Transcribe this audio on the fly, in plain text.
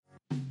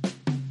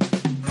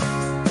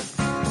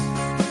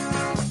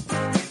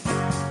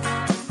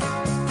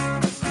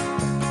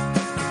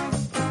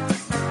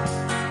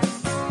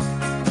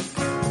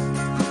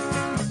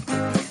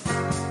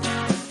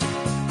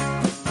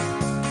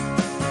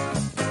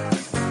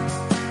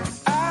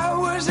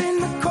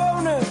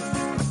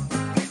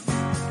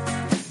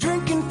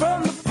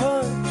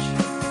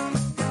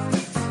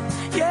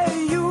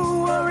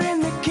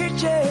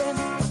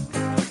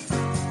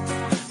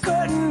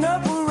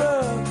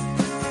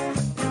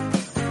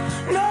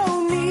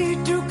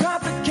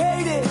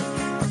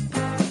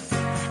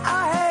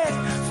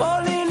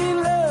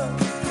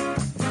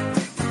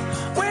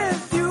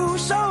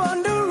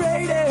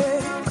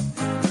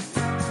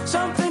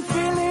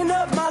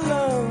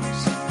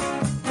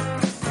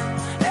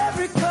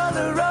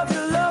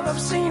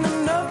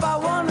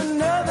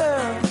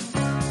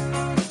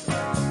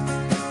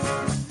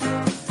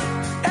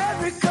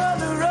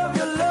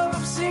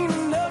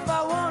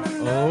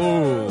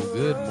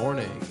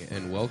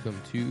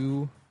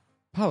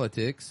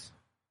Politics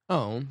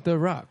on the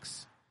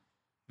Rocks.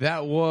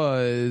 That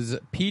was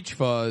Peach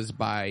Fuzz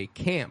by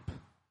Camp.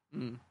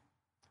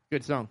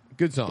 Good song.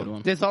 Good song. Good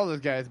one. Diss all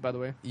those guys, by the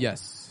way.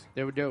 Yes.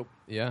 They were dope.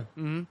 Yeah.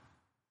 Mm-hmm.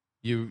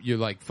 You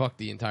like fucked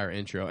the entire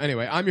intro.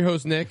 Anyway, I'm your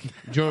host Nick.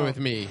 Join with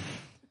me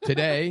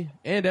today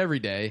and every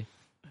day,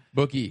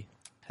 Bookie,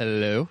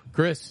 Hello.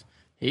 Chris,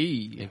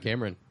 Hey. and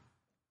Cameron,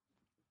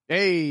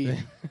 Hey.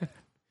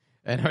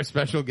 and our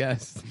special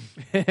guest.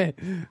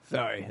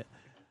 Sorry.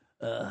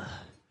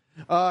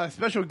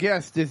 Special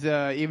guest this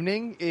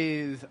evening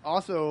is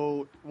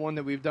also one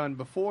that we've done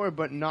before,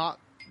 but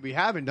we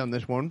haven't done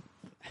this one.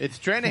 It's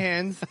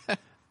Stranahan's.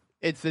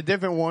 It's a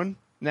different one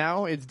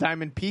now. It's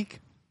Diamond Peak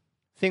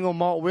single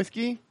malt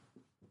whiskey,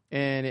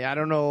 and I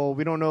don't know.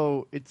 We don't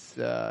know. It's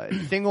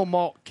single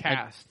malt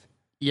cast.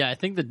 Yeah, I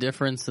think the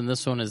difference in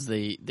this one is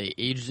they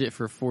aged it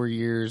for 4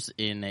 years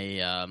in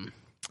a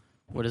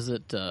what is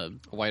it?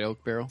 White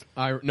oak barrel.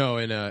 In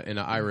an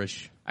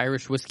Irish.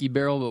 Irish whiskey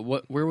barrel.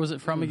 But where was it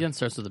from again?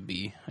 Starts with a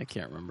B. I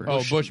can't remember. Oh,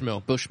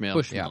 Bushmill. Bushmill.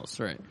 Bushmills,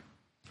 right?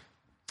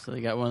 So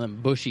they got one of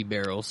them bushy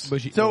barrels.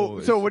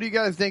 So what do you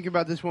guys think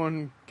about this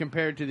one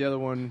compared to the other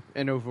one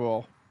and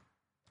overall?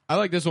 I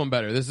like this one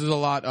better. This is a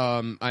lot.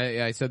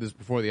 I said this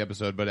before the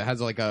episode, but it has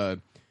like a,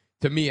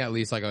 to me at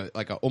least, like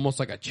a almost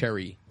like a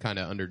cherry kind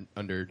of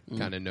under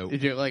kind of note.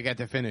 Did you like at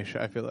the finish?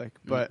 I feel like,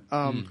 but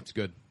It's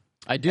good.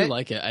 I do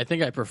like it. I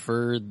think I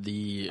prefer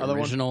the Other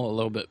one? original a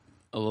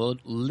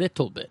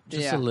little bit,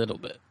 just Yeah. a little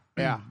bit.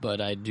 Yeah. But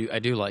I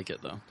do like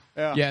it though.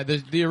 Yeah,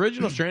 the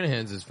original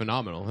Stranahan's is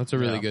phenomenal. That's a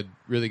really Yeah.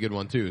 really good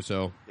one too.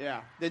 So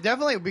Yeah, they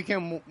definitely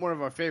became one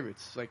of our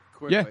favorites. Like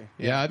quickly.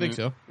 yeah, I think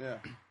so. Yeah.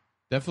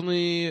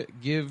 Definitely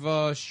give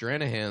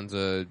Stranahan's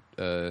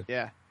a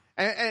Yeah,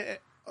 and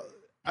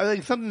I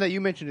think something that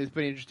you mentioned is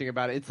pretty interesting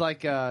about it. It's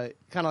like kind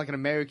of like an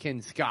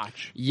American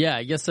Scotch. Yeah,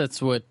 I guess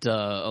that's what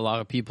a lot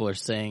of people are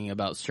saying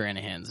about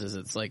Stranahan's. Is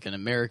it's like an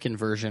American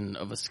version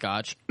of a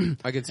Scotch.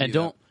 I could see And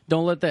don't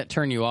let that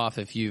turn you off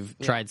if you've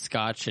tried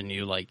Scotch and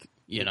you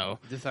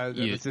Decided that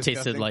you it's tasted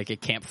disgusting. like a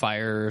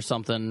campfire or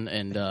something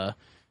and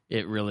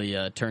it really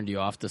turned you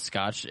off to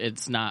Scotch.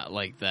 It's not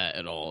like that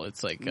at all.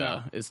 It's like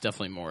No. it's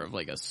definitely more of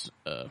like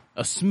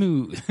a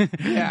smooth.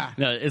 Yeah.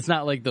 No, it's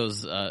not like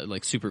those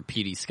like super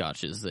peaty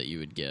Scotches that you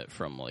would get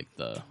from like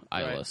the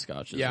Islay Right.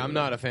 Scotches. Yeah, or I'm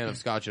not a fan of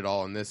Scotch at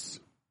all, and this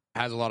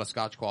has a lot of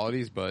Scotch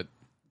qualities, but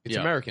it's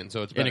Yeah. American,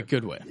 so it's in better. a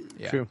good way.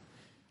 Yeah. True.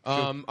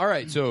 All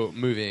right, so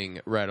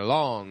moving right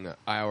along,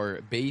 our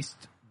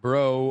based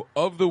bro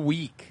of the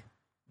week,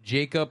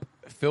 Jacob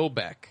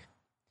Philbeck.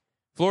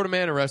 Florida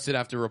man arrested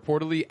after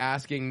reportedly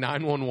asking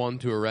 911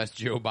 to arrest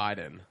Joe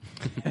Biden.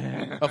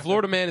 A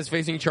Florida man is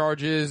facing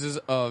charges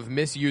of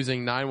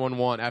misusing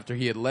 911 after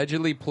he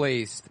allegedly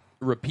placed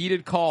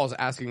repeated calls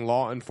asking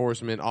law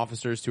enforcement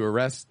officers to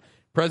arrest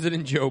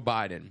President Joe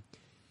Biden.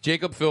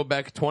 Jacob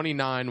Philbeck,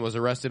 29, was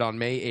arrested on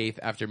May 8th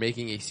after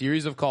making a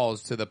series of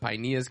calls to the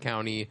Pinellas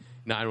County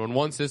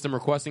 911 system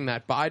requesting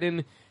that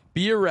Biden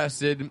be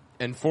arrested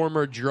and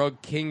former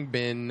drug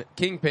kingpin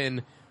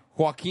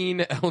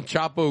Joaquin El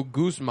Chapo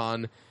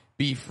Guzman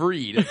be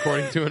freed,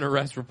 according to an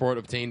arrest report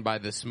obtained by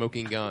the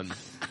Smoking Gun.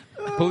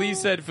 Police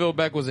said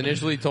Philbeck was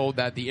initially told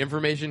that the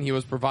information he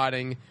was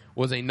providing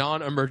was a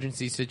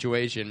non-emergency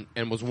situation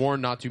and was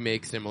warned not to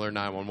make similar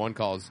 911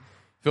 calls.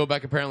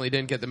 Philbeck apparently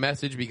didn't get the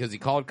message because he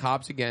called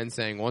cops again,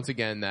 saying once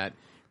again that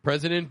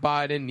President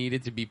Biden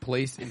needed to be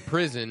placed in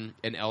prison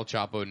and El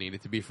Chapo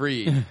needed to be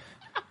freed.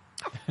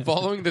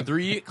 Following the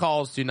 3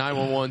 calls to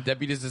 911,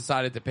 deputies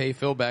decided to pay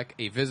Philbeck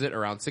a visit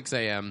around 6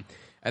 a.m.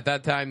 At the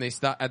time they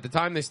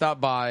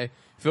stopped by,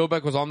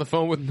 Philbeck was on the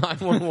phone with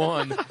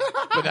 911,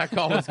 but that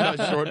call was cut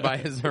short by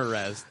his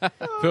arrest.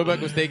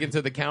 Philbeck was taken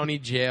to the county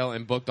jail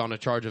and booked on a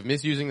charge of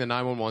misusing the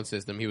 911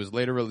 system. He was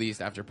later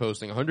released after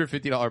posting a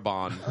 $150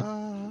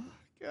 bond.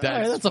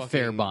 That's a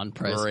fair fucking bond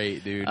price.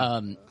 Great, dude.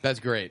 That's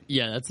great.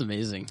 Yeah, that's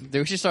amazing. Dude,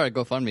 we should start a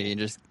GoFundMe and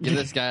just give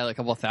this guy like a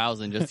couple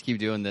thousand just to keep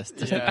doing this,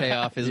 just to pay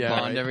off his Yeah,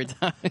 bond right. every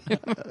time.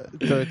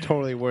 So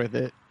totally worth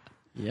it.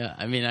 Yeah,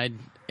 I mean,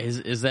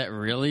 is that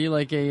really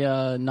like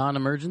a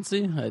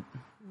non-emergency? I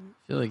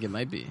feel like it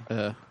might be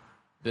a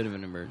bit of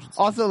an emergency.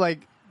 Also,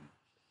 like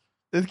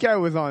this guy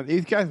was on.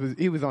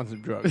 He was on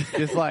some drugs,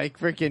 just like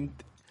freaking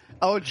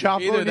El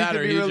Chapo Either needs that to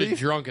or be he's just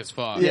released. drunk as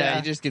fuck. Yeah,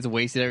 he just gets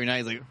wasted every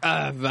night. He's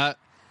like,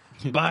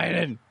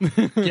 Biden,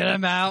 get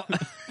him out.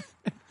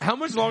 How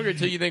much longer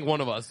till you think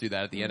one of us do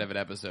that at the end of an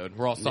episode?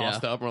 We're all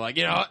sauced up. We're like,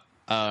 you know what?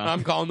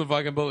 I'm calling the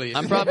fucking police.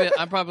 I'm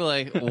probably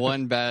like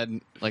one bad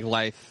like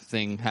life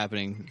thing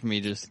happening for me.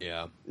 Just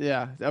yeah.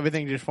 Yeah,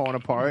 everything just falling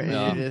apart, and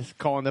Yeah. you're just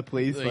calling the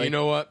police. So Like, you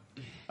know what?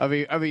 I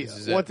mean,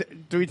 is it. what's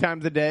 3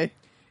 times a day?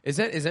 Is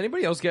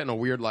anybody else getting a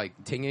weird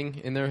like tinging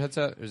in their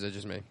headset, or is that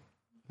just me?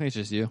 I think it's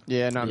just you.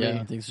 Yeah, not yeah, I me.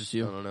 think it's just I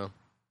you. don't know.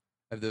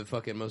 I have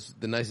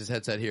the nicest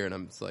headset here, and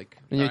I'm just like,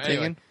 And you're all right,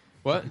 anyway. tinging?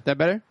 What? That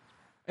better?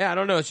 Yeah, I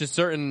don't know. It's just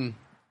certain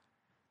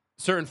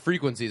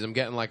frequencies. I'm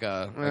getting like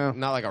Yeah.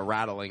 not like a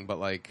rattling, but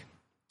like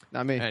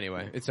Not me.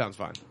 anyway. It sounds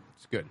fine.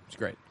 It's good. It's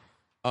great.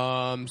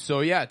 So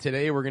yeah,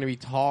 today we're gonna be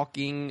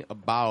talking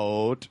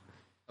about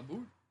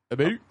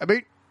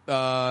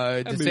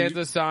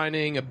DeSantis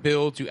signing a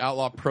bill to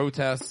outlaw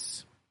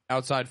protests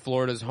outside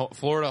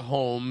Florida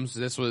homes.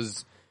 This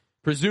was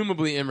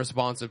presumably in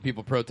response of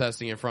people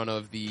protesting in front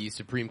of the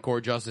Supreme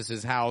Court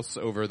Justice's house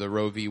over the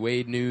Roe v.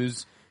 Wade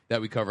news that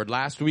we covered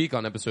last week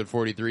on episode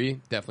 43.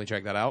 Definitely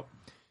check that out.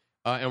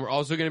 And we're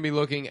also going to be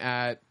looking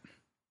at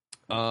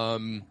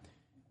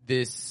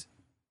this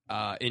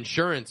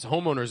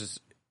homeowners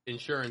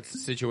insurance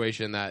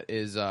situation that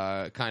is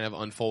kind of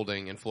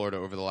unfolding in Florida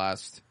over the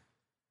last...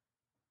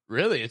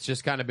 Really, it's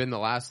just kind of been the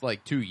last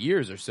 2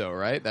 years or so,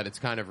 right? That it's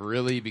kind of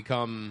really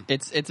become...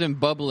 It's been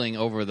bubbling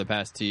over the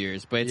past 2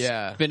 years, but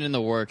it's been in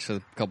the works for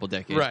a couple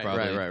decades,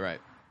 probably. Right.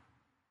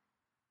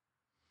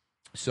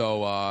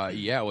 So,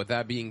 with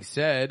that being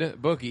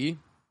said, Bookie,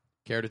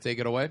 care to take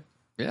it away?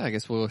 Yeah, I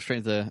guess we'll go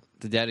straight to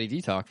Daddy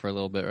D talk for a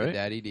little bit, right?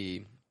 Daddy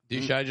D.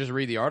 Should I just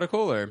read the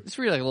article, or...? Just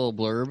read a little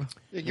blurb.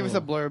 Yeah, give us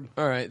a blurb.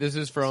 All right, this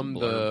is from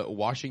the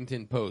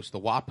Washington Post, the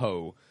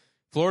WAPO.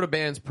 Florida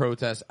bans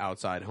protests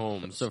outside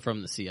homes. So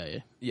from the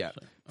CIA. Yeah.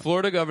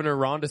 Florida Governor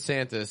Ron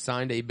DeSantis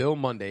signed a bill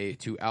Monday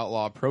to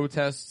outlaw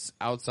protests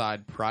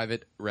outside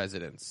private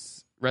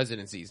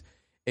residencies.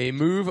 A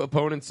move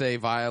opponents say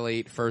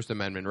violate First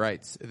Amendment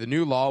rights. The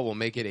new law will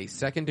make it a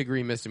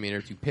second-degree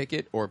misdemeanor to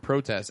picket or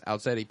protest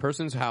outside a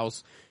person's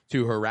house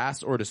to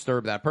harass or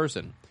disturb that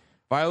person.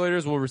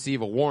 Violators will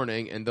receive a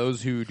warning, and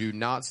those who do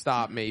not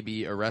stop may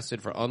be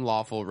arrested for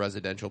unlawful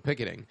residential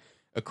picketing.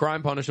 A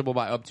crime punishable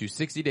by up to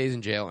 60 days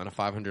in jail and a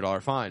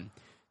 $500 fine.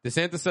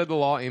 DeSantis said the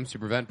law aims to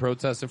prevent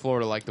protests in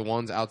Florida like the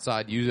ones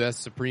outside U.S.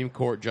 Supreme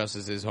Court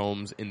justices'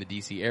 homes in the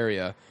D.C.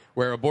 area,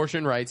 where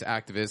abortion rights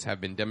activists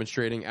have been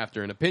demonstrating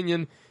after an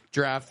opinion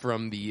draft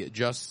from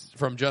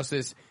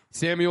Justice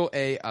Samuel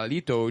A.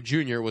 Alito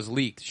Jr. was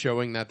leaked,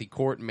 showing that the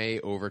court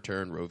may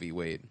overturn Roe v.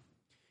 Wade.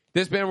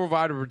 This ban will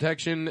provide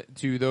protection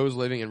to those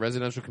living in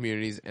residential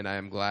communities, and I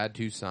am glad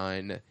to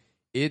sign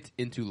it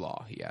into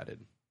law, he added.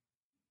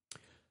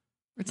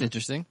 It's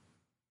interesting.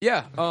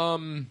 Yeah.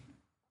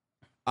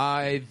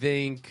 I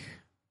think...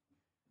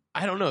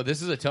 I don't know.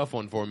 This is a tough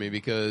one for me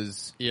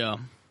because... Yeah.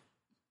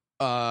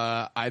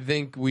 I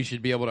think we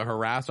should be able to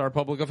harass our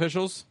public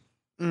officials.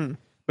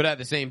 But at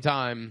the same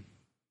time...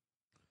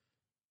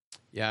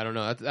 Yeah, I don't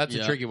know. That's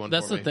a tricky one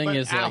That's for me. the thing But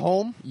is... at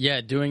home? Yeah,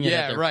 doing it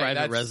at their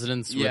private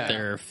residence with yeah.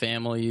 their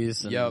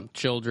families and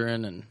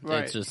children, and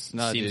Right. it just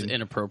No, seems dude.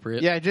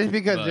 inappropriate. Yeah, just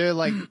because But-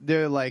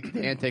 they're like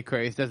the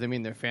Antichrist doesn't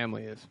mean their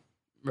family is.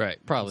 Right.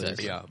 Probably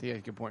Exactly. Yeah. Yeah,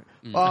 good point.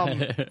 Mm.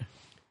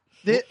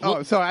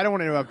 Sorry, I don't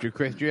want to interrupt you,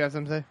 Chris. Do you have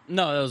something to say?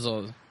 No, that was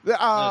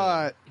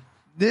all...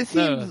 This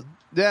seems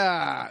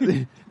No.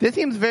 this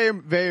seems very,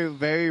 very,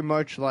 very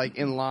much like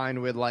in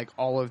line with like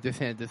all of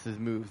DeSantis's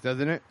moves,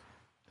 doesn't it?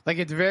 Like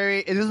it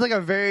is like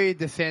a very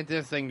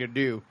DeSantis thing to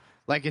do.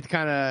 Like it's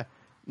kind of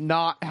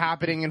not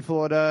happening in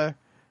Florida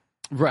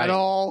Right. at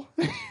all.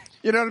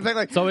 You know what I'm saying?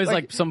 Like It's always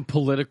like some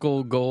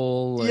political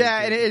goal. Like, yeah,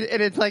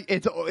 and it's like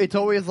it's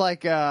always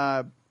like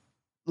a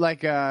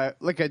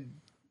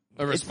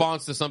A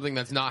response to something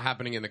that's not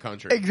happening in the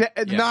country.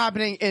 It's not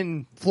happening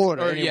in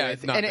Florida. Or, anyways. yeah,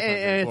 it's not and the country,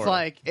 it's Florida.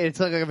 like it's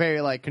like a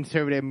very like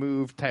conservative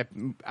move type.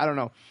 I don't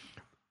know,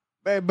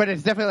 but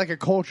it's definitely like a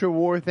culture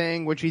war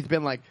thing, which he's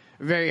been like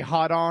very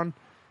hot on.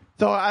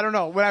 So I don't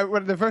know.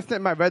 When the first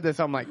time I read this,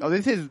 I'm like, oh,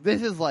 this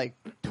is like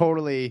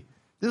totally.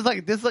 This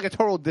is like a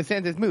total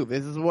DeSantis move.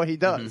 This is what he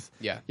does.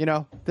 Yeah. You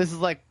know, this is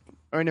like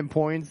earning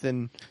points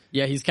and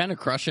Yeah, he's kind of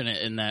crushing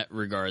it in that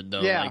regard, though.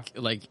 Yeah.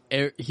 Like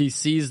he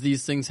sees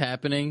these things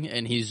happening,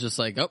 and he's just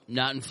like, "Oh,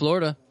 not in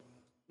Florida.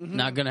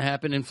 Not going to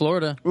happen in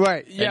Florida."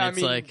 right. Yeah, And I it's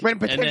mean, like, When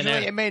and then-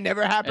 potentially it may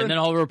never happen. And then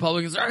all the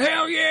Republicans are,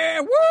 "Hell yeah,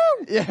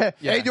 woo! yeah.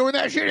 Ain't doing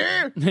that shit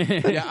here.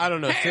 Yeah, I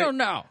don't know. Hell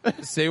no!"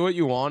 Say what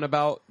you want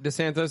about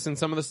DeSantis and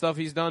some of the stuff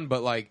he's done,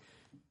 but like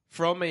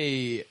from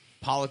a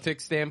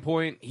politics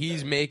standpoint,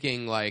 he's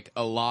making like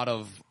a lot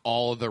of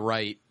all of the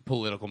right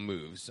political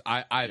moves.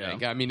 I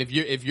think. I mean, if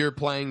you're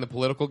playing the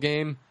political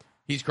game,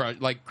 he's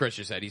like Chris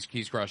just said,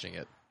 he's crushing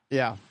it.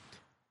 Yeah.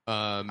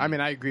 I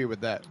mean, I agree with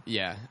that.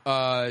 Yeah.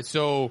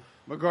 So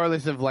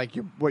Regardless of like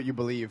what you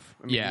believe,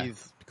 I mean, Yeah.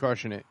 he's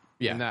crushing it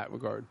Yeah. in that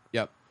regard.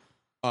 Yep.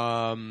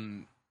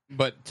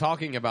 But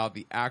talking about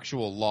the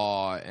actual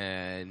law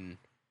and,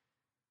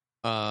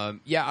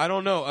 yeah, I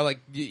don't know.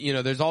 Like, you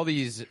know, there's all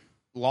these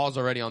laws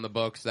already on the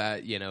books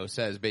that, you know,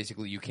 says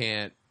basically you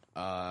can't,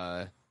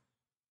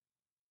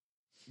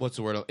 what's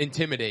the word?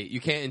 Intimidate. You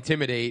can't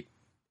intimidate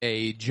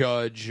a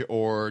judge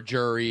or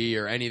jury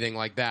or anything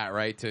like that,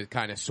 right? To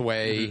kind of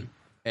sway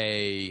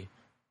a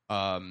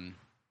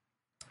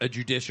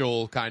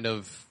judicial kind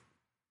of,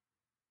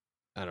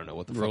 I don't know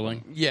what the Ruling?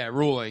 fuck. Yeah,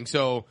 ruling.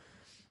 So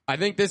I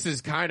think this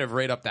is kind of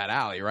right up that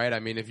alley, right? I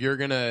mean, if you're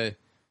going to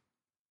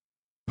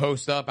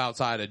post up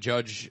outside a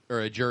judge or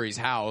a jury's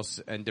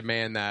house and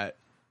demand that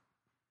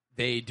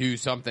they do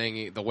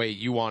something the way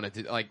you want it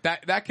to, like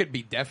that could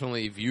be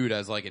definitely viewed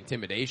as like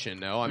intimidation.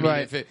 No, I mean,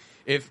 Right.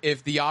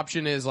 if the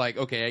option is like,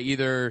 okay, I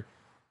either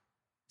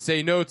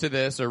say no to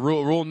this or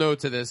rule no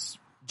to this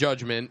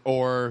judgment,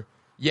 or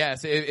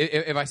yes,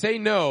 if I say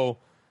no,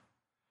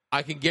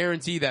 I can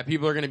guarantee that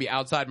people are going to be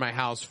outside my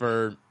house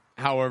for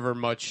however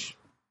much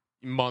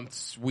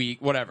months,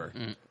 week, whatever.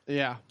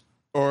 Yeah.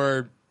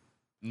 Or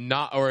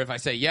not, or if I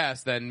say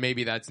yes, then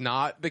maybe that's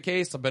not the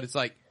case. But it's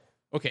like,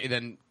 okay,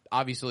 then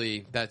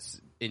obviously that's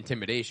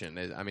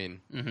intimidation. I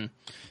mean,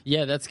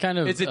 Yeah, that's kind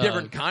of it's a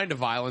different kind of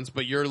violence,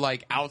 but you're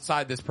like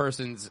outside this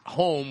person's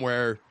home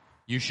where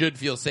you should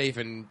feel safe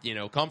and, you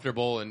know,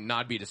 comfortable and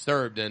not be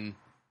disturbed. And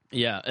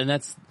Yeah, and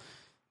that's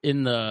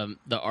in the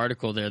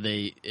article there.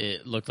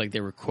 It looked like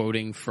they were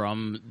quoting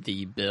from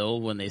the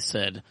bill when they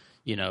said,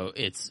 you know,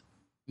 it's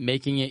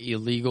making it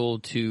illegal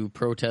to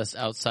protest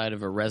outside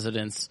of a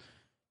residence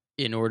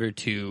in order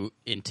to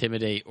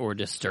intimidate or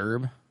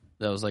disturb.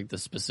 That was like the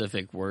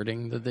specific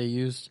wording that they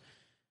used.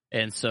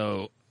 And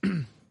so,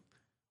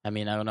 I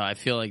mean, I don't know. I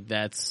feel like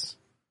that's,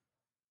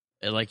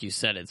 like you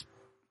said, it's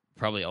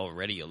probably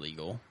already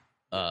illegal.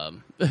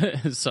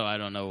 So I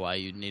don't know why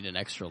you'd need an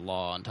extra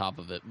law on top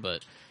of it,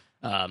 but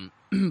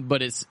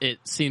it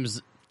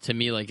seems to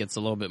me like it's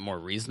a little bit more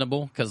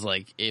reasonable, because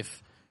like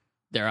if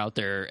they're out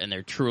there and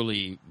they're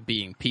truly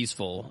being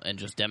peaceful and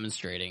just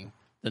demonstrating,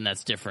 then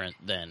that's different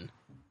than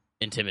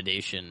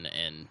intimidation.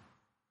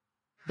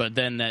 But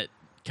then that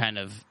kind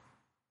of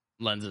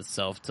lends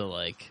itself to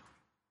like,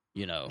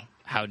 you know,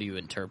 how do you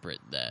interpret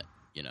that?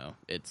 You know,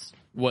 it's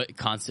what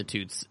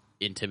constitutes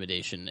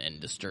intimidation and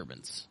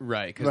disturbance.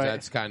 right, because Right.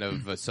 that's kind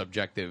of a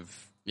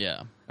subjective.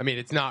 Yeah. I mean,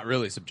 it's not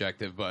really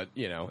subjective, but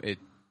you know, it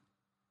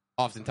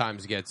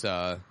oftentimes gets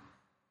Yeah,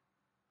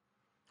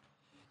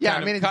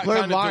 kind I mean, of, it's blurred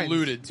kind of lines.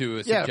 diluted to a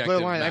Yeah, subjective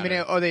blurred lines. I mean,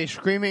 matter. are they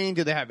screaming?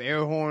 Do they have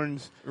air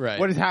horns? Right.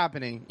 What is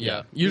happening?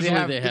 Yeah. Do Usually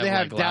do they have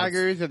like louds-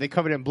 daggers? Are they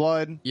covered in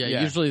blood? Yeah,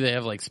 Yeah. usually they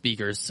have like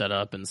speakers set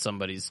up and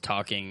somebody's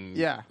talking,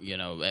 Yeah. you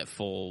know, at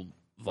full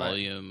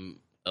volume,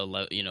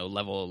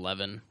 level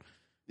 11.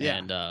 Yeah.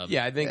 And,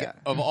 yeah, I think Yeah.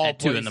 of all at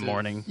 2 in the places-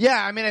 morning.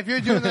 Yeah, I mean, if you're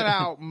doing that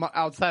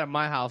outside of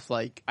my house,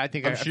 like I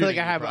think I'm I feel like shooting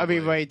I have you, every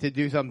probably. right to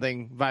do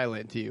something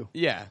violent to you.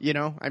 Yeah, You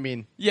know, I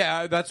mean,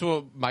 yeah. That's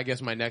what I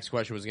guess my next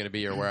question was going to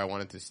be, or where I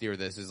wanted to steer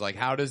this is like,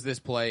 how does this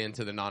play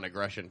into the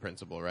non-aggression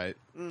principle? Right.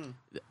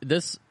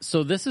 This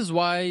is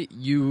why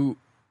you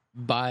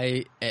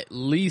buy at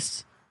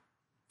least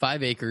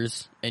 5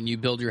 acres and you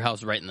build your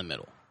house right in the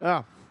middle.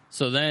 oh,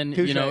 So then,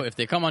 Touche. you know, if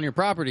they come on your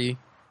property,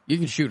 you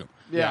can shoot them.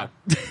 yeah,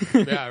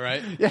 Yeah.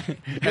 Right. yeah.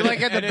 You're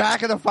like at the and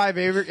back of the 5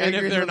 acres. And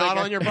if they're with not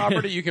like on your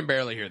property, you can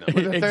barely hear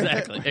them.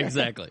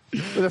 Exactly.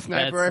 with a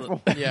sniper That's-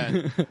 rifle.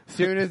 Yeah. As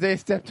soon as they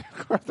stepped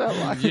across that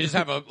line, You just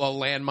have a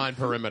landmine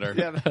perimeter.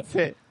 yeah, that's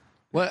it.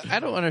 What I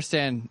don't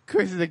understand.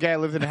 Chris is the guy who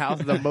lives in a house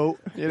with a moat.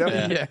 You know,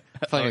 Yeah.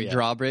 Fucking yeah.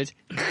 drawbridge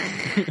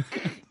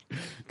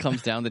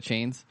comes down the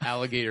chains.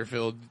 Alligator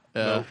filled.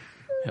 Uh,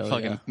 Hell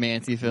fucking yeah.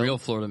 Mansfield. Real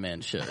Florida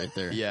man shit right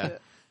there. Yeah.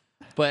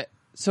 But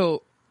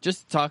so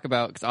just to talk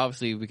about, because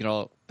obviously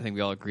I think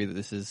we all agree that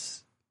this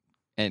is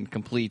and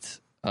complete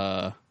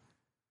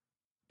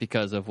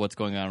because of what's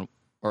going on,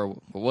 or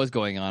what was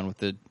going on with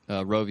the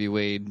Roe v.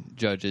 Wade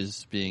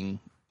judges being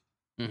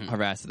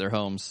harassed at their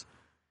homes,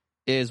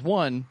 is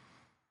one,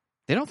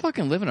 they don't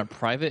fucking live in a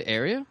private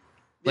area.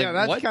 Like, yeah,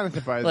 that's what? kind of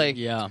surprising. Like,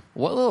 Yeah.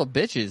 what little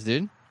bitches,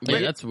 dude? Yeah,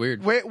 that's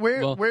weird. where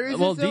Well- is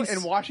well, this though? these-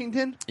 In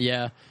Washington?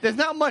 Yeah. There's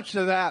not much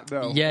to that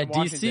though. Yeah, in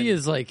Washington. DC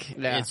is like,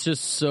 Yeah. it's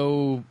just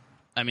so,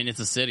 I mean, it's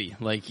a city.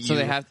 Like, So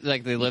they have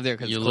they live there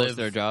because you it's close live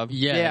to their job.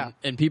 Yeah, Yeah.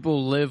 And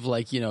people live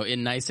like, you know,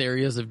 in nice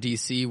areas of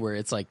DC where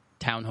it's like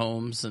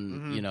townhomes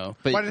and you know,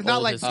 But it's not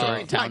old like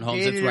historic it's not townhomes.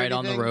 gated It's or right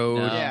on the anything. road.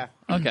 No. Yeah.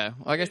 Okay.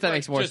 Well, I guess that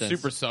makes more just sense.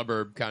 super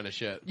suburb kind of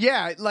shit.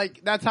 Yeah,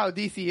 like that's how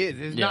DC is.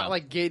 It's Yeah. not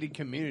like gated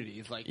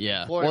communities like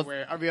Yeah. Florida, Well,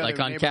 where every other Like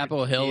on neighborhood's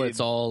Capitol Hill, gated. it's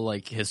all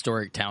like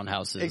historic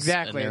townhouses.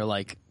 Exactly. And they're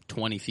like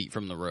 20 feet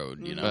from the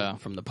road, you know, Yeah.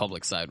 from the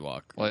public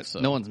sidewalk. Well,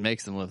 So- no one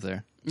makes them live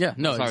there. Yeah,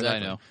 no, as far exactly.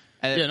 as I know.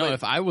 And, Yeah, no, but-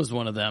 if I was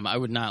one of them, I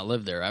would not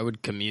live there. I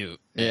would commute.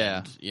 Yeah.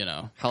 And, you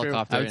know,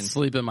 helicopter I would in.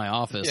 sleep in my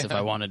office if Yeah.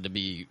 I wanted to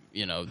be,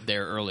 you know,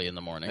 there early in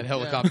the morning. And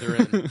helicopter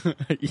in.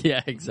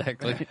 Yeah,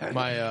 exactly.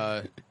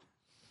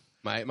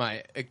 My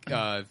my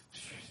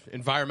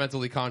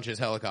environmentally conscious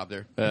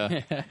helicopter.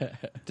 Yeah.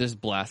 Just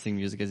blasting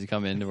music as you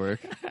come into work.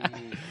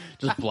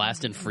 Just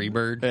blasting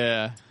Freebird.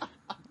 Yeah.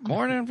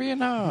 Morning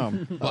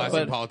Vietnam.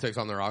 Blasting politics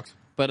on the rocks.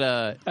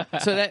 But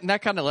so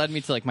that kind of led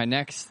me to like my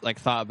next like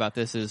thought about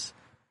this is,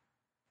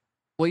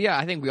 well, yeah,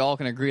 I think we all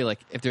can agree like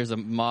if there's a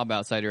mob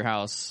outside your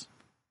house,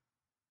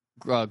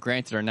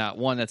 granted or not,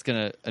 one, that's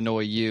gonna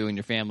annoy you and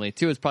your family.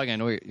 Two, it's probably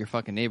gonna annoy your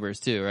fucking neighbors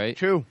too, right?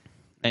 True.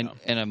 And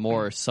in a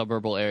more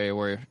suburbal area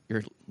where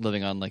you're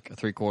living on like a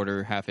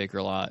 3/4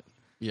 half-acre lot,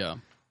 Yeah.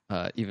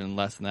 even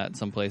less than that in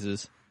some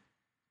places.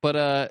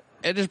 But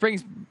it just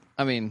brings,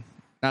 I mean,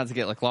 not to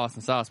get like lost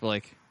in sauce, but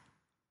like,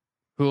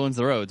 who owns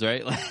the roads,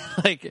 right?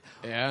 Like,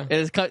 Yeah.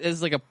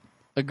 it's like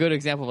a good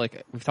example of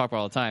like we've talked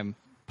about all the time,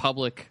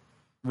 public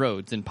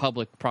roads and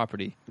public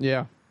property.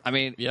 Yeah. I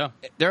mean, Yeah.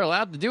 they're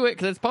allowed to do it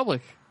because it's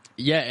public.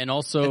 Yeah, and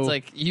also It's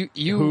like you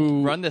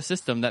who- run the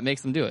system that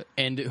makes them do it.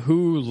 and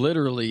who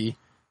literally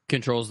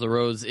controls the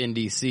roads in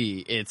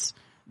DC? It's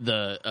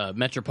the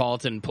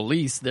Metropolitan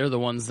Police. They're the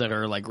ones that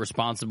are like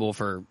responsible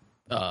for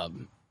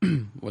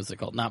what's it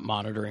called? Not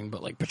monitoring,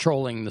 but like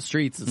patrolling the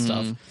streets and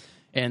stuff.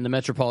 and the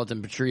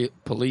Metropolitan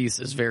Police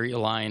is very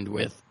aligned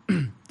with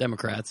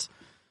Democrats,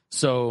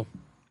 so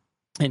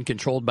and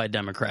controlled by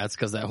Democrats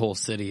because that whole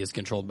city is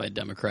controlled by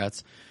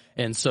Democrats,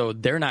 and so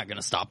they're not going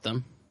to stop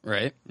them,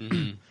 right?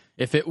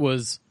 If it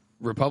was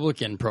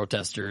Republican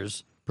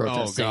protesters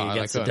protesting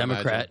against the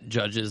Democrat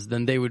judges,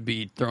 then they would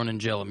be thrown in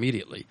jail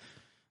immediately.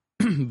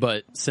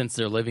 But since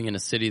they're living in a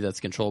city that's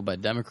controlled by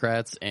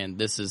Democrats, and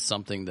this is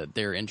something that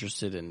they're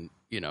interested in,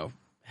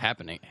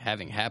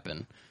 having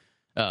happen,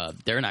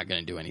 they're not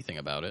going to do anything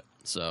about it.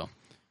 So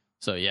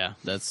yeah,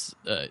 that's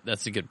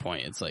a good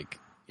point. It's like,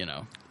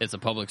 it's a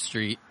public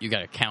street. You got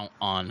to count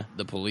on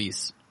the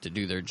police to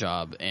do their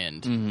job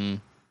and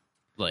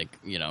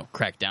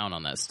crack down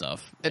on that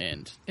stuff.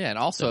 And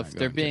also if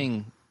they're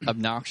being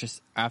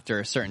obnoxious after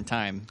a certain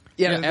time,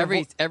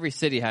 every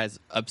city has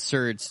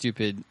absurd,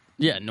 stupid.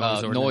 Yeah,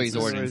 noise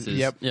ordinances.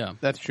 Yep. Yeah,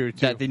 that's true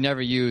too. That they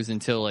never use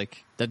until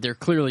that they're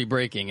clearly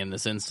breaking in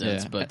this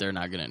instance, but they're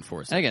not going to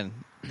enforce it. And again,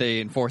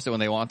 they enforce it when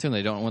they want to, and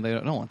they don't when they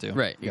don't want to.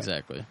 Right,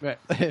 exactly. Right.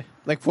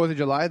 Like 4th of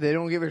July, they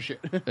don't give a shit.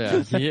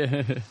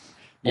 Yeah.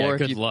 Yeah, Or if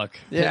good you- luck.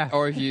 Yeah.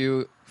 Or if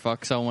you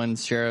fuck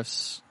someone's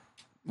sheriff's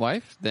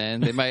wife,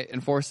 then they might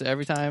enforce it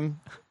every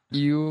time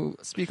you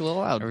speak a little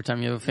loud. Every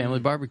time you have a family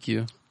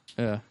barbecue,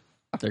 Yeah.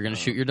 they're going to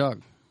shoot your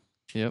dog.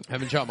 Yep.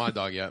 Haven't shot my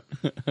dog yet.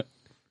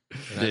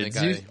 Dude,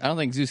 Zeus, I don't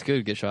think Zeus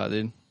could get shot,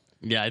 dude.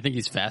 Yeah, I think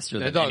he's faster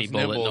That than any dog's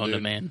bullet nimble, known to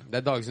dude. man.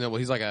 That dog's nimble.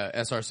 He's like a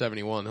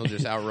SR-71. He'll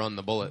just outrun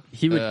the bullet.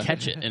 He would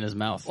catch it in his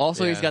mouth.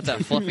 Also, he's Yeah. got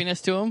that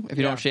fluffiness to him if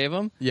you don't shave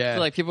him. Yeah.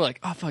 So, like, people are like,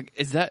 oh, fuck,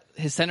 is that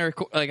his center?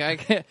 Like, I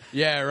can't.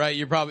 Yeah, right.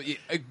 You're probably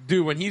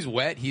dude. When he's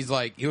wet, he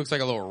looks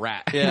like a little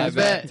rat. Yeah, I He's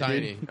bet,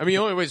 tiny. I mean, he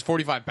only weighs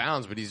 45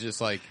 pounds, but he's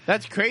just like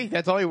That's crazy.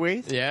 That's all he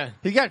weighs? yeah,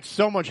 He got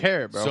so much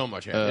hair, bro. so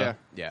much hair. Yeah.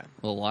 yeah,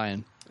 Little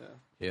lion.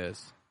 he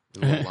is.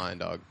 He's a little lion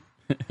dog.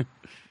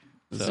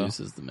 So- Zeus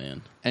is the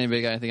man.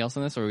 Anybody got anything else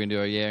on this, or are we going to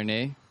do a yay or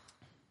nay?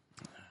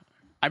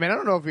 I mean, I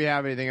don't know if we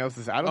have anything else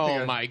to say. I don't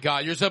think Oh my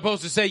God, you're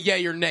supposed to say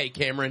yay or nay,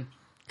 Cameron.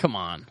 Come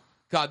on.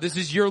 God, this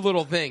is your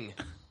little thing.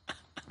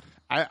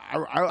 I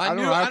don't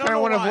knew- know. I I don't kind know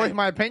of want to why. voice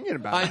my opinion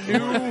about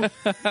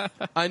it.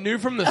 I knew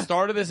from the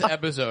start of this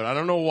episode. I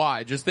don't know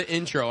why. Just the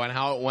intro and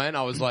how it went.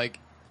 I was like,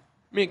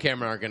 me and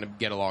Cameron aren't going to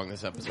get along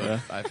this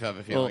episode. I have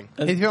a feeling.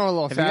 He's feeling a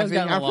little Have you guys sassy.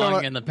 gotten I'm along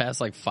feeling, in the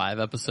past 5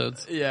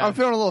 episodes? Yeah, I'm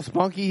feeling a little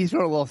spunky. He's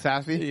feeling a little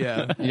sassy.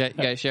 yeah. You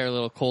guys share a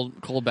little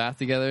cold bath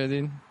together,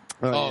 dude?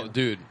 Oh, yeah.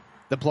 dude,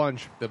 The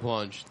plunge. the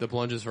plunge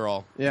is for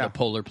all. Yeah. The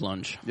polar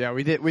plunge. Yeah,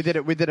 we did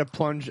it. We did a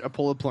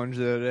polar plunge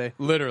the other day.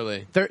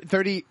 Literally.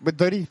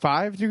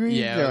 35 degrees?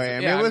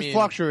 Yeah, it was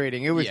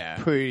fluctuating. It was yeah.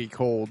 pretty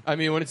cold. I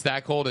mean, when it's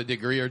that cold, a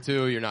degree or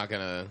two, you're not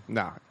gonna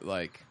Nah.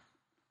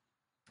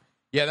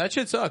 Yeah, that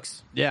shit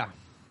sucks. Yeah.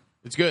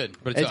 It's good,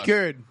 but it It's sucks.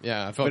 good.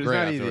 Yeah, I But felt it's great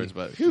not afterwards.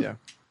 easy. But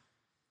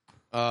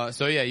Yeah.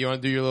 so yeah, you want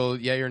to do your little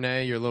yay or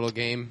nay, your little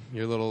game,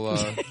 your little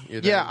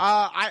your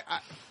Yeah, thing?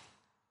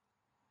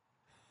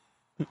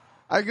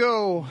 I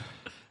go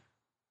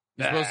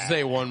You're supposed to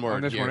say one word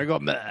on this here. one. I go.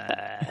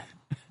 "Bleh."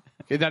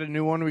 Is that a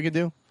new one we could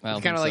do? I don't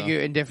It's kind of think like so. you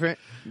indifferent.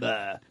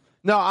 Bleh.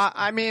 No,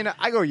 I mean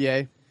I go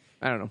yay.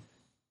 I don't know.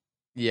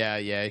 Yeah,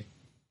 yay.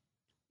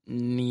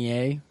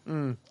 Nye.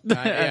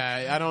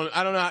 Yeah, I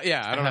don't know.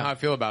 Yeah, I don't know how I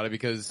feel about it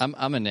because I'm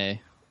a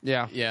nay.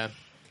 Yeah. yeah,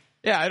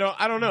 I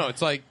don't know.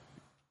 It's like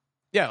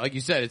like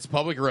you said, it's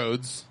public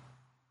roads,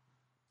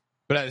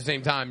 but at the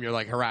same time, you're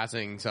like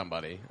harassing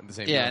somebody at the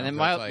same time. Yeah, and then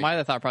So it's like- my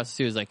other thought process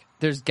too is like,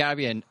 there's got to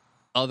be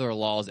other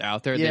laws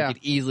out there Yeah. that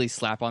could easily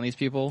slap on these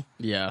people.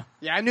 Yeah.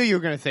 Yeah, I knew you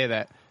were gonna say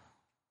that.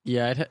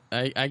 Yeah,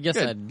 I guess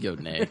Good. I'd go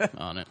nay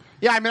on it.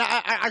 Yeah, I mean,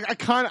 I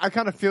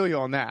kind of feel you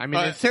on that. I mean,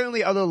 But- there's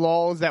certainly other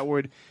laws that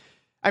would.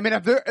 I mean,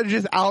 if they're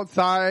just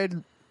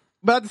outside,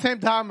 but at the same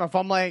time, if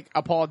I'm like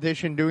a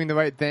politician doing the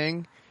right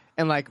thing,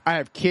 and like I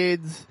have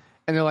kids,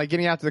 and they're like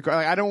getting out to the car,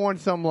 like I don't want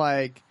some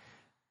like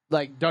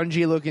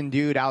dungy looking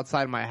dude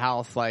outside my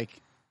house. Like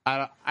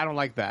I don't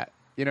like that.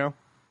 You know,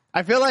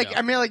 I feel like Yeah.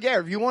 I mean, like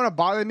if you want to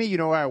bother me, you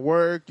know where I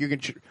work, you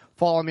can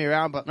follow me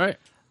around, but Right.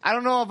 I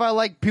don't know if I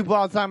like people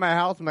outside my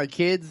house, with my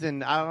kids,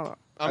 and I don't.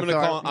 I'm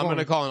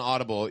gonna call an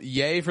audible.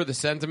 Yay for the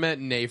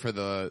sentiment, nay for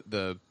the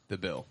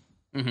bill.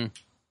 Mm-hmm.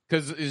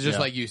 Because it's just Yeah.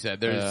 like you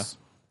said, there's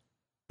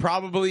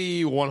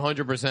probably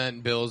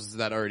 100% bills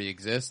that already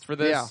exist for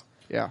this.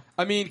 Yeah.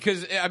 I mean,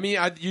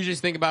 you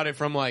just think about it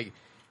from like,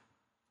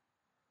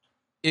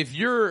 if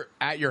you're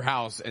at your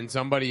house and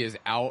somebody is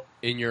out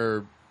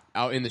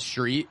in the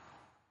street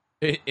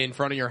in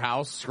front of your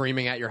house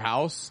screaming at your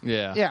house,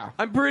 Yeah. Yeah.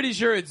 I'm pretty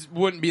sure it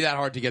wouldn't be that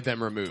hard to get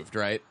them removed,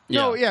 right?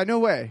 No, yeah, no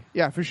way.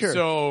 Yeah, for sure.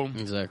 So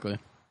Exactly.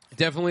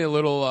 definitely a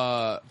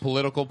little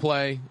political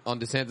play on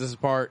DeSantis'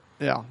 part.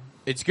 yeah.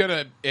 It's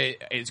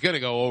gonna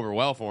go over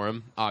well for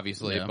him,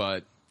 obviously, Yeah.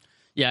 but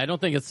Yeah, I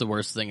don't think it's the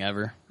worst thing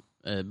ever,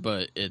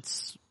 but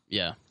it's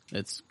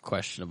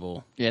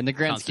questionable. Yeah, in the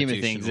grand scheme of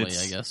things,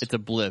 Constitutionally, I guess. it's a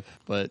blip,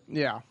 but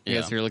Yeah. I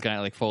guess if you're looking at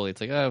it like Foley,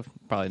 it's like, oh,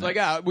 probably it's not.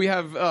 like we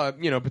have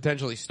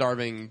potentially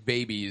starving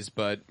babies,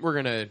 but we're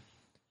gonna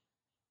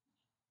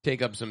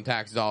take up some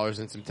tax dollars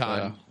and some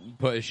time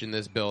pushing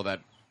this bill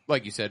that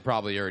like you said,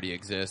 probably already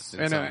exists.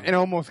 in some and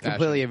almost fashion.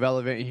 completely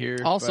irrelevant here.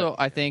 Also,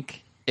 but- I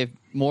think if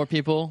more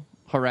people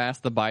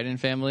harassed the Biden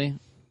family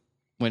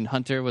when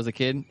Hunter was a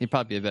kid, he'd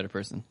probably be a better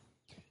person.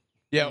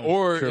 Yeah,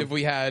 or True. if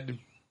we had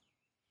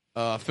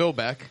Phil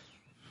Beck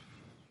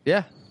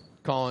Yeah,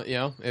 calling,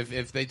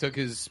 if they took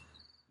his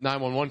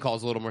 911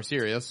 calls a little more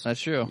serious, that's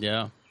true.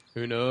 Yeah.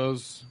 who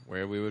knows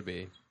where we would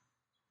be.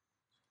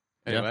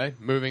 Anyway,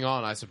 moving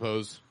on, I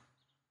suppose.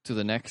 To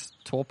the next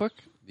topic,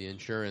 The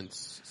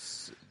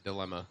insurance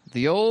dilemma.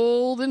 the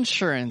old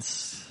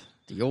insurance.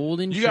 The old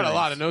insurance. You got a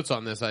lot of notes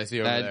on this, I see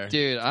over there.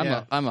 Dude,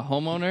 Yeah. I'm a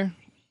homeowner,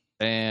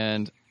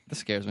 and this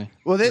scares me.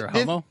 well, You're a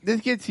homo?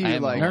 this gets I you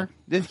am a like homo.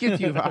 this gets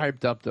you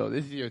hyped up though.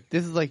 This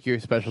is like your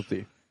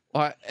specialty.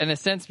 Well, in a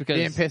sense, because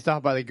Being pissed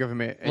off by the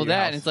government. at well, your that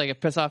house. and it's like a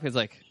piss off. Is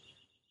like,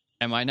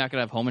 am I not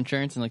gonna have home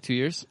insurance in like 2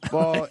 years?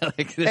 Well,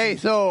 Like, this hey,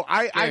 is- so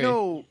I scary.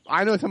 know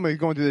somebody's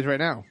going through this right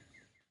now.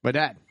 My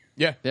dad.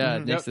 Yeah. yeah,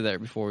 Mhm. next to there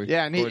before we.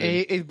 Yeah, and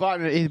recorded.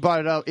 he's bought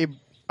it up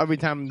every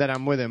time that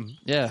I'm with him.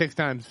 Yeah. 6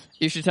 times.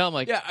 You should tell him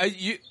like, Yeah, I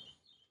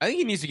think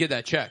he needs to get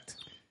that checked.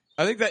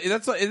 I think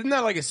that's like, isn't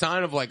that like a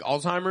sign of like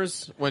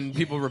Alzheimer's when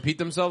people repeat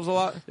themselves a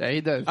lot? Yeah,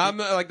 he does. I'm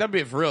like that'd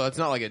be for real. That's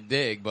not like a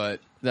dig, but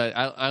that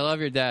I love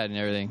your dad and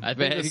everything. I But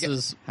think have this you, guys-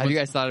 is have you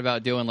guys thought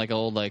about doing like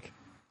old like,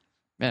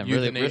 man,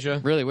 Euthanasia?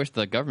 really wish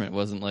the government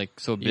wasn't like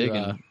so big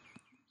and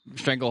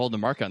stranglehold the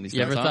mark on these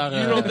You things. ever huh?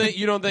 thought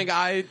you don't think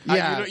I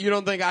Yeah. you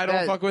don't think I don't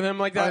That- fuck with him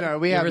like I that? know,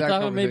 we you have ever that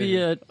thought of maybe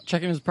conversation.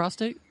 checking his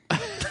prostate?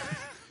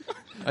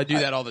 I do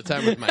that all the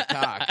time with my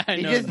cock. I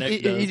He know just, Nick he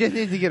does. just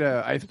needs to get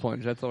an ice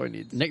plunge. That's all he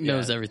needs. Nick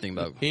knows everything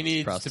about He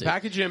needs prostate. to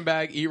pack a gym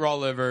bag, eat raw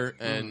liver,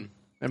 and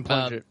And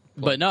plunge it.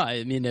 But no,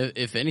 I mean,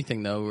 if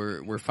anything though,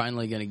 we're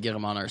finally going to get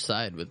him on our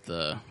side with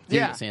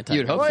Yeah. this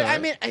You'd hope Well, so, I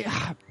right? mean,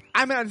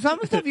 I mean, some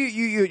stuff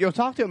you'll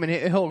talk to him and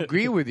he'll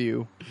agree with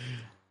you,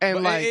 and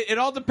but like it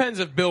all depends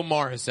if Bill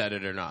Maher has said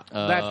it or not.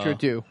 that's true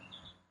too.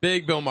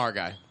 Big Bill Maher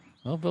guy.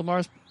 Well, Bill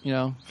Maher's,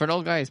 for an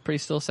old guy, he's pretty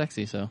still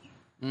sexy. So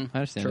I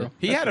understand. true. It.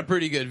 He had a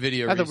pretty good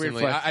video That's a weird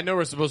recently. flex. I know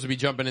we're supposed to be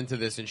jumping into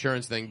this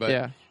insurance thing, but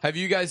Yeah. have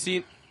you guys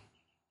seen?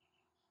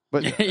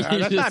 But You that's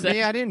just not said-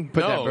 me. I didn't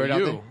put that No, bird out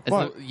you. there. It's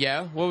What?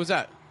 Yeah, what was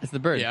that? It's the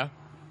bird. Yeah,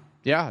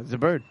 Yeah, it's a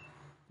bird.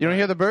 You don't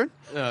hear the bird?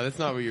 no, that's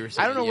not what you were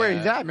saying. I don't know where Yeah,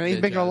 he's at, man. He's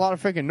bitch making a ass. lot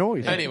of freaking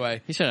noise.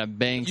 Anyway, He should have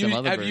banged some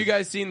other have birds. you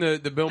guys seen the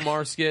Bill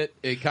Maher skit?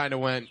 It kind of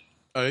went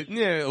a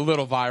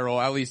little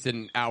viral, at least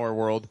in our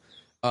world,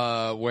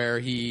 where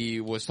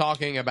he was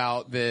talking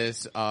about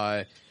this.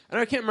 And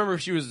I can't remember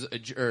if she was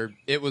or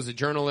it was a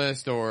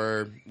journalist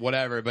or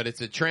whatever, but it's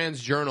a trans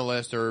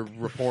journalist or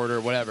reporter,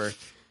 whatever,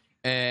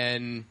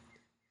 and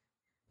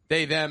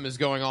them is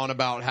going on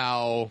about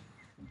how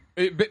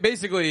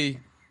basically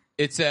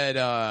it said,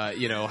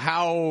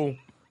 how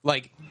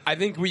like I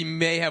think we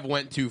may have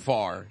went too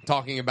far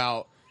talking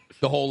about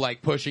the whole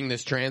like pushing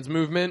this trans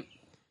movement,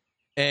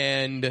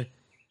 and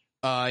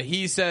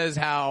he says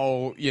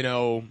how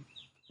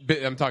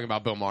I'm talking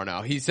about Bill Maher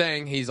now. He's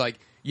saying he's like,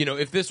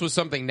 if this was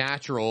something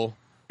natural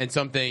and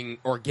something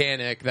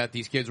organic that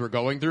these kids were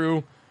going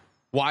through,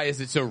 why is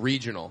it so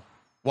regional?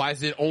 Why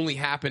is it only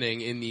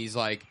happening in these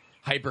like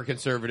hyper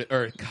conservative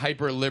or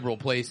hyper liberal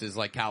places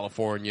like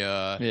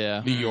California,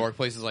 Yeah. New York,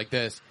 places like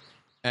this?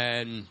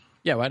 And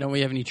Yeah, why don't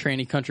we have any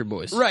tranny country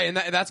boys? right, and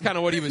that's kind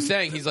of what he was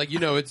saying. He's like,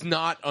 it's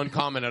not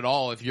uncommon at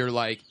all if you're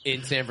like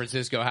in San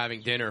Francisco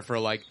having dinner for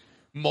like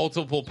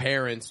multiple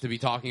parents to be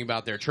talking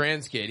about their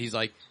trans kid. He's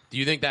like, do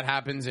you think that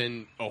happens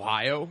in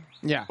Ohio?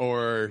 Yeah.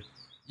 Or,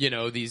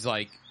 these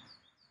like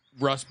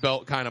Rust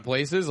Belt kind of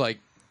places? Like,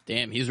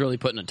 Damn, he's really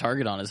putting a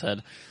target on his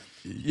head.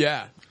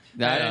 yeah.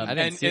 No, I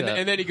didn't see that.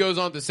 And then he goes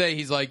on to say,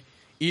 he's like,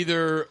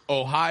 either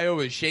Ohio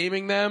is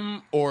shaming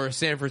them or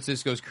San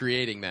Francisco's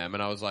creating them.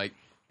 And I was like,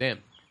 damn.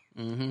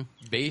 Mm-hmm.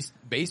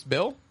 Based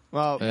Bill?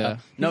 Well, Yeah.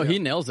 No, he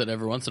nails it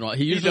every once in a while.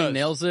 He usually does.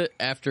 nails it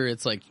after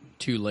it's like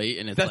too late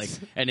and it's That's-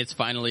 and it's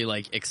finally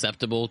like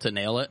acceptable to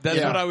nail it. That's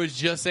Yeah. what I was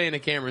just saying to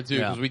Cameron, too,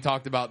 because Yeah. we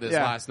talked about this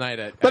Yeah. last night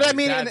at But at I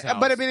mean, his dad's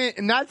house.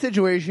 in that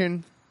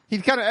situation,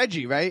 he's kind of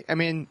edgy, right? I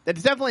mean,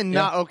 it's definitely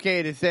not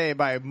okay to say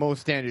by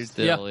most standards.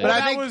 Still, Yeah. yeah. But Well, I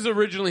that think- was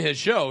originally his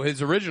show.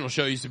 His original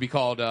show used to be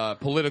called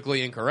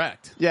Politically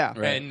Incorrect. Yeah,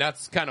 And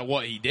that's kind of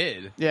what he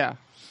did. yeah.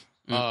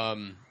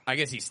 I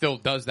guess he still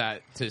does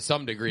that to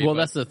some degree. Well,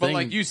 but, that's the But thing.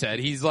 like you said,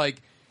 he's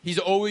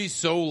always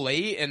so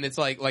late, and it's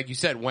like you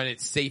said, when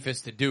it's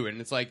safest to do it.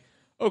 And it's like,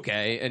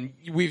 okay, and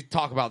we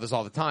talk about this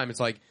all the time. It's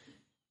like,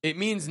 it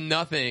means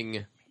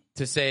nothing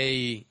to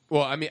say,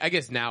 well, I mean, I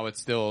guess now it's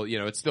still,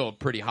 it's still a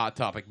pretty hot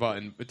topic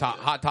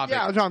hot topic.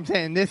 Yeah, that's what I'm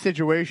saying. In this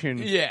situation,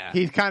 Yeah.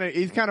 he's kind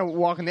of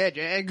walking the edge,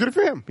 and good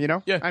for him.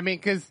 Yeah. I mean,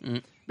 because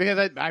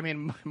I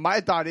mean,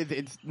 my thought is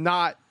it's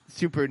not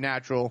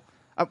supernatural.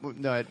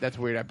 No, that's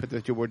weird. I put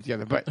those two words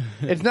together, but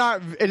it's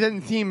not. It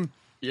doesn't seem.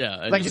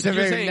 Yeah, Like it's it's a You're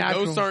very saying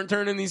natural. ghosts aren't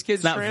turning these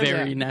kids not trans?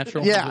 very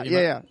natural.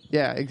 Yeah,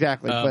 yeah,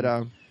 exactly.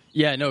 But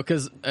Yeah, no,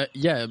 because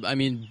I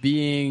mean,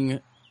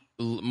 being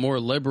more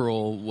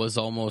liberal was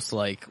almost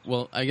like,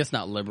 well, I guess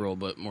not liberal,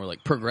 but more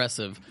like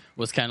progressive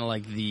was kind of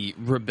like the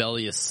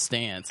rebellious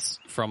stance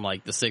from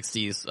like the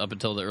 '60s up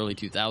until the early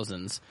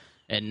 2000s,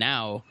 and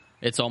now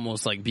it's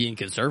almost like being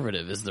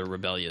conservative is the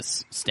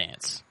rebellious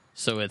stance.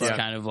 So it's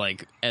kind of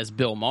like, as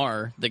Bill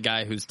Maher, the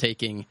guy who's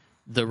taking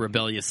the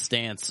rebellious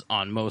stance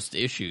on most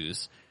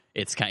issues,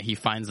 he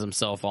finds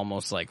himself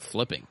almost like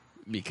flipping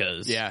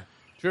because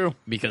True.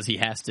 because he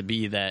has to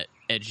be that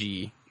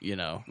edgy,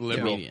 liberal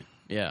comedian.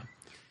 Yeah.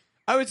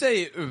 I would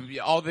say,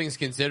 all things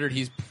considered,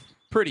 he's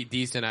pretty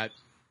decent at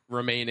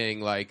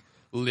remaining like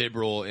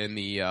liberal in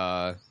the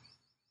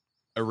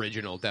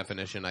original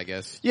definition, I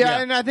guess.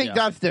 Yeah, and I think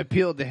that's the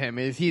appeal to him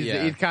is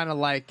he's kind of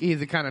like he's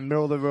the kind of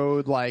middle of the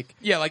road like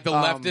Like the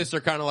leftists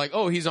are kind of like,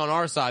 oh, he's on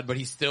our side, but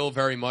he's still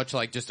very much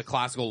like just a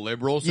classical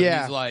liberal. So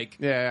he's like,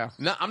 no,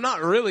 I'm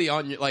not really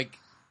on your like.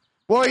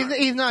 Well,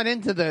 he's not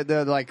into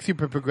the like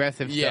super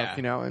progressive stuff,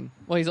 and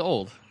Well, he's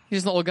old.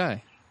 He's an old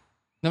guy.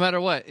 No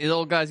matter what, the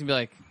old guy's gonna be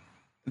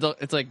like,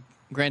 it's like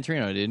Gran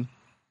Torino, dude.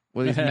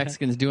 What are these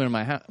Mexicans doing in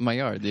my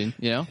yard, dude?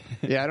 You know?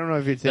 I don't know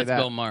if you'd say That's that.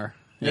 Bill Maher.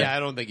 Yeah, I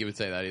don't think he would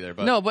say that either.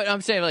 But No, but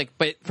I'm saying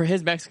but for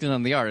his Mexicans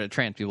on the yard,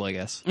 trans people, I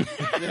guess.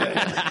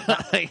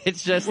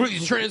 It's just what are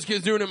these trans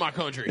kids doing in my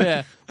country?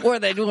 yeah. What are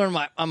they doing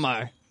on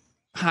my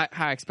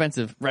high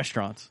expensive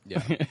rrestaurants?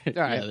 All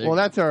right. there Well,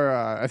 that's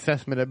our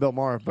assessment of Bill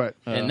Maher, but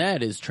And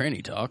that is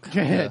tranny talk.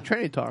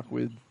 Tranny Talk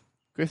with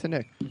Chris and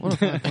Nick.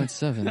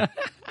 105.7.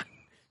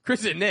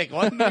 Chris and Nick.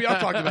 What? We all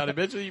talked about it, bitch.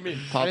 What do you mean?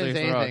 I didn't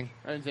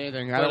say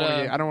anything. I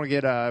don't want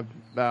to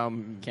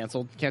get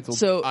Canceled. canceled.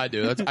 So I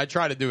do. I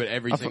try to do it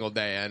every single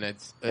day, and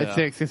it's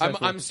successful.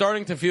 I'm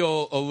starting to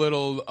feel a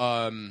little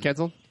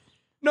canceled.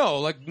 no,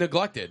 like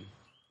neglected.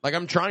 Like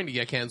I'm trying to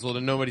get canceled,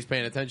 and nobody's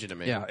paying attention to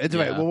me. Yeah, it's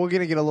right. Well, we're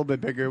gonna get a little bit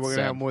bigger. We're Sad.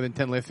 gonna have more than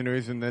 10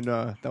 listeners, and then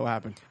that will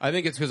happen. I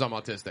think it's because I'm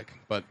autistic,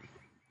 but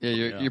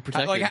you're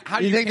protected. like how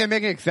do You you think they're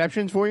making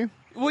exceptions for you?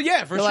 Well,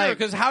 yeah, for They're sure. like-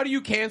 Because how do you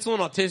cancel an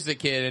autistic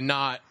kid and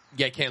not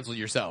get canceled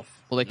yourself?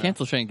 well, they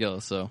canceled Shane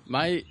Gillis, so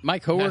My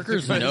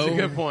coworkers That's know. a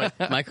good point.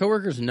 My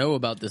coworkers know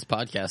about this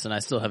podcast, and I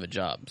still have a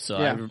job. So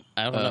Yeah.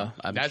 I don't know.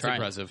 I'm That's trying.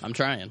 impressive. I'm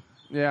trying.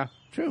 Yeah,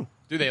 true.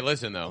 Do they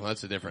listen though?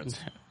 That's the difference.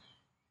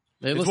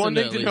 They It's listen one to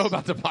thing at to least, know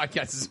about the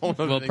podcast. It's a whole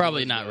other well, thing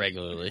probably to not listen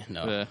regularly.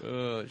 No, yeah. to.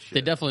 Oh shit! they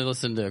definitely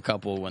listened to a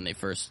couple when they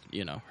first,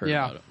 heard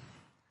Yeah. about it.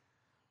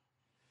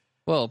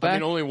 Well, I back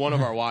mean, only one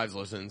of our wives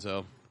listens,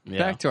 so. Yeah.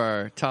 back to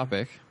our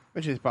topic,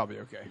 Which is probably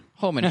okay.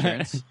 home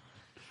insurance.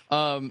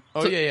 Oh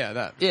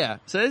that. Yeah,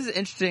 so this is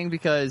interesting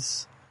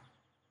because,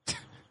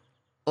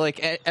 like,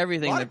 A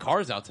everything. lot of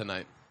cars out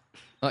tonight.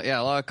 A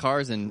lot of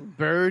cars and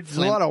Birds,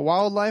 a lot of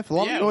wildlife, a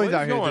lot Yeah, of noise what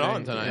out is here going today.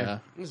 on tonight? Yeah.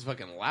 This is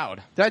fucking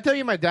loud. Did I tell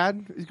you my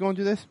dad is going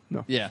through this?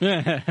 No.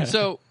 yeah.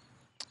 So,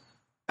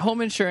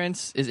 home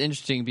insurance is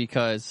interesting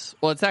because,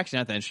 well, it's actually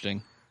not that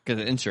interesting because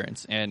it's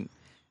insurance, and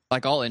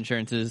like all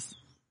insurances,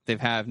 they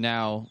have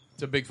now.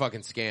 It's a big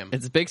fucking scam.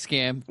 It's a big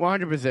scam.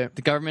 100%.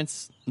 The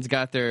government's it's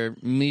got their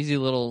measly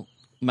little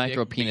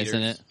micro Dick penis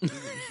in it. beaters.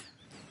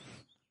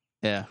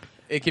 Yeah,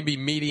 It can be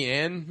meaty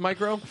and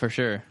micro. for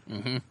sure.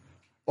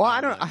 Well,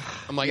 I don't.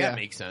 I'm like, Yeah. that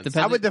makes sense. Depends-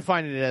 I would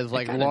define it as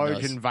like kinda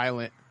large does. and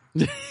violent,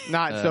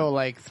 not so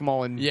like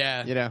small and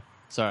Yeah.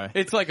 Sorry,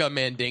 It's like a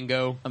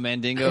mandingo, a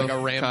mandingo, like a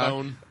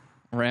rambone.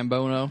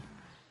 Rambono.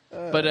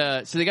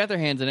 But so they got their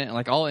hands in it, and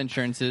like all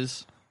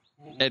insurances,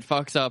 it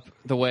fucks up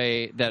the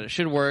way that it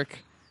should work.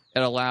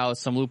 It allows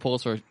some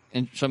loopholes for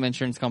some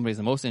insurance companies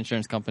and most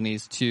insurance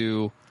companies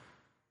to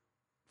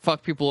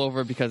fuck people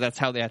over because that's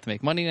how they have to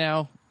make money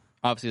now.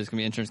 Obviously, there's going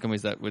to be insurance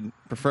companies that would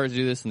prefer to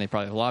do this, and they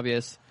probably have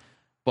lobbyists.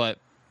 But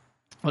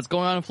what's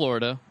going on in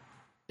Florida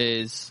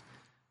is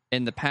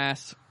in the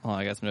past,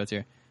 I got some notes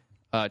here,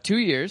 2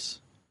 years,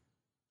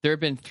 there have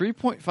been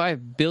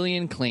 3.5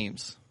 billion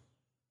claims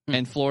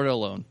in Florida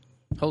alone.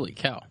 Holy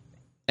cow!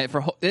 And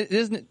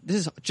this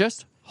is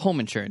just home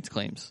insurance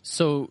claims.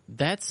 So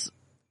that's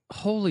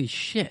holy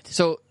shit.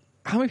 So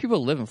how many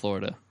people live in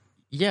Florida?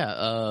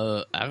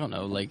 Yeah. I don't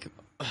know, like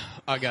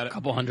I got a it.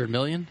 couple 100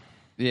 million.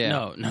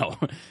 Yeah. No,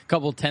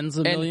 couple tens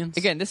of And millions.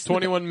 again, this is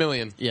 21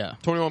 million. Yeah.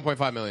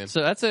 21.5 million.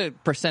 so that's a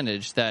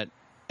percentage that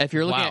if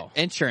you're looking Wow.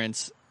 at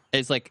insurance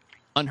is like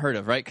unheard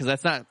of, right? Because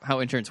that's not how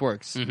insurance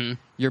works. Mm-hmm.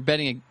 You're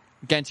betting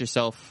against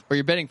yourself, or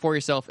you're betting for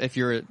yourself if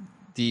you're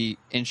the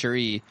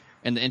insuree,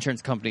 and the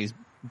insurance company's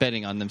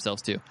betting on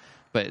themselves too.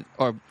 But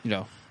how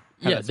Yeah, that's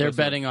they're supposed to work.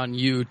 betting on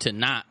you to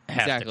not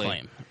have Exactly.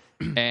 to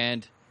claim.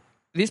 And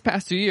these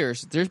past 2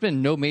 years, there's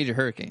been no major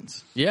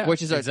hurricanes. Yeah,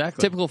 which is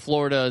exactly. typical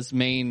Florida's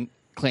main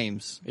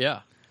claims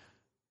Yeah.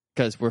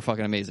 because we're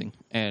fucking amazing.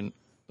 And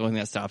the only thing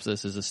that stops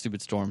us is a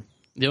stupid storm.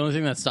 The only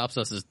thing that stops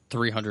us is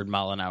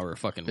 300-mile-an-hour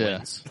fucking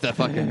winds. that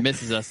fucking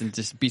misses us and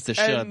just beats the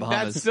shit out of And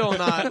Bahamas. that's still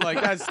not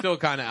like that's still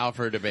kind of out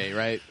for debate,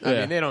 right? I Yeah.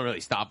 mean, they don't really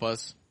stop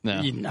us.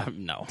 no.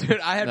 No. Dude,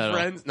 I had Not at all.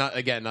 friends. Not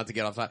to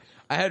get off side.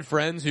 I had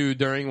friends who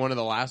during one of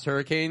the last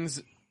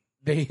hurricanes,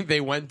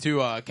 they went to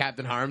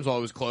Captain Harms while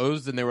it was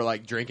closed, and they were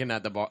like drinking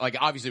at the bar. Like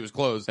obviously it was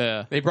closed.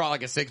 Yeah. They brought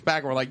like a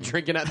 6-pack and were like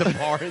drinking at the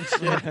bar and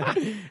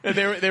shit. And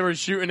they were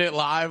shooting it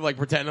live, like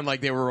pretending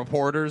like they were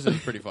reporters. It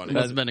was pretty funny.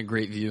 That's been a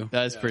great view.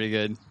 That is pretty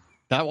good.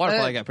 That water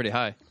probably got pretty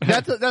high.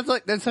 That's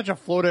such a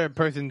Florida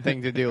person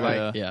thing to do.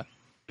 Like, Yeah.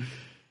 Yeah.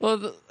 Well,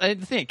 the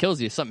thing that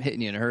kills you is something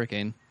hitting you in a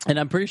hurricane. And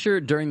I'm pretty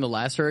sure during the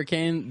last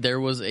hurricane, there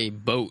was a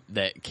boat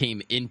that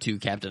came into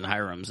Captain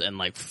Hiram's and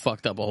like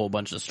fucked up a whole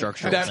bunch of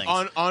structural That,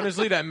 things.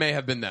 honestly, that may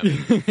have been them.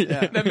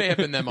 That may have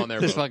been them on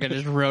their Just boat. fucking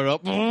just rode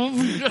up.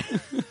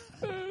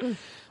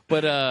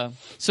 But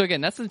so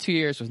again, that's in 2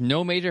 years with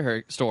no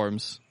major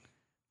storms.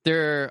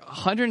 There are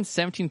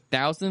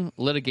 117,000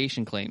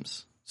 litigation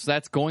claims. So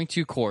that's going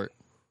to court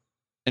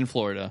in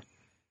Florida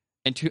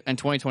in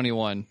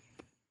 2021.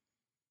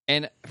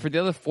 And for the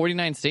other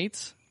 49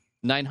 states,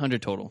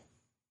 900 total.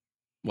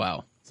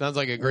 Wow. Sounds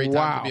like a great time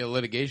Wow. to be a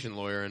litigation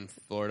lawyer in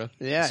Florida.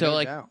 Yeah. So no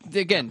like doubt.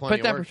 again, Got plenty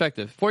put that of in work.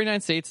 perspective.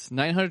 49 states,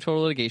 900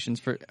 total litigations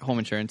for home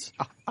insurance.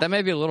 That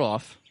may be a little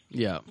off.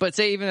 Yeah. But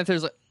say even if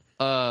there's Wait.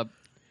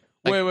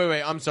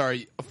 I'm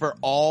sorry. For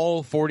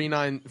all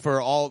 49,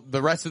 for all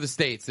the rest of the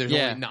states, there's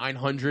Yeah. only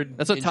 900.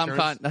 that's what Tom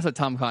insurance? Cotton. That's what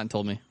Tom Cotton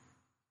told me.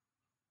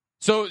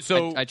 So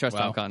I trust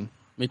Wow. Tom Cotton.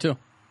 Me too.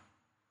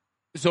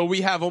 So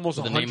we have almost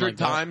With a name 100 like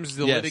that. times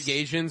the Yes.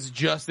 litigations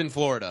just in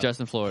Florida.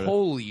 Just in Florida.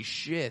 Holy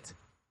shit!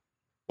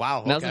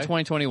 Wow. And that was in Okay.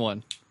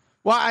 2021.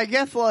 Well, I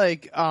guess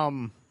like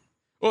Well,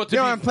 to you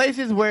know, be- in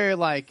places where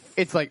like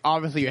it's like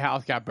obviously your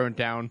house got burnt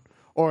down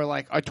or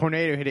like a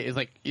tornado hit it, is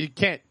like you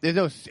can't. There's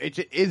no. It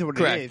just is what it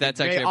Correct. is. That's It's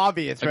very actually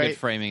obvious, a right? good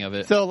framing of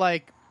it. So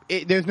like,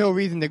 there's no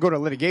reason to go to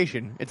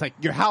litigation. It's like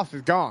your house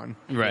is gone.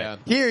 Right. Yeah.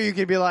 Here you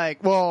could be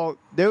like, well,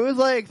 there was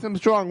like some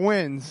strong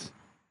winds,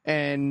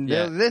 and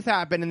Yeah. this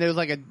happened, and there was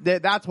like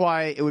that's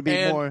why it would be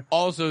and more.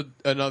 also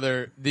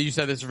another. You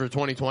said this is for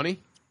 2020,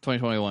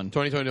 2021.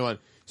 2021.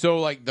 So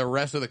like the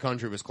rest of the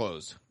country was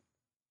closed.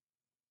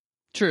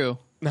 True.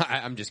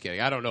 I'm just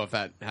kidding. I don't know if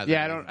that has.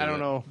 Yeah, anything to do I don't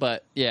with it. know.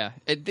 But yeah,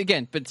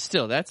 again, but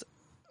still, that's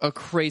a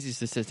crazy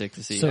statistic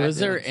to see. So is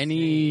there That's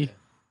any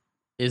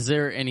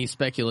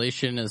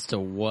speculation as to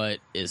what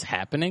is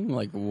happening?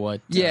 Like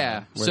what?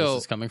 Yeah, where so-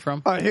 this is coming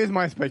from? Here's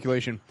my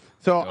speculation.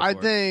 So I for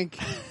it. think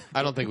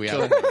I don't think we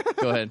have.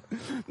 Go ahead.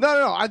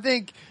 no. I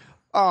think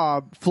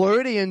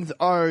Floridians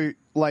are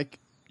like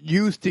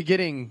used to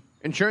getting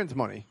insurance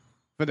money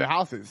for their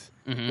houses.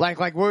 Like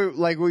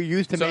we're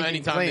used to So making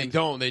anytime claims. they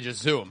don't, they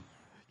just sue them.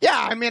 Yeah,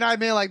 I mean,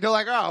 like they're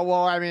like, oh,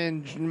 well, I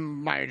mean,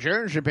 my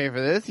insurance should pay for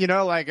this, you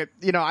know, like,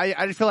 you know,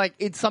 I just feel like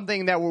it's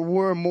something that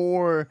we're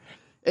more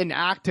an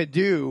act to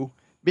do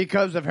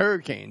because of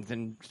hurricanes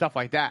and stuff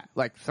like that,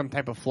 like some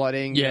type of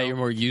flooding. Yeah, you know? you're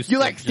more used You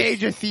to like just-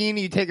 stage a scene,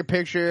 you take a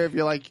picture of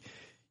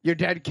your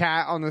dead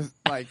cat on the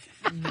like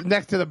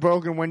next to the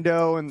broken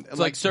window and It's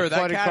like, sir, the that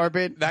flooded cat,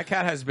 carpet. that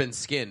cat has been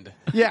skinned.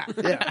 Yeah.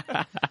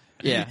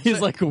 Yeah. He's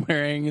like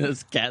wearing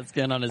this cat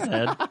skin on his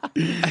head.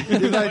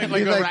 He's like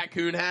he's a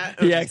raccoon hat.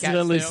 or He just cat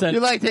accidentally tail. sent- You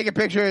like take a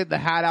picture of the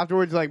hat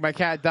afterwards, like my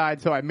cat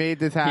died, so I made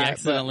this hat. He but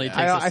accidentally takes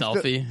I a still-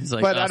 selfie. He's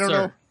like, but I don't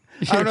sir. know.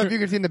 I don't know if you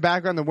can see in the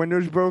background the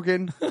window's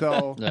broken,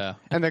 so Yeah.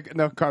 and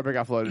the carpet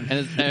got flooded.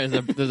 And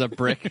there's a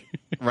brick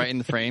right in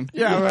the frame.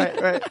 Yeah,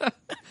 right.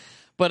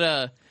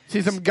 But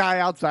See some guy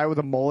outside with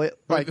a mullet,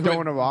 like Wait.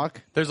 throwing a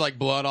rock. There's like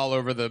blood all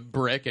over the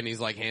brick, and he's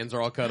like hands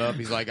are all cut up.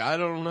 He's like, I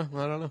don't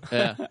know.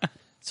 yeah.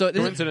 So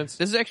this Coincidence.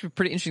 This is actually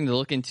pretty interesting to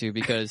look into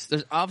because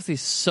there's obviously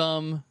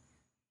some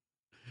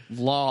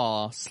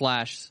law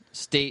 /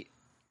 state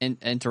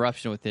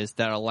interruption with this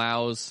that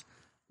allows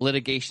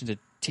litigation to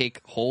take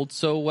hold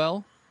so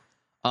well.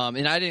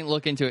 And I didn't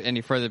look into it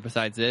any further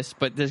besides this,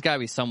 but there's got to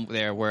be some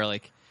there where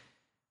like,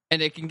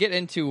 and it can get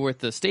into with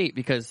the state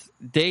because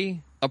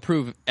they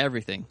approve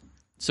everything.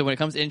 So when it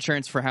comes to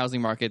insurance for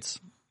housing markets,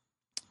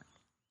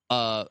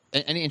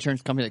 any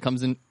insurance company that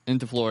comes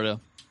into Florida,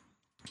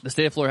 the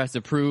state of Florida has to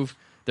approve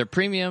their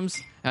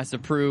premiums, has to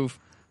approve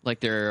like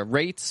their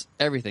rates,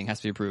 everything has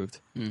to be approved.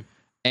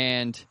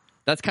 And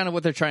that's kind of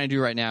what they're trying to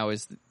do right now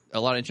is a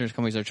lot of insurance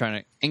companies are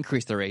trying to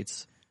increase their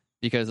rates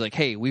because like,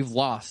 hey, we've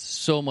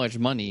lost so much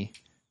money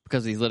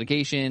because of these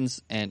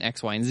litigations and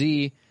X, Y, and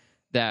Z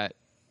that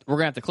we're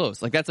going to have to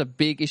close. Like that's a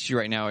big issue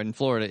right now in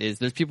Florida is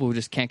there's people who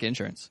just can't get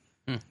insurance.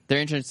 Their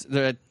insurance,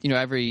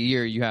 every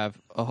year you have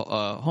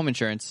a home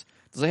insurance.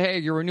 It's like, hey,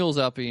 your renewal's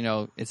up.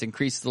 It's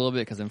increased a little bit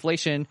because of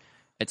inflation.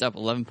 It's up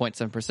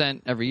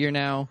 11.7% every year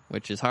now,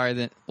 which is higher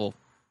than, well,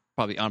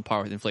 probably on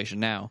par with inflation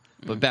now.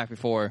 But back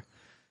before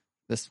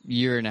this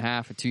year and a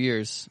half or 2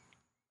 years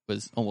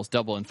was almost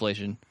double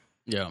inflation.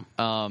 Yeah.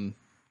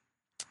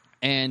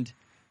 And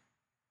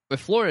with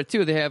Florida,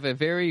 too, they have a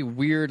very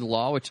weird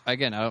law, which,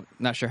 again, I'm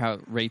not sure how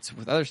it rates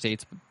with other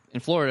states. But in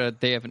Florida,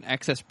 they have an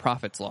excess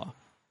profits law.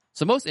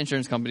 So most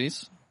insurance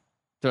companies,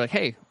 they're like,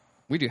 hey,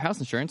 we do house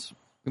insurance.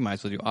 We might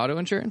as well do auto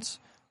insurance.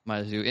 Might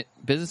as well do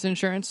business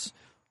insurance.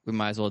 We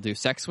might as well do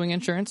sex swing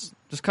insurance.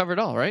 Just cover it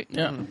all, right?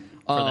 Yeah.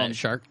 For that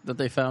shark that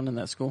they found in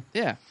that school.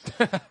 Yeah.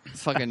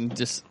 It's fucking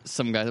just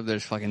some guys up there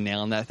just fucking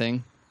nailing that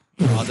thing.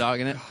 Raw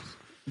dogging it.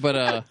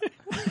 But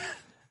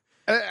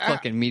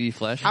fucking meaty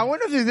flesh. I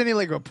wonder if there's any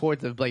like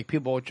reports of like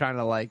people trying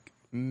to like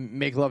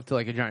make love to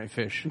like a giant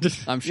fish.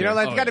 I'm sure. You know,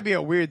 that's got to be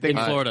a weird thing.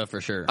 In Florida,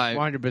 for sure.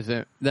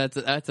 100%. That's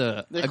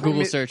a They call Google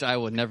me- search I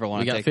would never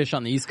want We to got take. fish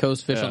on the East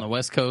Coast, fish on the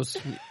West Coast.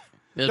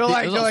 There's, They're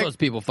there's all like, sorts of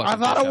people fucking I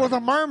thought fish it was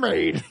out. a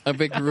mermaid. A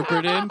big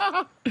grouper did.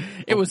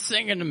 It was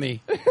singing to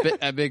me.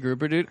 A big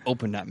grouper, dude.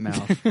 Open that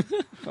mouth.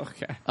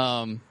 Okay.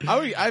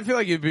 I feel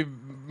like you'd be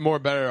more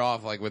better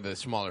off like with a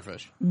smaller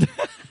fish.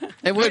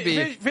 It would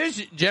be.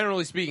 Fish,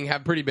 generally speaking,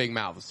 have pretty big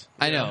mouths.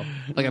 I know,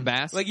 like a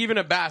bass. Like even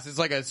a bass, it's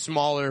like a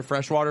smaller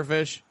freshwater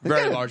fish,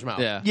 very large mouth.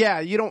 yeah. Yeah,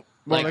 you don't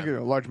Like- like a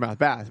largemouth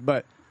bass,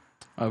 but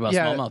What about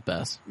Yeah. smallmouth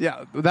bass?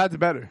 yeah, that's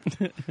better.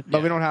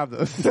 But we don't have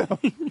those. So.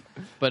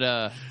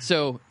 But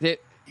so the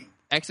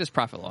excess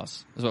profit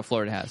loss is what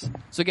Florida has.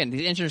 So again,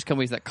 these insurance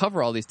companies that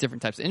cover all these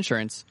different types of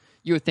insurance,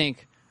 you would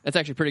think that's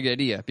actually a pretty good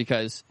idea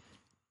because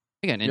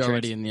again, You're insurance,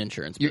 already in the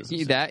insurance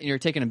business. and you're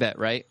taking a bet,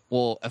 right?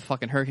 Well, a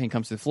fucking hurricane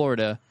comes to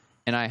Florida,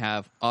 and I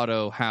have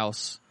auto,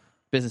 house,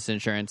 business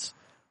insurance.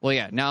 Well,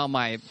 yeah, now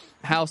my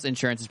house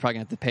insurance is probably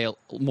going to have to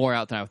pay more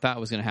out than I thought I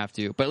was going to have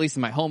to. But at least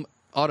in my home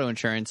auto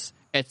insurance,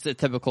 it's a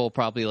typical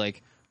probably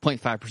like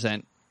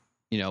 0.5%,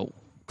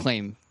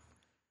 claim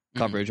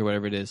coverage or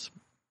whatever it is.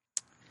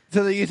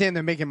 So you're saying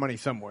they're making money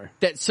somewhere?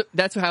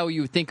 That's how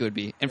you would think it would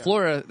be. In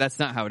Florida, that's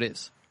not how it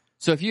is.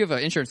 So if you have an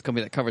insurance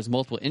company that covers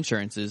multiple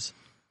insurances,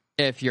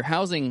 if your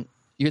housing,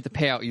 you have to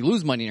pay out, you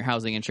lose money in your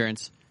housing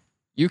insurance,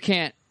 you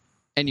can't,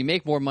 and you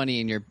make more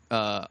money in your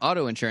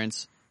auto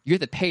insurance, you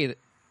have to pay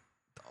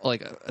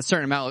like a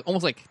certain amount,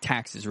 almost like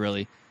taxes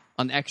really,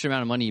 on the extra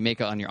amount of money you make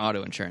on your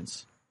auto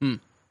insurance.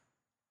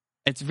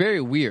 It's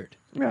very weird.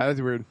 Yeah, that's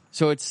weird.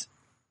 So it's,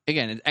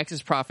 again,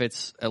 excess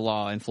profits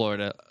law in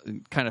Florida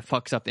kind of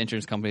fucks up the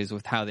insurance companies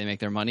with how they make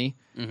their money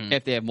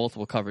if they have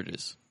multiple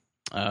coverages.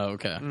 Oh,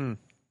 okay.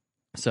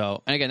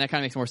 So, and again, that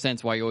kind of makes more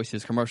sense why you always see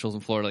these commercials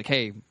in Florida like,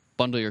 hey,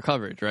 bundle your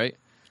coverage, right?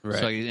 Right.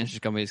 So these insurance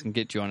companies can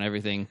get you on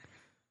everything,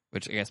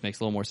 which I guess makes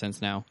a little more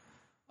sense now.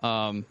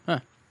 And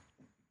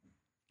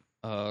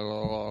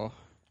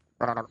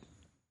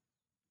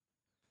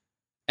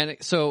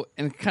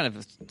kind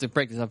of to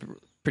break this up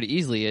pretty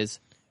easily is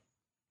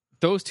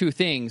those two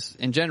things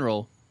in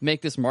general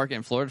make this market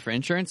in Florida for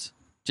insurance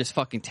just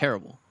fucking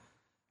terrible.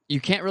 You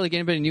can't really get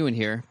anybody new in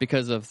here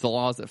because of the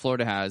laws that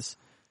Florida has,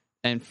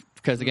 and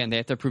because again they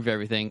have to approve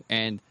everything,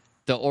 and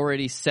the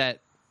already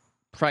set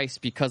price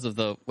because of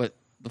what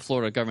the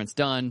Florida government's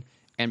done,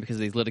 and because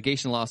of these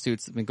litigation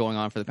lawsuits that have been going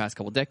on for the past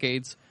couple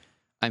decades.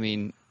 I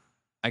mean,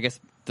 I guess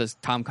this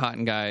Tom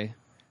Cotton guy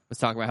was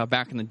talking about how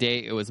back in the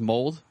day it was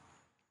mold.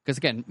 Because,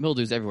 again,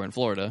 mildew's everywhere in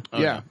Florida.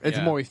 Yeah, it's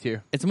yeah. moist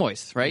here. It's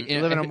moist, right?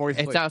 Living on moist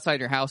It's place.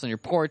 outside your house on your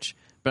porch,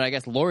 but I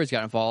guess lawyers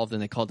got involved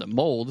and they called it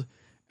mold,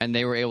 and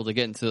they were able to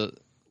get into,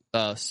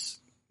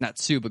 not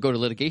sue, but go to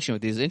litigation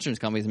with these insurance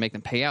companies and make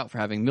them pay out for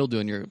having mildew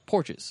in your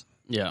porches.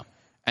 Yeah.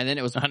 And then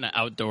it was, On an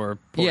outdoor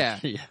porch. Yeah.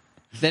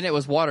 then it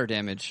was water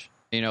damage.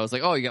 It was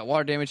like, oh, you got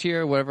water damage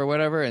here,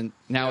 whatever, and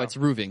now it's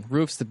roofing.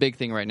 Roof's the big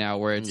thing right now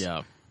where it's,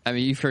 Yeah. I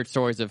mean, you've heard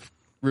stories of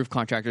roof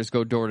contractors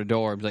go door to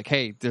door and be like,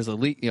 hey, there's a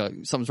leak,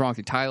 something's wrong with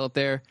your tile up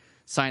there.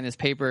 Sign this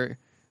paper.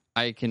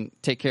 I can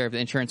take care of the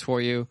insurance for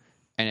you.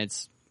 And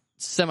it's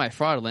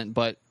semi-fraudulent,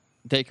 but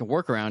they can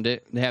work around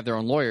it. They have their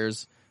own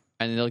lawyers,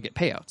 and they'll get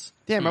payouts.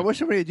 Damn, I wish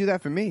somebody would do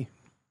that for me.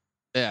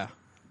 Yeah.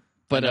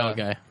 But,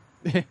 okay.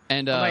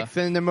 and, I'm like,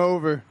 send them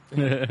over.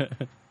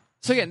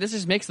 so again, this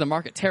just makes the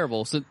market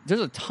terrible. So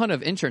there's a ton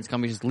of insurance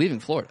companies just leaving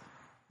Florida.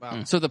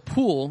 Wow. So the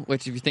pool,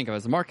 which if you think of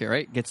as a market,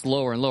 right, gets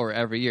lower and lower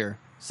every year,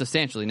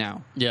 substantially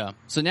now. Yeah.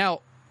 So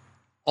now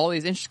all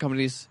these insurance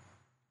companies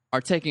are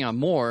taking on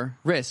more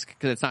risk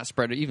because it's not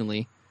spread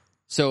evenly.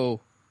 So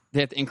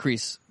they have to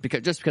increase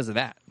because of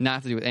that, not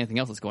have to do with anything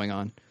else that's going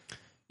on.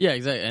 Yeah,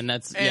 exactly. And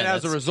that's And yeah,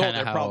 as a that's result,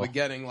 kinda they're probably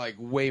getting like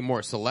way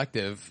more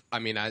selective. I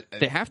mean,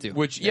 They have to.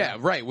 Which,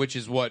 right. Which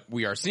is what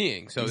we are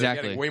seeing. So they're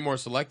Exactly. getting way more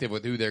selective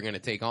with who they're going to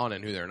take on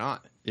and who they're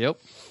not.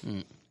 Yep.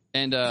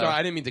 And Sorry,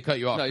 I didn't mean to cut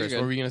you off, no, you're Chris. good.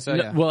 What were you going to say?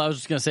 No, well, I was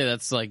just gonna say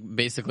that's like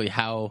basically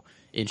how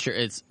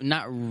it's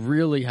not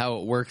really how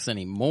it works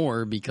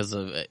anymore because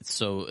of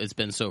it's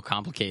been so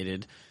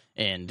complicated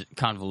and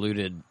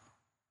convoluted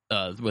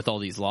with all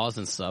these laws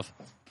and stuff.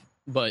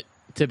 But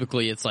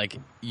typically, it's like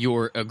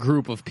you're a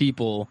group of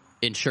people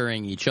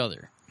insuring each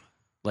other.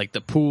 Like the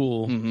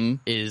pool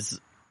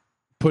is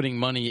putting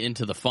money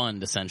into the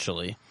fund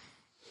essentially,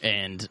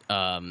 and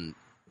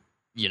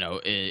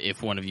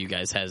if one of you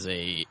guys has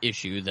a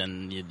issue,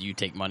 then you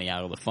take money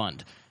out of the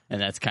fund. And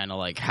that's kind of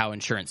like how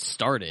insurance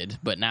started,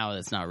 but now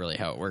that's not really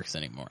how it works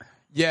anymore.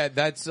 Yeah,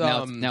 that's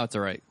now it's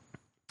all right.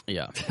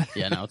 Yeah.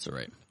 Yeah, now it's all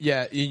right.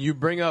 Yeah, you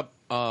bring up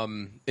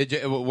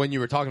when you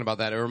were talking about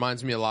that, it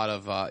reminds me a lot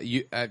of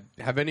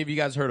have any of you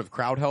guys heard of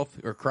Crowd Health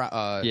or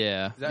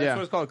Yeah. Is that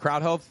what it's called?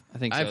 Crowd Health? I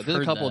think so. I've There's a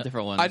heard couple of that.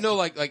 different ones. I know,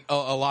 like a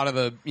lot of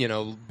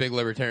the big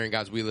libertarian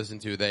guys we listen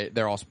to,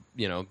 they're all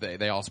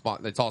they all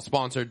it's all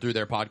sponsored through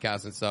their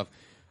podcasts and stuff.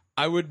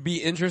 I would be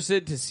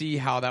interested to see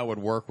how that would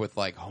work with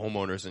like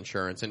homeowners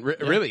insurance and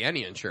really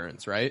any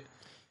insurance, right?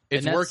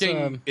 It's And that's,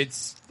 working.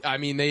 I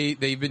mean,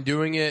 they've been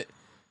doing it.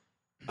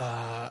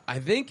 I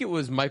think it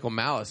was Michael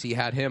Malice. He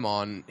had him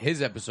on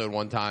his episode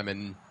one time,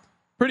 and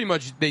pretty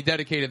much they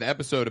dedicated the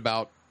episode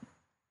about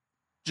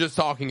just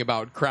talking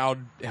about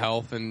crowd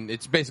health, and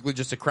it's basically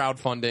just a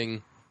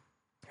crowdfunding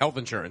health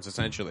insurance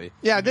essentially.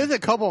 Yeah, there's a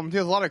couple of them.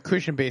 There's a lot of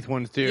Christian-based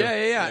ones too.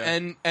 Yeah.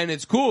 And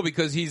it's cool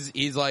because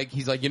he's like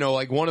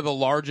like one of the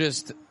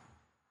largest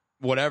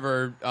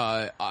whatever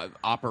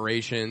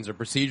operations or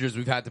procedures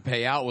we've had to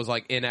pay out was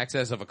like in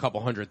excess of a couple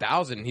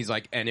 $100,000. He's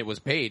like, and it was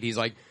paid. He's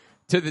like,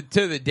 to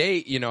the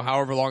date,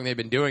 however long they've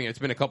been doing it, it's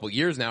been a couple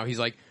years now. He's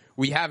like,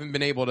 we haven't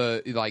been able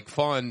to like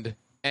fund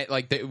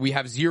we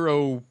have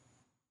zero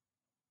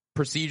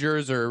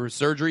procedures or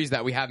surgeries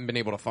that we haven't been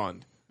able to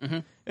fund. Mm-hmm.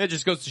 It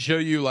just goes to show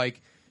you,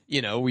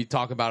 we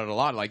talk about it a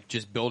lot, like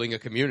just building a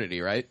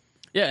community, right?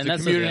 Yeah, It's and a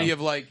that's community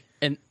of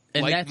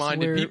and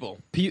like-minded that's people.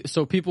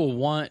 So people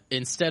want,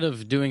 instead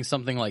of doing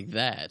something like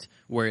that,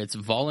 where it's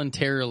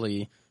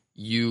voluntarily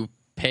you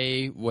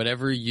pay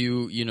whatever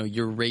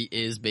your rate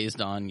is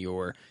based on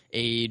your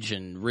age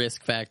and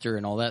risk factor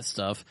and all that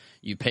stuff.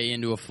 You pay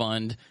into a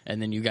fund,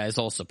 and then you guys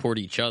all support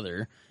each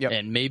other. Yep.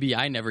 And maybe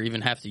I never even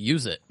have to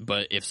use it,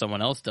 but if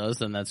someone else does,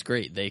 then that's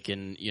great. They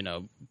can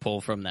pull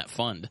from that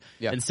fund.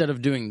 Yeah. Instead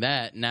of doing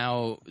that,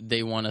 now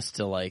they want us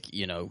to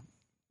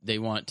they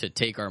want to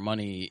take our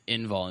money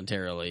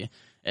involuntarily.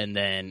 And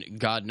then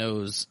God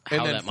knows how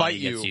And then that fight money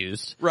you. gets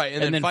used. Right,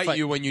 and then fight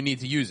you when you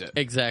need to use it.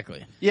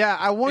 Exactly. Yeah,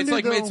 I wonder. It's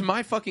like, though, it's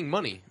my fucking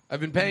money. I've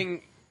been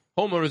paying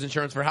homeowners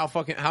insurance for how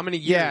many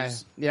yeah,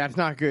 years? yeah, it's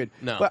not good.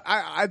 No. But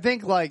I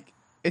think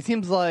it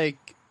seems like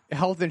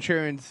health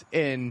insurance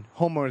and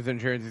homeowners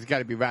insurance has got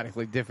to be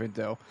radically different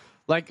though.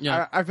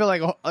 Yeah. I feel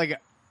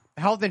like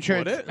health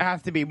insurance Would it?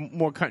 has to be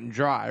more cut and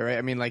dry, right?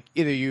 I mean, like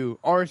either you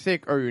are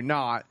sick or you're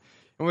not.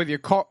 And with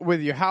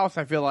your house,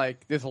 I feel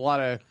like there's a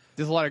lot of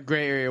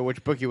gray area,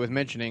 which Bookie was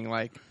mentioning.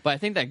 Like, But I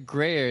think that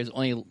gray area is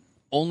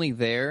only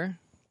there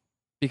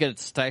because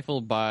it's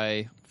stifled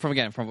by from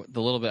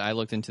the little bit I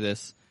looked into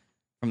this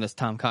from this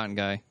Tom Cotton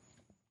guy.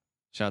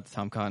 Shout out to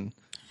Tom Cotton.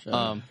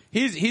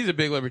 He's a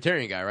big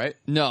libertarian guy, right?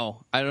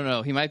 No, I don't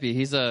know. He might be.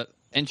 He's a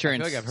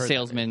insurance I feel like I've heard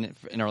salesman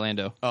in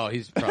Orlando. Oh,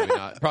 he's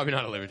probably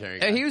not a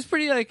libertarian guy. He was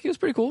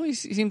pretty cool. He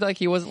seemed like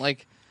he wasn't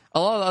like a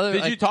lot of other.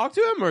 Did you talk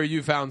to him, or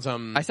you found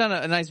some? I found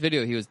a nice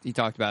video. He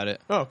talked about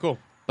it. Oh, cool.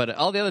 But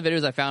all the other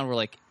videos I found were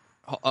like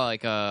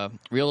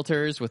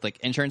realtors with like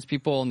insurance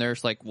people, and they're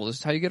just like, well, this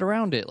is how you get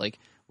around it. Like,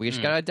 we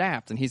just gotta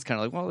adapt. And he's kind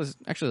of like, well, there's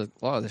actually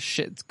a lot of the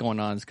shit that's going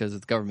on is because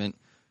it's government.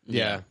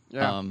 Yeah.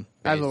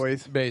 as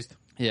always, Based.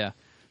 Yeah,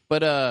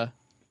 but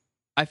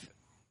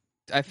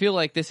I feel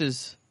like this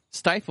is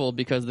stifled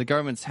because the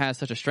government has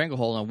such a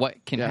stranglehold on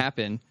what can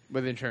happen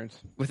with insurance.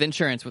 with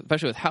insurance,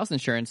 especially with house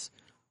insurance,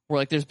 where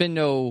like there's been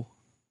no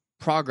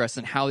progress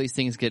in how these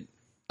things get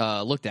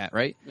looked at.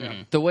 Right? Yeah.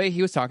 The way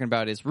he was talking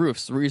about is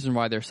roofs. The reason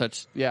why they're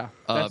such Yeah,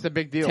 that's a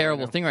big deal.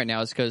 terrible right now. thing right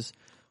now is because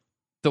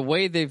the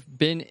way they've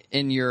been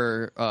in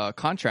your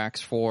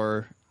contracts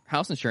for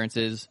house insurance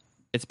is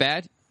it's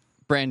bad,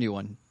 brand new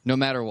one, no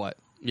matter what.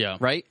 Yeah.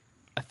 Right?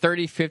 A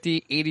 30,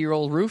 50,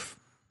 80-year-old roof,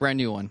 brand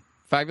new one.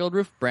 5-year-old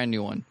roof, brand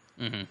new one.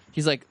 Mm-hmm.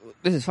 He's like,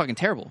 this is fucking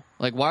terrible.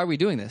 Like, why are we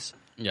doing this?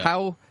 Yeah.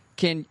 How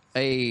can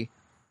a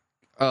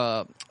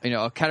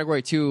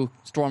Category 2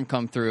 storm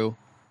come through,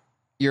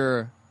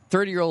 your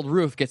 30-year-old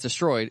roof gets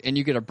destroyed, and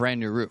you get a brand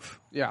new roof?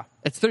 Yeah,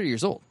 It's 30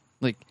 years old.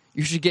 Like,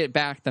 you should get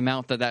back the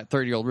amount that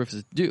 30-year-old roof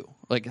is due.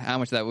 Like, how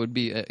much that would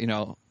be,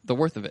 the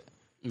worth of it.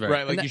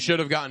 Right, like you should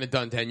have gotten it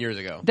done 10 years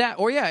ago.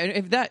 And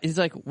if that is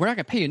like, we're not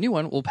going to pay you a new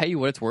one, we'll pay you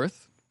what it's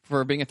worth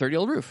for being a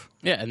 30-year-old roof.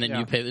 Yeah, and then Yeah.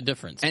 you pay the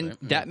difference. And right?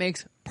 that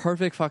makes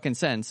perfect fucking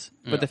sense.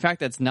 But the fact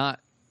that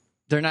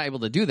they're not able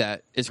to do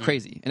that is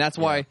crazy. And that's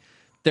why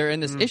they're in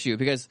this issue,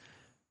 because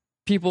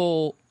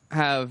people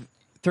have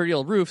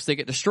 30-year-old roofs, they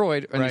get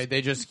destroyed. And Right,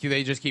 they just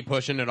keep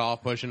pushing it off.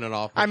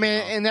 I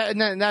mean,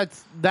 and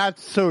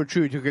that's so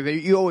true too,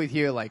 because you always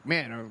hear like,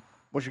 man,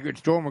 what's a good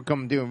storm will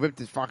come do and rip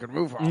this fucking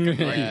roof off. Right?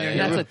 and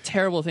that's a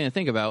terrible thing to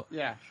think about.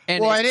 yeah.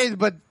 And Well, it is,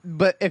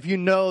 but if you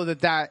know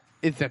that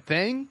is a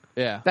thing,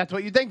 Yeah. that's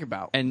what you think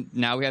about. And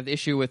now we have the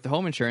issue with the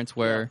home insurance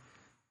where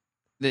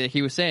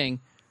he was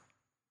saying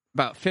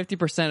about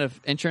 50% of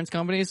insurance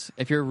companies,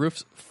 if your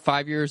roof's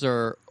 5 years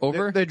or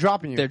over, They're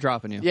dropping you. they're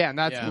dropping you. Yeah, and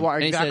that's Yeah. why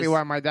And he exactly says-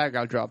 why my dad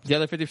got dropped. The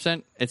other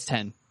 50%, it's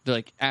 10. They're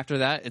like, after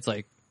that, it's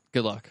like,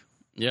 good luck.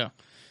 Yeah.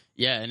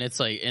 Yeah, and it's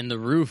like, and the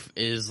roof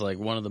is like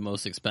one of the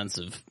most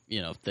expensive,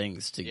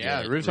 things to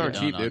Yeah, get. roofs aren't redone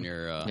cheap, on dude.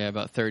 Your, Yeah,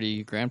 about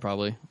 30 grand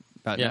probably.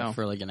 About yeah, now.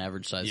 for like an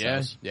average size Yeah,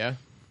 house. yeah.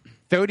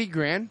 30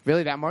 grand,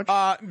 really that much?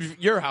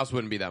 Your house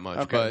wouldn't be that much,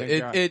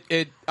 Okay, but thank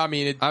God. I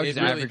mean, it I was it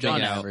just really averaging On it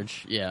jumps out.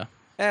 average, yeah.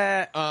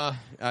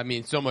 I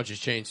mean, so much has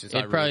changed since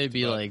It'd I probably roofed,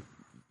 be but- like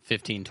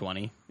 15,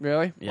 20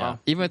 Really? Yeah. Wow.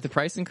 Even with the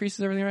price increases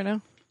and everything right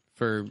now?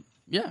 for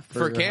for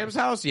your Cam's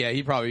house. house. Yeah,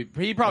 he'd probably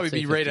I'd say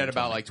be rated 15, at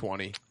about 20. like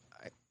 20.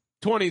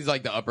 20 is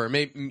like the upper.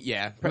 Maybe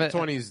But-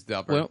 20 is the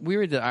upper. When we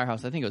were at our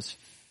house, I think it was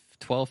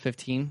 12,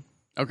 15.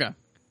 Okay.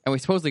 And we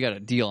supposedly got a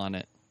deal on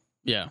it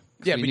Yeah.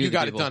 yeah, we but knew you the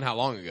got people. it done how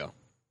long ago?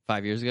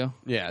 5 years ago.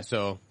 Yeah,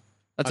 so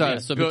That's I what mean, I,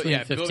 so buil- between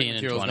building 15 and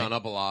materials 20. gone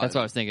up a lot. that's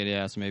what I was thinking.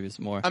 Yeah, so maybe it's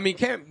more. I mean,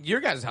 Cam, your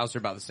guys' house are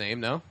about the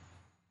same, no?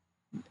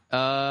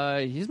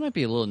 His might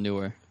be a little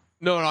newer.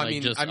 No, I Like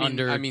mean, just I mean,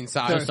 under- I mean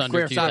size. Just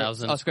under Square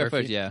 2,000 Oh, square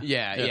feet. foot, yeah.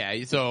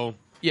 Yeah. So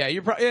yeah,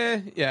 you're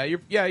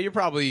you're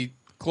probably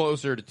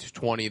closer to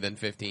 20 than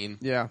 15.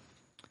 Yeah.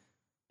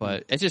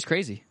 But it's just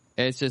crazy.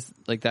 It's just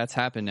like that's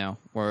happened now.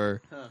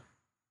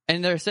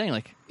 And they're saying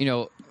like, you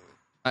know,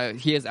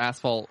 he has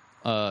asphalt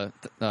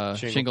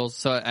shingles,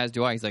 so as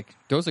do I. He's like,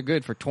 those are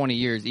good for 20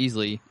 years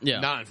easily. Yeah.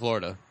 Not in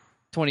Florida.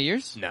 20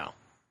 years? No.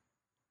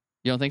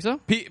 You don't think so?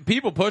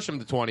 People push them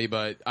to 20,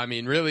 but I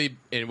mean, really,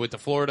 with the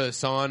Florida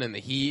sun and the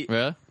heat,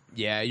 Really?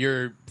 yeah,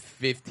 you're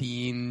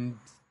 15.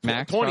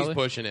 Max, 20's probably?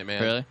 pushing it,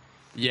 man. Really?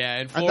 Yeah,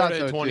 in I thought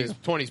Florida, so, 20's,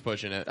 too. 20's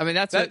pushing it. I mean,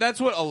 that's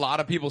what a lot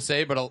of people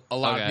say, but a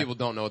lot Okay. of people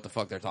don't know what the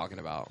fuck they're talking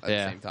about at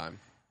Yeah. the same time.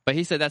 But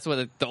he said that's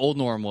what the old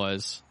norm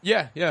was.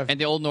 Yeah, yeah.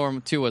 And the old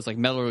norm, too, was like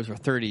metal roofs were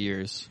 30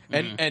 years.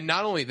 And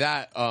not only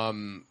that,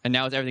 And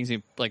now everything's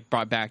being like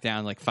brought back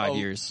down like 5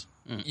 years.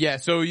 yeah,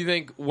 so you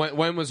think,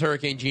 when was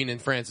Hurricane Gene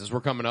and Francis? We're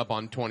coming up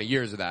on 20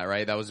 years of that,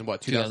 right? That was in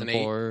what,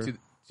 2008?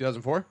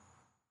 2004?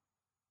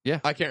 Yeah.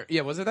 I can't,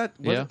 yeah, was it that?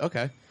 Was Yeah. it?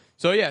 Okay.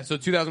 So yeah, so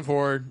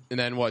 2004, and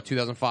then what,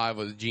 2005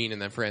 was Gene and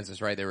then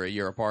Francis, right? They were a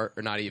year apart,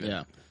 or not even.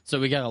 Yeah. So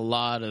we got a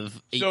lot of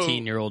So-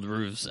 18-year-old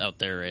roofs out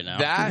there right now.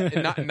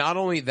 That not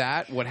only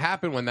that, what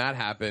happened when that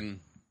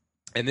happened,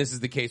 and this is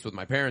the case with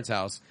my parents'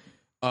 house,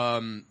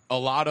 a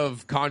lot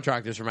of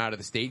contractors from out of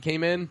the state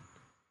came in,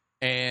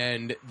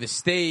 and the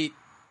state,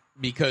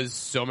 because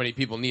so many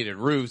people needed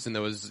roofs, and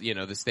there was, you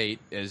know, the state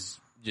is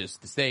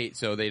just the state,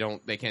 so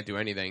they can't do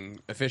anything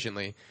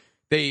efficiently.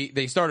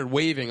 They started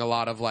waiving a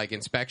lot of like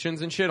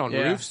inspections and shit on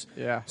Yeah, roofs.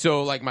 yeah.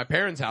 So like my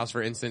parents' house,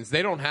 for instance,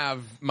 they don't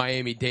have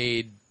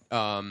Miami-Dade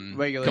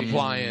Regulations.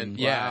 compliant,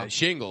 Wow.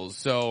 shingles.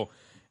 So,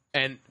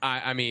 and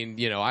I mean,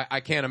 you know, I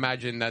can't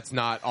imagine that's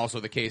not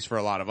also the case for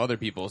a lot of other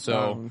people.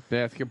 So, Yeah,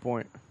 that's a good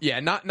point. yeah,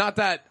 not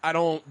that I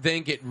don't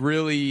think it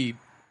really,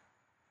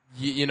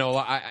 you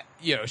know,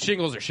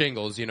 shingles are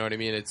shingles. You know what I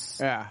mean? It's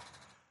Yeah.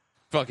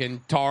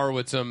 fucking tar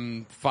with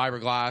some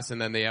fiberglass,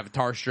 and then they have a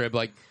tar strip.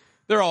 Like,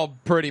 they're all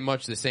pretty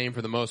much the same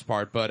for the most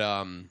part. But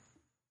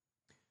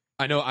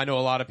I know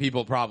a lot of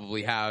people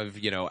probably have,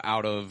 you know,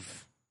 out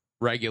of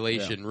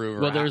regulation roof,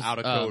 or Well, there's, out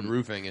of code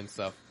roofing and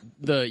stuff.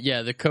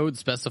 The code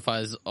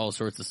specifies all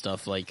sorts of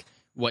stuff, like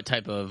what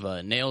type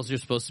of nails you're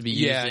supposed to be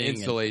using. Yeah, and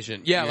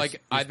installation. Yeah, you're like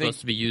you're I think supposed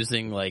to be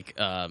using like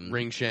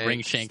ring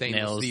shank stainless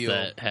nails steel.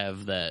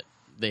 that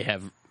they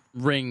have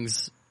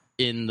rings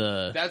in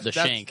the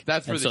shank.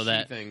 that's for and the so sheet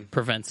that thing.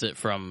 prevents it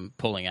from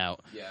pulling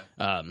out.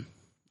 Yeah.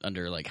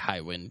 Under like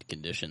high wind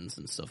conditions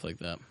and stuff like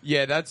that.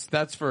 Yeah,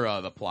 that's for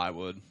the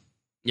plywood.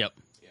 Yep.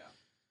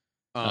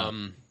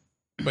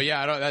 But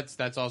yeah,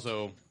 that's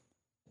also,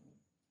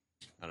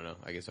 I don't know,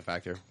 I guess a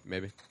factor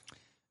maybe.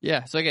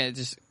 Yeah. So again,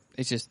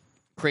 it's just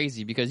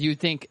crazy because you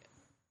think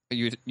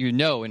you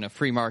know in a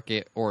free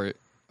market or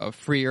a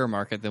freer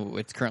market than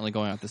it's currently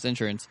going on with this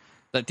insurance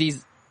that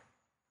these,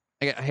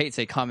 I hate to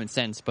say common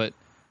sense, but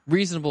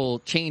reasonable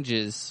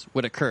changes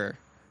would occur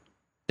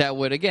that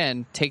would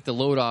again take the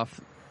load off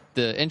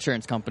the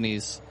insurance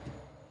companies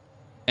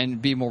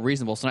and be more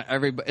reasonable. So not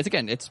everybody,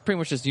 it's pretty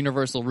much just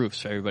universal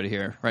roofs for everybody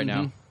here right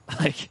now.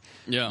 Like,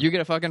 Yeah. you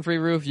get a fucking free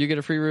roof, you get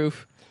a free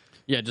roof.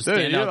 Yeah, just Dude,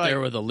 stand you're out there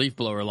like- with a leaf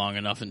blower long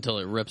enough until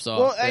it rips off.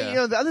 Well, and, you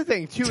know, the other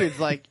thing too is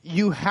like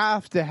you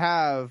have to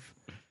have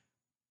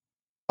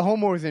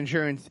homeowners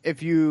insurance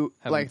if you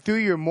like through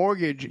your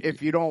mortgage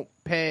if you don't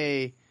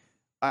pay,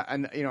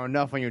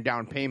 enough on your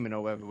down payment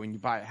or whatever when you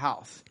buy a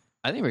house.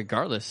 I think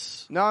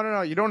regardless.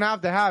 No, you don't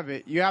have to have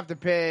it. You have to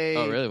pay.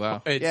 Oh, really?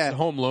 Wow. It's Yeah.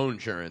 home loan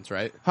insurance,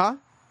 right? Huh?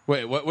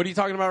 Wait, what are you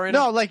talking about right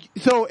No, now? like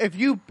so if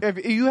you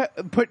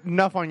put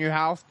enough on your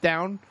house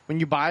down when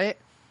you buy it,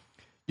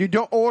 you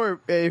don't,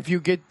 or if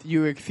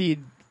you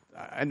exceed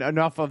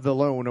enough of the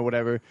loan or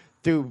whatever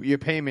through your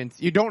payments,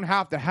 you don't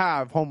have to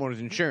have homeowners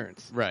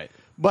insurance. Right.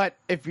 But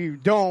if you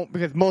don't,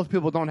 because most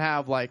people don't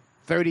have like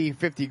 30,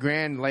 50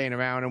 grand laying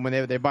around, and when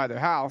they buy their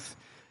house,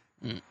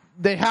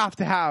 they have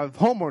to have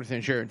homeowners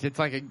insurance. It's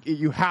like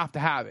you have to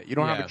have it. You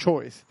don't have Yeah. a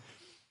choice.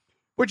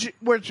 Which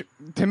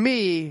to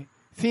me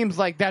seems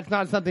like that's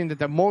not something that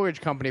the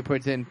mortgage company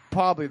puts in.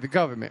 Probably the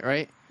government,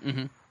 right?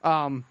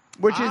 Mm-hmm.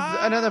 Which is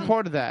another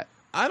part of that.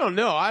 I don't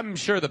know. I'm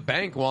sure the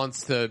bank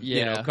wants to,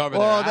 Yeah. cover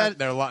Well,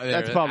 their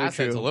that's probably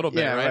assets true. a little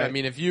bit, Yeah, right? I right.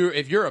 mean, if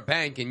you're a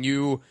bank and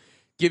you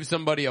give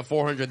somebody a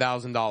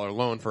 $400,000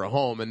 loan for a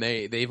home and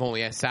they've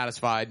only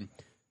satisfied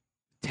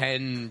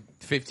 $10,000,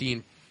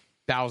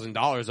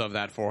 $15,000 of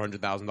that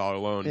 $400,000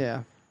 loan.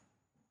 Yeah.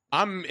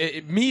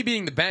 Me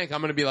being the bank,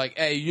 I'm going to be like,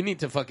 hey, you need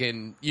to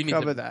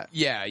Cover that.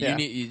 Yeah, Yeah. you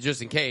need,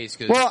 just in case.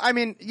 Cause Well, I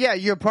mean, yeah,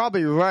 you're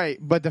probably right,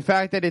 but the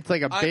fact that it's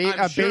like a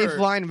I'm sure-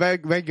 baseline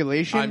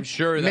regulation, I'm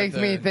sure that makes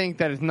me the- think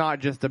that it's not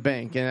just a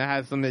bank and it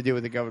has something to do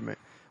with the government.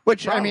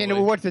 Which I mean,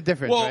 Probably. what's the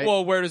difference? well, right?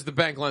 well, where does the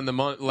bank lend the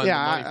money?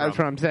 yeah, from? that's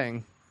what I'm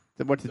saying.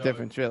 So what's the So,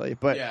 difference, really?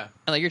 But Yeah.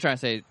 And like you're trying to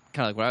say,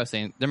 kind of like what I was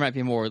saying, there might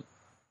be more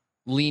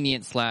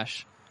lenient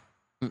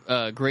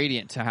 /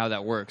 gradient to how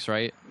that works,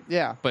 right?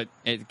 yeah, But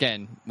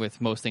again,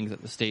 with most things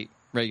that the state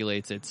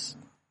regulates, it's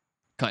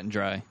cut and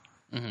dry.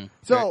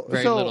 so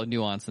Very so little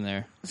nuance in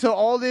there. so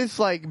all this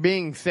like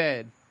being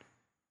said,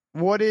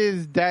 What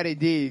is Daddy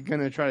D going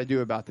to try to do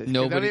about this?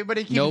 'Cause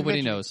everybody keeps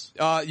Nobody bitching.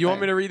 knows. You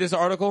want me to read this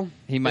article?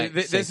 He might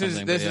say This is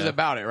something, this but is yeah.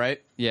 about it,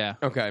 right? Yeah.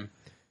 Okay.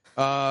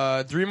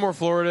 Three more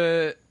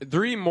Florida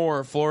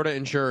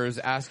insurers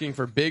asking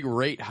for big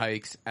rate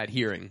hikes at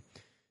hearing.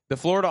 The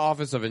Florida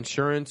Office of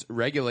Insurance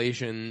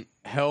Regulation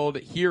held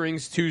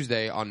hearings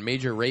Tuesday on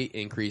major rate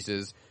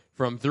increases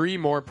from three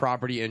more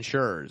property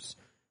insurers: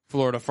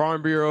 Florida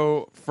Farm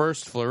Bureau,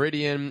 First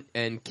Floridian,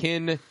 and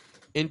Kin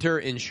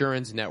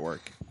Inter-Insurance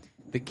Network.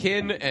 The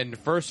Kin and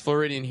First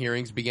Floridian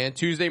hearings began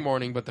Tuesday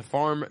morning, but the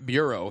Farm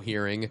Bureau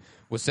hearing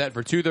was set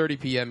for 2:30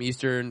 p.m.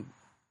 Eastern.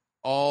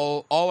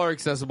 All are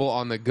accessible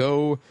on the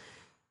GoTo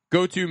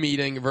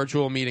Meeting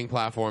virtual meeting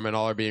platform, and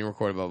all are being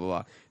recorded. Blah blah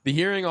blah. The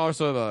hearing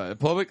also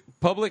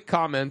public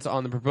comments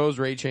on the proposed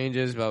rate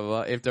changes. Blah blah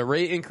blah. If the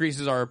rate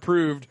increases are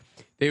approved,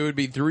 they would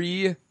be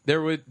three.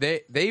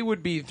 They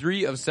would be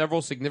three of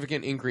several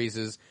significant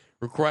increases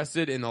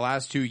requested in the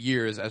last 2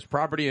 years as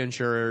property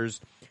insurers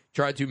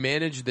tried to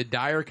manage the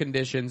dire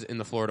conditions in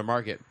the Florida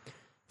market.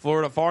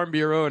 Florida Farm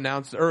Bureau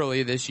announced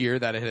early this year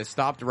that it has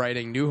stopped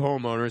writing new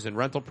homeowners and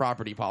rental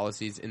property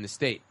policies in the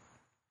state.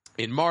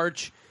 In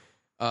March,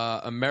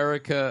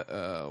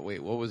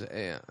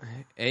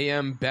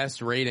 AM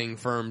Best rating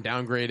firm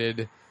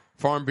downgraded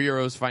Farm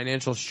Bureau's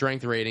financial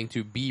strength rating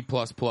to B++.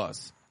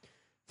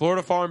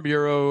 Florida Farm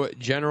Bureau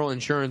General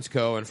Insurance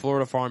Co. and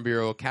Florida Farm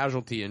Bureau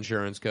Casualty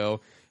Insurance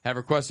Co. have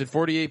requested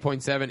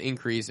 48.7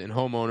 increase in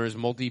homeowners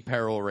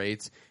multi-peril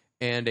rates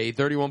and a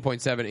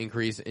 31.7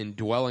 increase in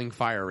dwelling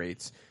fire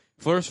rates.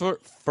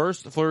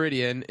 First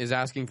Floridian is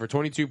asking for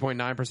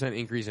 22.9%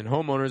 increase in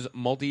homeowners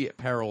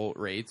multi-peril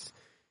rates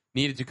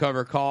needed to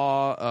cover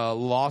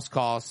loss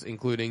costs,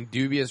 including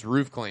dubious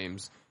roof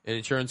claims, an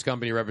insurance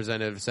company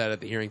representative said at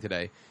the hearing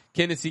today.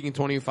 Kin is seeking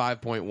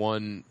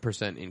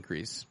 25.1%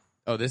 increase.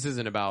 Oh, this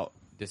isn't about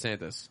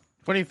DeSantis.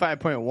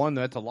 25.1,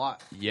 that's a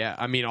lot. Yeah,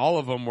 I mean, all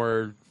of them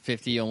were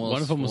 50 almost.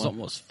 One of them was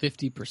almost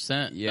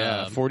 50%.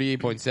 Yeah,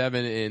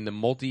 48.7 in the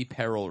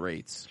multi-peril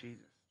rates. Jesus,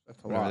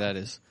 that's a Whatever lot. that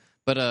is.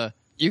 But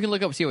you can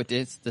look up and see what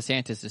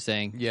DeSantis is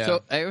saying. Yeah.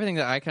 So everything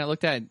that I kind of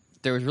looked at,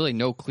 there was really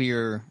no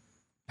clear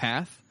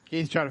path.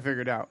 He's trying to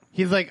figure it out.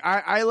 He's like,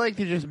 I like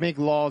to just make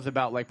laws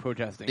about like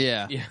protesting.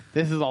 Yeah.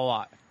 This is a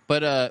lot.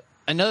 But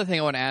another thing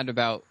I want to add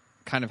about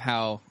kind of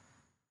how,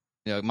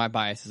 my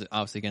bias is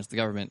obviously against the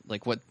government.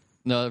 Like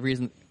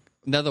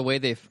another way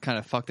they've kind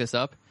of fucked this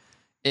up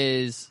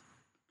is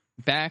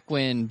back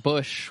when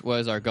Bush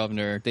was our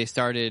governor, they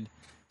started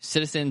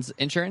Citizens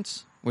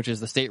Insurance, which is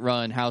the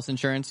state-run house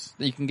insurance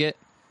that you can get.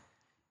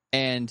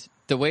 And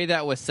the way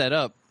that was set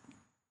up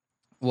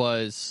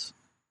was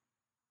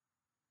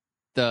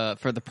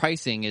for the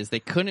pricing is they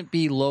couldn't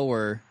be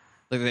lower,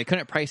 like they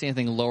couldn't price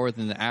anything lower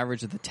than the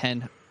average of the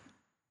 10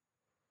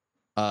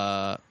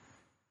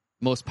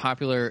 most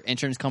popular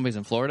insurance companies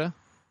in Florida.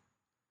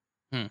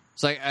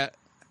 So like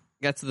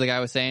that's the guy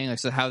was saying, like,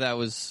 so how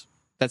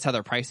that's how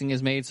their pricing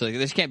is made. So like, they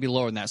just can't be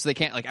lower than that. So they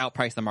can't like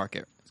outprice the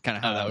market. It's kind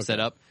of how that was set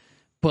up.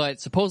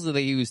 But supposedly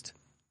they used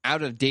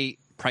out of date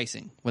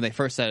pricing when they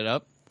first set it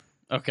up.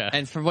 Okay.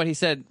 And from what he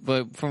said,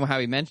 but from how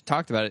he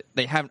talked about it,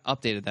 they haven't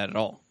updated that at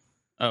all.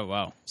 Oh,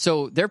 wow.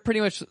 So they're pretty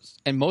much,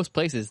 in most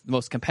places, the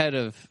most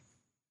competitive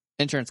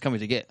insurance company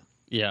to get.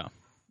 Yeah.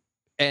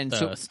 And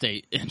The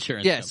state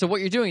insurance. yeah, company. so what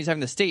you're doing is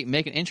having the state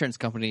make an insurance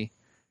company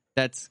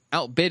that's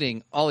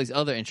outbidding all these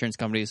other insurance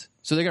companies.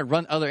 So they're going to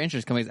run other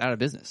insurance companies out of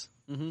business.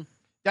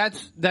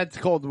 That's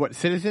called what?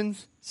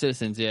 Citizens?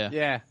 Citizens, yeah.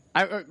 Yeah.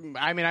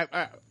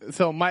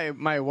 So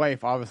my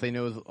wife obviously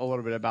knows a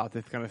little bit about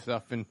this kind of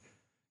stuff, and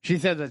she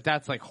said that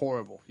that's like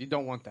horrible. You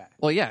don't want that.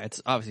 Well, yeah,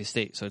 it's obviously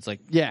state, so it's like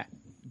Yeah.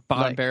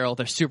 bottom Like- barrel.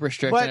 They're super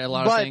strict in a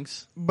lot of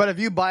things. But if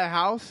you buy a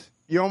house,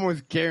 you're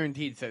almost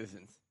guaranteed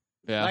citizens.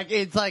 Yeah. Like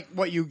it's like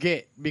what you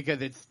get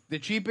because it's the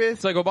cheapest,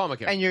 It's like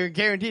Obamacare. and you're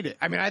guaranteed it.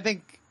 I mean, I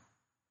think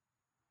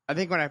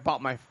when I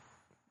bought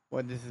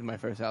this is my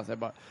first house I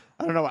bought.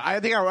 I don't know. I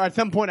think at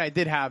some point I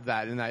did have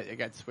that, and it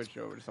got switched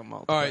over to something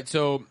else. All right,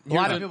 so a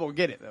lot of here's, people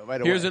get it though.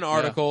 Right here's away. an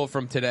article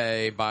from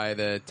today by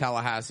the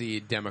Tallahassee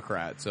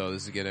Democrat. So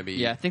this is going to be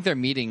Yeah, I think they're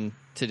meeting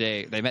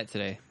today. They met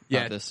today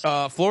about this.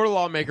 Florida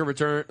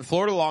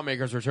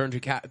lawmakers returned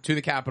to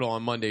the Capitol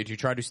on Monday to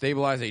try to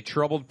stabilize a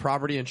troubled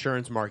property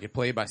insurance market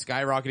plagued by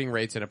skyrocketing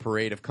rates and a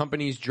parade of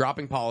companies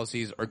dropping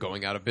policies or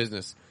going out of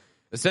business.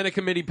 The Senate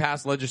committee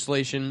passed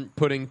legislation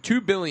putting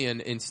 $2 billion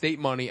in state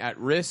money at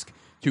risk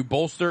to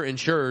bolster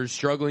insurers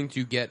struggling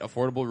to get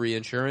affordable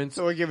reinsurance.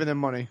 So we're giving them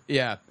money.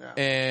 Yeah.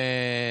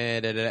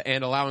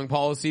 And allowing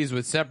policies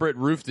with separate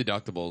roof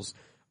deductibles,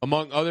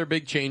 among other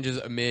big changes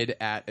amid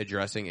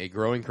addressing a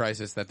growing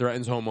crisis that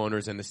threatens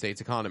homeowners and the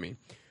state's economy.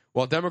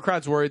 While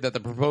Democrats worried that the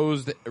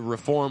proposed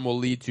reform will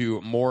lead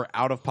to more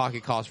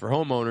out-of-pocket costs for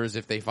homeowners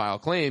if they file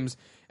claims,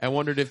 and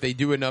wondered if they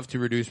do enough to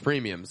reduce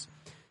premiums.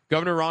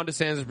 Governor Ron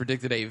DeSantis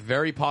predicted a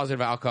very positive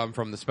outcome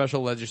from the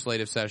special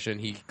legislative session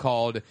he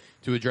called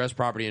to address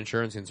property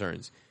insurance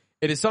concerns.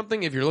 It is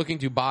something, if you're looking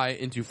to buy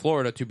into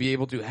Florida, to be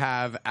able to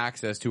have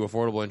access to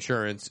affordable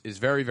insurance is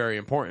very, very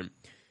important.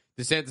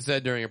 DeSantis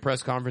said during a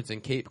press conference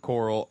in Cape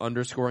Coral,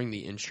 underscoring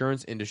the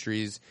insurance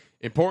industry's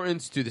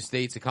importance to the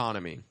state's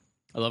economy.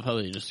 I love how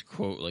they just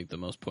quote like the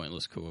most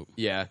pointless quote.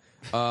 Yeah.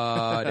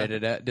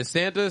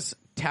 DeSantis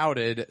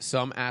touted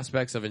some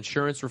aspects of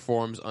insurance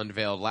reforms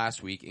unveiled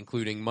last week,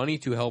 including money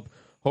to help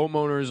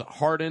homeowners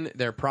harden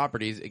their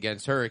properties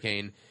against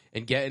hurricane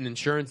and get an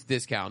insurance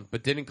discount,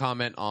 but didn't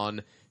comment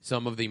on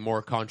some of the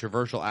more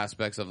controversial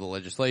aspects of the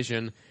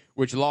legislation,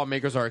 which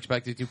lawmakers are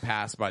expected to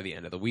pass by the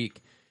end of the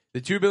week.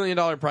 The $2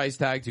 billion price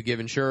tag to give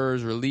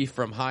insurers relief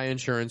from high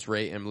insurance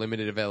rate and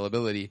limited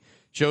availability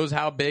shows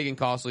how big and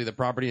costly the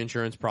property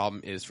insurance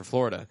problem is for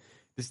Florida.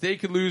 The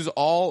state could lose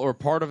all or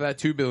part of that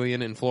 $2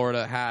 billion in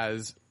Florida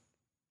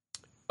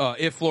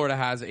if Florida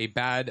has a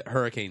bad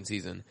hurricane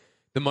season.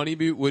 The money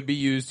would be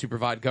used to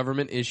provide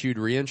government-issued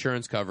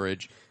reinsurance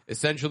coverage,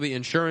 essentially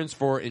insurance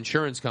for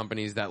insurance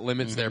companies that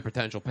limits their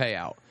potential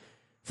payout,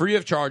 free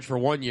of charge for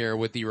 1 year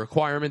with the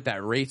requirement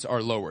that rates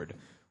are lowered.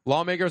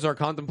 Lawmakers are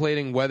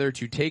contemplating whether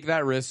to take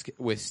that risk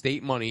with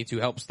state money to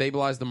help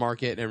stabilize the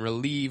market and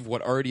relieve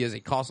what already is a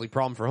costly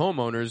problem for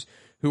homeowners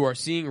who are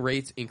seeing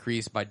rates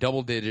increase by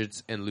double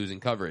digits and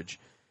losing coverage.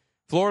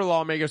 Florida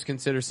lawmakers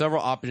consider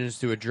several options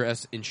to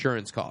address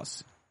insurance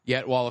costs.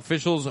 Yet, while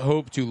officials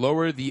hope to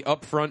lower the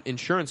upfront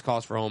insurance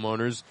costs for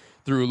homeowners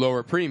through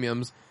lower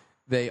premiums,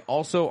 they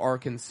also are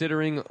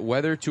considering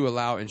whether to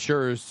allow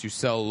insurers to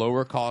sell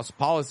lower-cost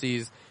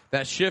policies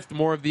that shift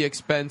more of the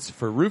expense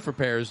for roof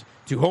repairs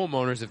to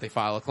homeowners if they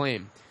file a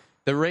claim.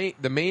 The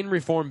main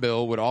reform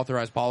bill would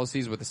authorize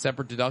policies with a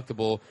separate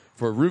deductible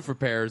for roof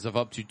repairs of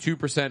up to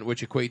 2%,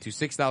 which equate to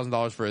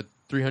 $6,000 for a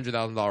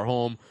 $300,000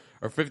 home,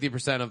 or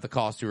 50% of the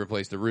cost to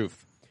replace the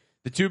roof.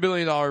 The $2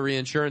 billion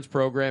reinsurance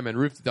program and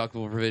roof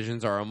deductible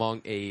provisions are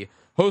among a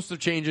host of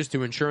changes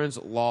to insurance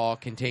law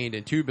contained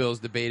in two bills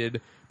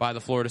debated by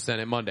the Florida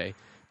Senate Monday.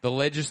 The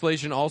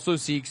legislation also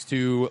seeks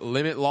to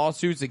limit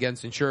lawsuits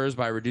against insurers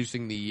by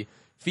reducing the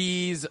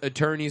fees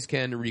attorneys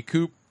can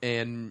recoup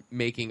and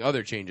making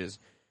other changes.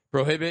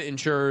 Prohibit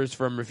insurers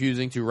from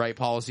refusing to write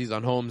policies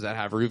on homes that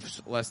have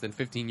roofs less than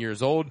 15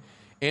 years old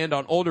and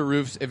on older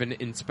roofs if an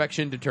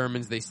inspection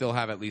determines they still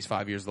have at least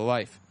 5 years of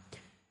life.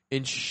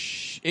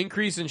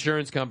 Increase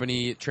insurance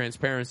company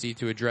transparency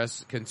to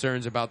address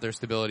concerns about their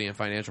stability and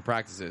financial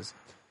practices.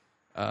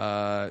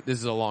 This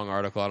is a long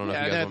article. I don't know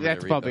if you guys want me to read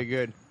that's probably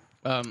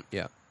though. good.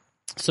 Yeah.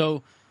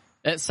 So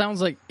it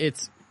sounds like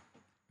it's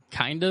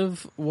kind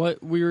of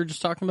what we were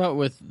just talking about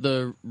with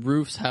the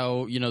roofs,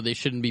 how, they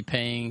shouldn't be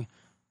paying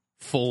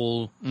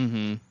full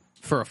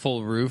for a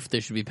full roof. They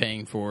should be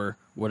paying for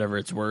whatever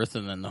it's worth,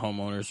 and then the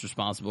homeowner is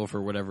responsible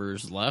for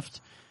whatever's left.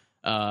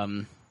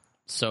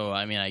 So,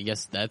 I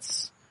guess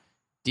that's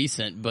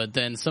decent. But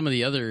then some of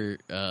the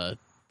other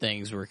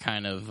things were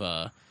kind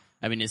of,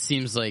 it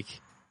seems like,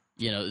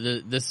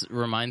 this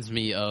reminds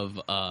me of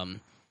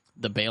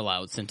the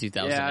bailouts in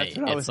 2008. Yeah, that's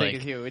what I was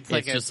thinking too. It's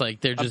like just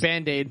like they're a just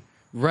Band-Aid.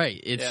 right.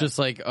 It's just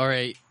like, all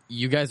right,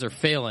 you guys are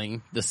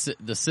failing.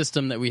 The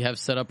system that we have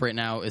set up right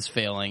now is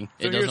failing.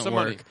 So it here's doesn't some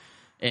work. money.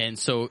 And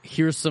so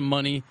here's some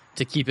money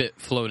to keep it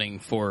floating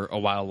for a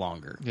while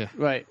longer. Yeah.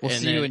 Right. We'll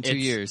And see you then in 2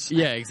 it's- years.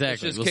 Yeah,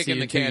 exactly. just we'll see kicking you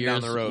the in 2 can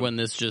down years the road. when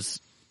this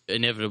just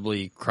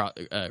inevitably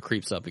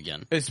creeps up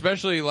again.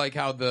 Especially like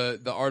how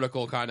the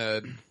article kind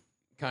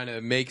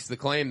of makes the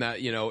claim that,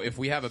 if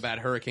we have a bad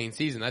hurricane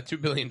season, that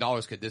 $2 billion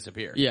could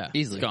disappear. Yeah,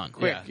 Easily. it's gone.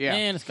 Quick, yeah.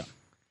 And it's gone.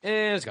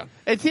 And it's gone.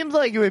 It seems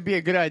like it would be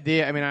a good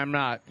idea. I'm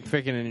not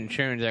freaking an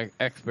insurance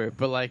expert,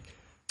 but like,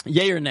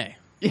 Yay or nay?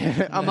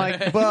 yeah, I'm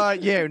like,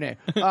 but yeah or nay.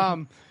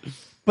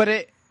 But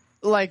it,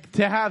 like,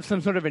 to have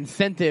some sort of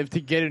incentive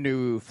to get a new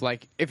roof.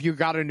 Like, if you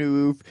got a new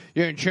roof,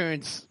 your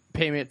insurance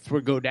payments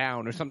would go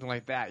down or something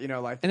like that.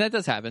 Like, And that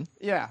does happen.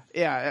 yeah.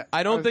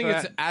 I don't think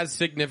it's that. as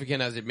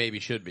significant as it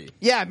maybe should be.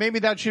 Yeah, maybe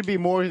that should be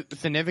more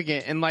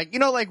significant. And like,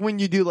 like when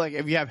you do, like,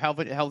 if you have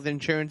health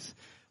insurance,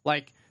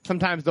 like,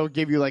 sometimes they'll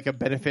give you like a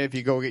benefit if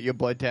you go get your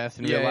blood test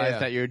and Yeah, realize yeah.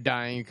 that you're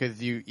dying because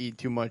you eat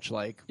too much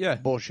like Yeah.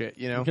 bullshit,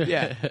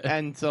 Yeah.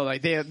 And so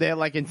like they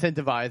like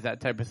incentivize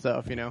that type of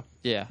stuff,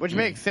 Yeah. which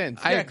makes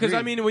sense. Yeah, because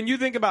agree. when you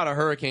think about a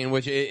hurricane,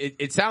 which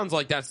it sounds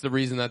like that's the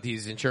reason that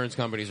these insurance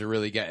companies are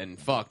really getting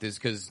fucked, is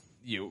because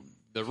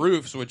the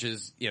roofs, which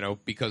is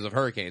because of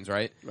hurricanes,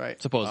 right?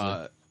 Right.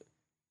 Supposedly.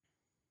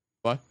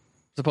 What?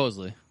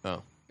 Supposedly.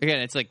 Oh.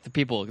 Again, it's like the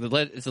people.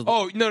 It's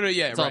Oh no,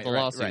 yeah, it's all right, the right,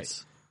 lawsuits.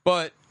 right.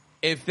 But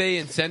if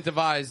they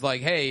incentivize,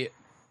 like, hey,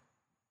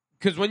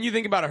 because when you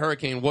think about a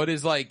hurricane, what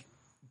is like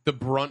the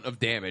brunt of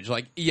damage?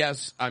 Like,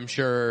 yes, I'm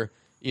sure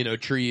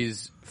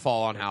trees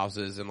fall on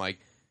houses, and like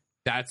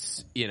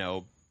that's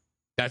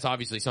that's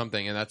obviously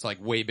something, and that's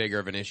like way bigger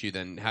of an issue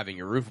than having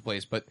your roof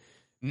replaced. But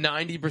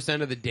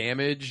 90% of the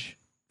damage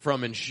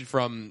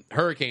from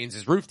hurricanes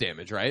is roof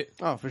damage, right?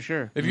 Oh, for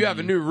sure. If you have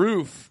a new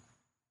roof,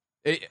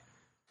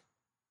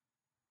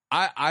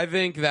 I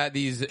think that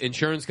these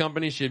insurance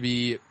companies should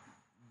be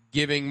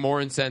giving more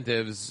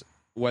incentives,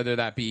 whether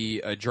that be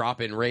a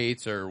drop in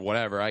rates or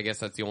whatever. I guess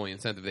that's the only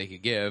incentive they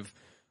could give.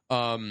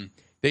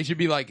 They should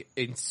be like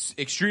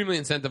extremely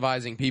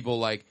incentivizing people,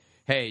 like,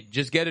 hey,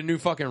 just get a new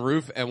fucking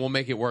roof and we'll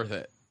make it worth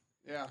it.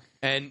 Yeah.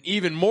 And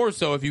even more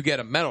so if you get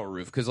a metal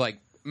roof, because like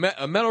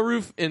a metal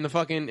roof in a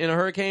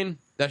hurricane,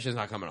 that shit's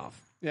not coming off.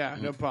 Yeah,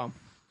 no problem.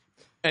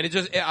 And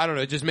I don't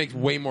know, it just makes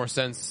way more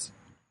sense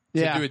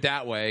to Yeah. do it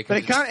that way. 'cause But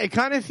it's- it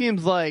kind of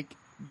seems like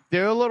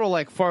they're a little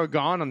like far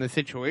gone on the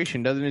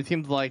situation, doesn't it? It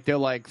seems like they're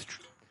like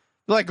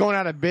going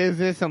out of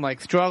business and like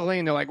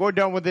struggling. They're like, we're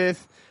done with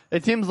this.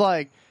 It seems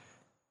like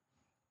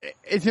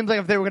if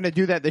they were going to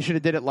do that, they should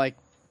have did it like,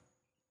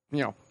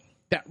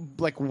 that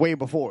like way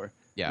before.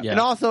 yeah. Yeah. And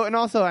also,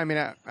 I mean,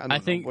 I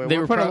don't think know. they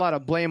We're were putting a lot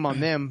of blame on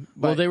them.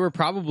 But Well, they were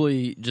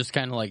probably just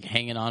kind of like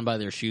hanging on by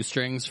their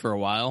shoestrings for a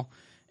while,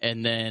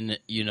 and then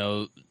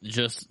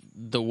just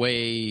the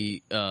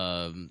way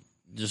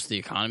just the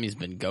economy's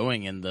been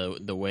going, and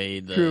the way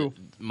the True.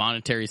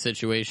 monetary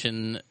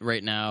situation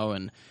right now,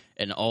 and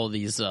all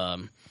these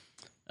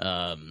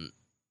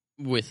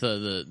with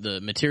the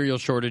material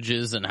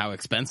shortages and how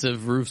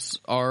expensive roofs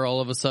are all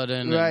of a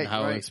sudden, Right, and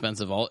how right.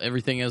 expensive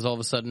everything is all of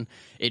a sudden,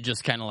 it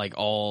just kind of like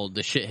all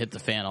the shit hit the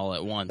fan all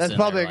at once. That's and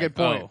probably they're a good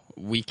point. Oh,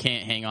 we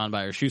can't hang on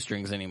by our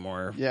shoestrings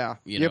anymore. yeah,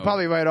 you you're know,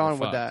 probably right we're on with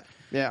fucked. that.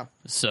 Yeah.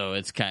 So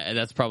it's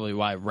that's probably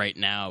why right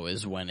now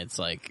is when it's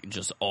like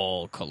just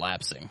all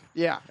collapsing.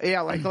 Yeah,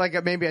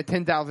 like maybe a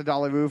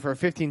 $10,000 roof or a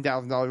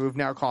 $15,000 roof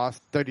now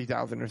costs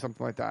 $30,000 or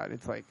something like that.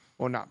 It's like,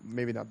 well, not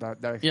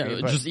that Yeah,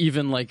 extreme, but just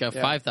even like a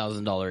Yeah.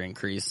 $5,000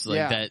 increase, like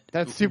Yeah,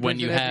 that's super when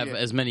you have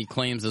significant. as many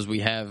claims as we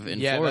have in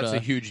Yeah, Florida,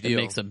 that's a huge deal.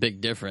 It makes a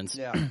big difference.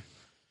 yeah,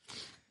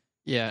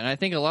 Yeah, and I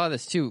think a lot of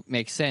this too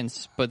makes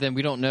sense, but then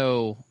we don't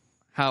know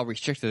how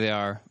restricted they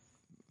are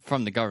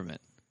from the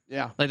government.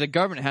 yeah. Like the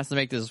government has to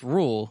make this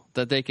rule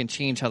that they can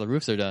change how the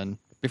roofs are done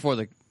before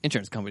the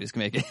insurance companies can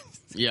make it.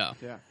 Yeah.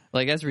 Yeah.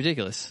 Like that's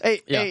ridiculous.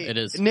 Hey, Yeah, hey, it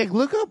is. Nick,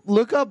 look up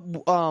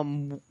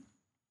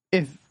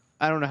if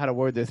I don't know how to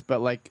word this,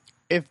 but like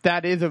if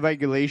that is a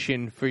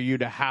regulation for you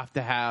to have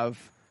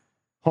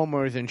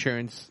homeowners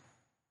insurance,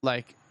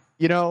 like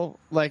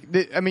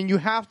I mean, you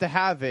have to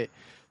have it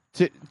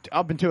to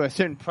up until a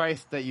certain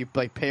price that you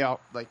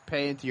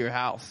pay into your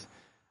house.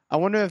 I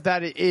wonder if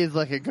that is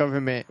like a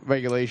government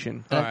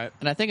regulation. All right.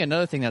 And I think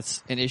another thing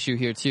that's an issue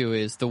here too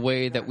is the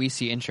way that we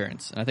see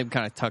insurance. And I think we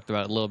kind of talked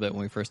about it a little bit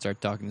when we first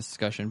started talking this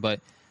discussion, but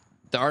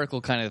the article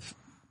kind of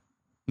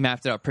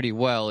mapped it out pretty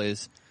well.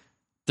 Is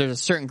there's a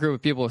certain group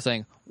of people who are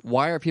saying,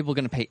 why are people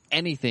going to pay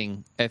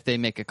anything if they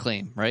make a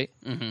claim, right?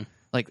 Mm-hmm.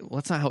 Like, well,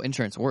 that's not how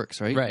insurance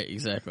works, right? Right,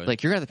 exactly.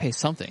 Like, you're going to have to pay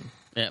something.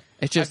 yeah.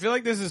 It's I just, feel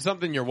like this is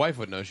something your wife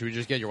would know. Should we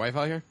just get your wife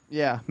out here?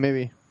 Yeah,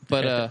 maybe.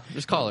 but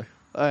just call her.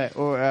 All right,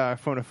 or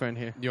phone a friend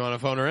here. Do you want to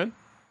phone her in?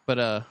 But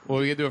Well,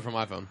 we can do it from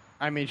my phone.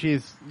 I mean,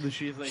 she's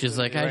She's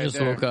like, I right just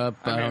there. woke up.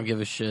 I mean, don't give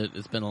a shit.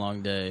 It's been a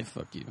long day.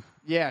 Fuck you.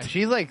 Yeah,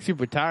 she's like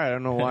super tired. I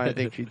don't know why. I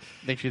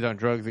think she's on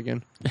drugs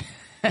again.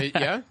 Yeah?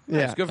 Yeah.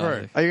 It's good for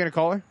her. Are you gonna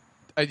call her?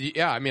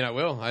 Yeah, I mean, I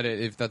will.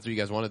 If that's what you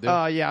guys want to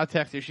do. Yeah, I'll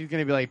text her. She's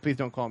gonna be like, please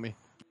don't call me.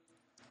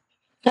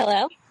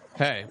 Hello.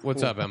 Hey,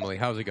 what's up, Emily?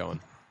 How's it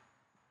going?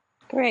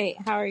 Great.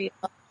 How are you?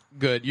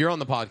 Good. You're on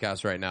the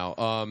podcast right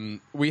now.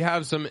 We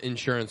have some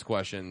insurance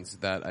questions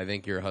that I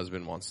think your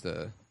husband wants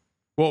to.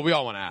 Well, we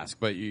all want to ask,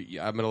 but I'm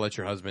going to let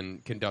your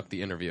husband conduct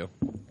the interview.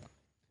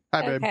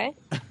 Hi, babe. Okay.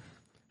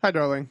 Hi,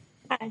 darling.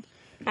 Hi.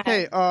 Hi.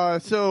 Hey,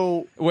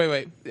 so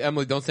Wait,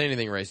 Emily, don't say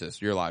anything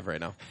racist. You're live right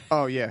now.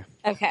 oh yeah,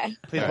 Okay.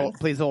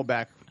 please hold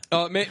back.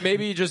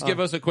 Maybe just give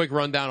us a quick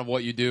rundown of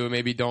what you do.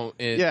 Maybe don't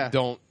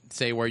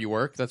say where you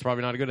work. That's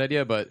probably not a good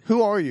idea. But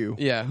Who are you?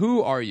 yeah,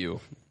 who are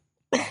you?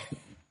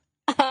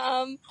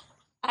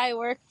 I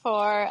work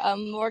for a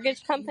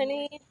mortgage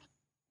company.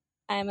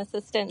 I'm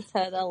assistant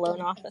to the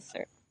loan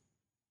officer.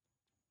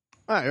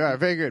 All right,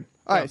 very good.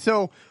 All right,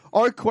 so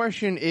our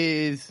question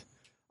is,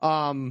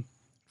 well,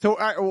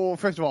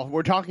 first of all,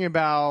 we're talking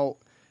about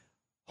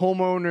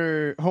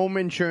home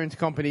insurance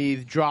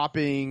companies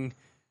dropping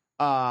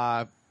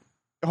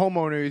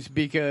homeowners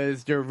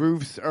because their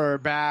roofs are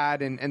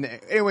bad, and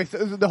anyway, so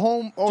the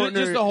homeowner,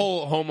 Just the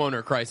whole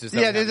homeowner crisis. that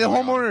we yeah, have there's a going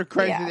on. homeowner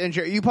crisis Yeah.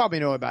 insurance. You probably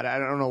know about it. I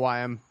don't know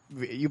why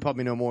you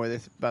probably know more of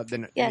this about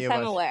than Yes, any of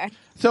I'm us. aware.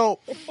 So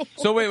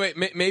So wait,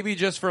 maybe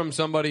just from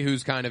somebody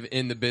who's kind of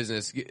in the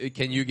business,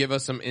 can you give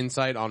us some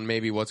insight on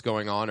maybe what's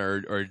going on,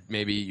 or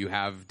maybe you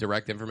have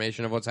direct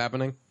information of what's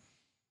happening?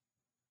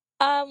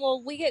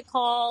 Well, we get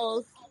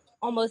calls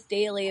almost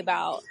daily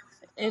about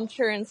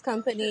insurance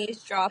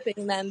companies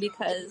dropping them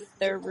because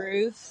their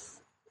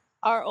roofs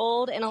are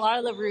old, and a lot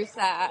of the roofs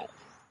that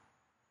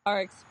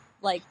are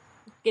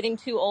getting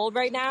too old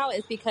right now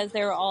is because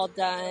they were all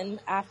done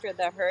after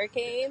the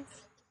hurricanes,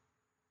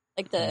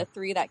 like the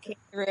 3 that came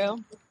through.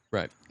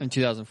 Right. in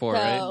 2004,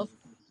 right?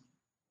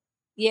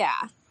 Yeah.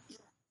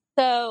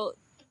 So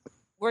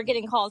we're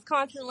getting calls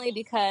constantly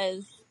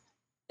because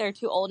they're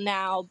too old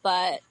now,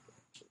 but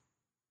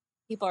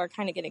people are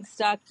kind of getting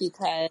stuck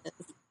because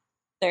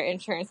their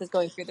insurance is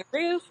going through the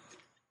roof,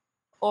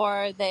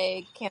 or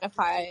they can't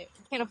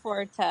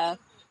afford to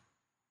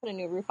put a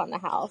new roof on the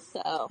house.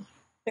 So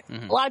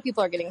a lot of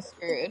people are getting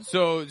screwed.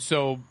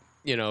 So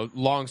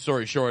long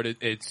story short,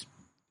 it's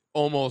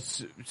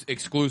almost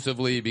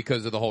exclusively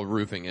because of the whole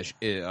roofing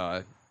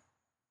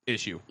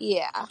issue.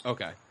 Yeah.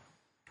 Okay.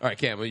 All right,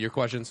 Cam, your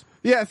questions?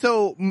 Yeah,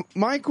 so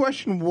my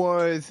question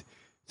was,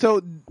 so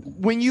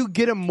when you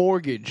get a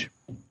mortgage,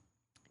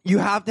 you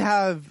have to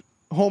have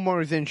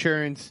homeowners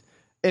insurance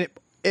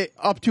it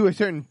up to a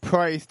certain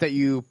price that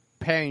you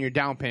pay on your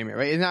down payment,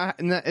 right?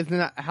 Isn't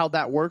that how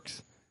that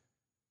works?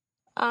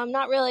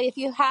 Not really. If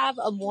you have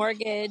a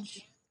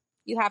mortgage,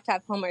 you have to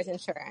have homeowners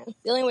insurance.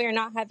 The only way you're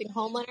not having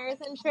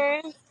homeowners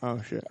insurance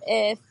Oh, shit.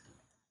 if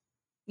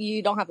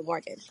you don't have a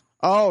mortgage.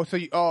 Oh, so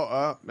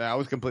I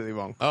was completely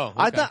wrong. Oh,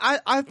 I okay.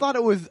 thought I thought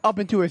it was up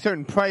into a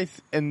certain price,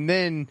 and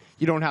then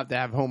you don't have to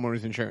have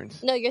homeowners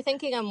insurance. No, you're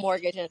thinking of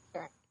mortgage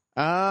insurance.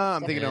 Ah,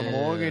 I'm thinking of Yeah.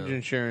 mortgage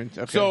insurance.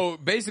 Okay. So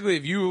basically,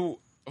 if you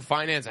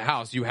finance a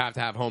house, you have to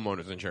have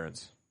homeowners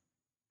insurance.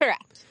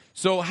 Correct.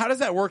 So how does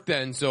that work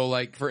then? So,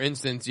 like, for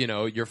instance,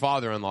 your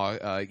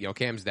father-in-law,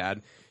 Cam's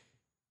dad,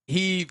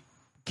 he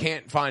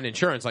can't find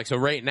insurance. Like, so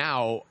right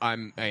now,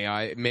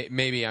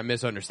 maybe I'm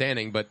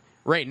misunderstanding, but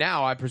right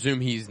now, I presume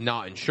he's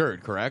not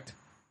insured, correct?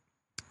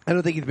 I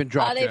don't think he's been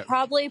dropped They yet.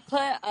 probably put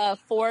a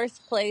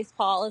forced place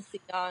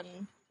policy on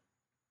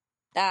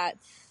that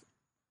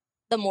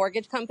the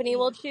mortgage company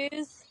will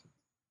choose.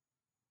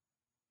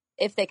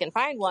 If they can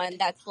find one,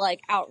 that's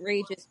like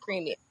outrageous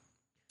premium.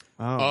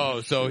 Oh,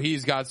 so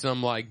he's got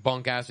some, like,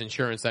 bunk-ass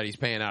insurance that he's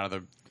paying out of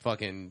the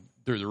fucking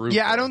through the roof.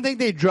 Yeah, I for. don't think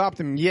they dropped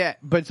him yet.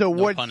 But so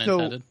No what? pun So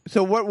intended.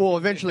 so what will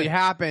eventually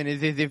happen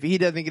is if he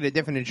doesn't get a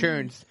different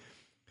insurance,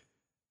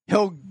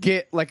 he'll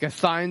get like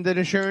assigned an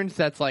insurance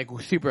that's like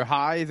super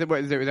high. Is that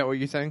what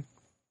you're saying?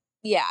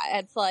 Yeah,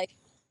 it's like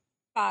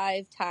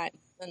 5 times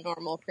the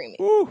normal premium.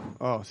 Ooh.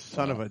 Oh,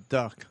 son of a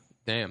duck.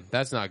 Damn,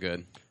 that's not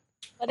good.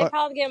 But they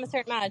probably give them a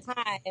certain amount of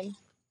time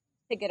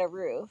to get a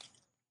roof.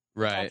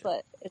 Right. That's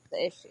what is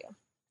the issue.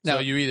 So Now-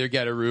 you either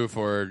get a roof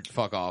or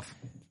fuck off.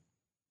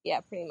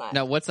 Yeah, pretty much.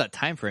 Now, what's that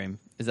time frame?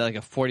 Is that like a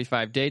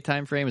 45-day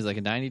time frame? Is it like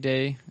a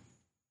 90-day?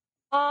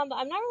 I'm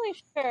not really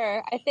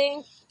sure. I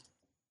think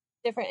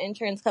different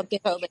insurance companies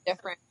are a little bit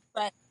different,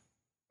 but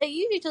they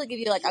usually give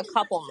you like a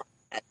couple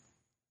months.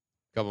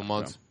 Couple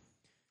months.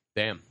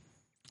 Damn.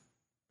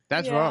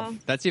 That's Yeah.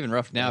 rough. That's even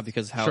rough now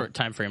because how Short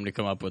time frame to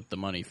come up with the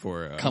money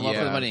for. come up with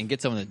Yeah. the money and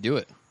get someone to do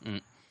it.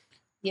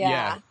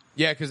 Yeah.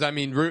 Yeah, because, I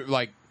mean,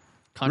 roofing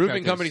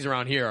Contractors. companies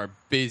around here are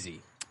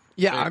busy.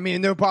 Yeah, I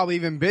mean they're probably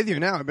even busier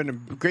now. I've been a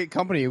great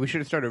company. We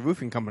should have started a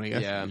roofing company. I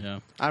guess. Yeah. Yeah.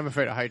 I'm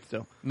afraid of heights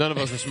though. None of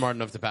us are smart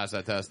enough to pass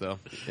that test, though.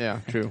 Yeah,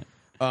 true.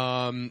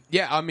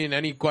 Yeah, I mean,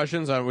 any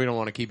questions? We don't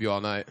want to keep you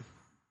all night.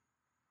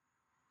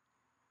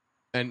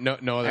 And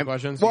no other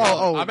questions?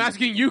 well, I'm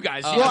asking you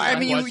guys. Well, I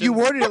mean, you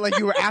worded it like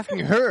you were asking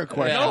her a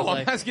question. No, I was I'm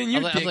like- asking you,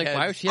 I was like, dickheads.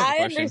 why would she have a I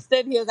question?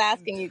 understood he was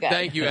asking you guys.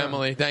 Thank you,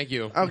 Emily. Thank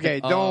you.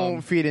 Okay,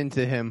 don't feed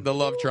into him. The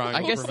love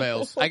triangle I guess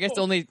prevails. I guess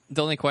the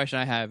only question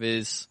I have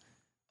is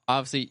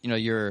obviously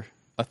you're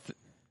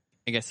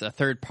a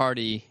third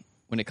party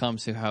when it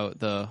comes to how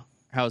the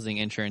housing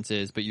insurance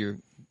is, but you're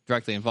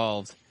directly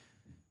involved.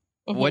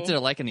 What's it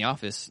like in the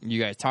office? You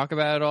guys talk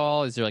about it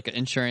all? Is there like an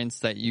insurance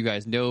that you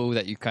guys know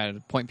that you kind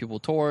of point people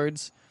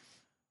towards,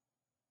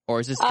 or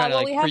is this kind of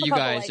we like have for a you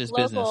couple, guys like, just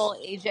local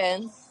business?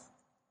 agents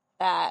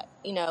that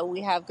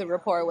we have good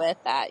rapport with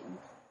that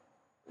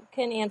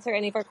can answer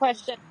any of our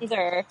questions,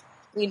 or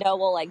we know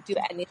will like do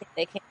anything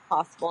they can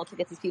possible to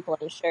get these people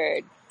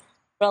insured.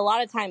 But a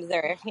lot of times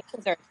their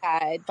hands are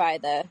tied by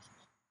the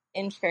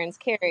insurance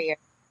carrier.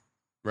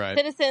 Right.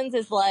 Citizens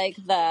is like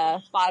the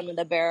bottom of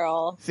the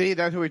barrel. See,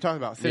 that's what we talked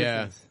about.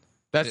 Yeah.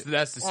 Citizens.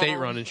 That's the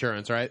state-run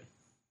insurance, right?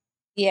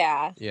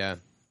 Yeah. Yeah.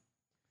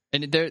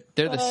 And they're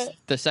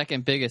the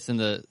second biggest in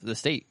the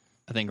state,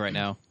 I think, right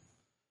now.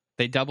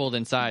 They doubled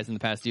in size in the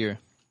past year.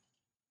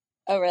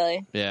 Oh,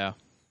 really? Yeah.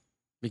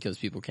 Because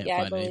people can't Yeah, I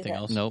find believe anything it.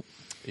 else. Nope.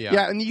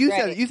 Yeah, and you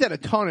Right. said a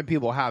ton of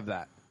people have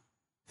that.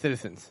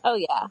 Citizens. Oh,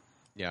 yeah.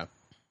 Yeah.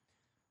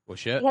 Well,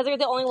 shit. Because they're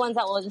the only ones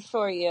that will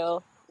insure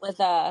you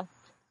with a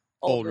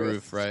Old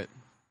roof, right?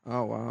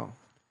 Oh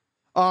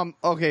wow.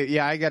 Okay,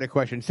 yeah, I got a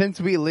question. Since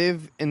we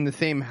live in the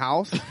same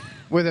house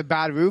with a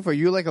bad roof, are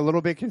you like a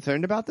little bit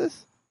concerned about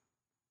this?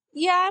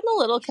 Yeah, I'm a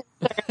little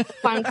concerned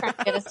if I'm trying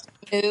to get us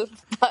to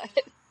move, but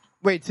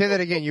Wait, say that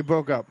again. You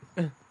broke up.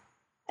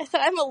 I said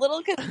I'm a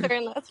little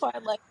concerned. That's why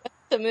I'd like us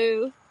to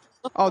move.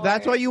 Oh,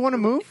 that's why you want to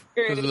move?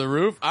 Because of the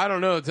roof? I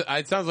don't know.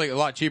 It sounds like a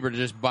lot cheaper to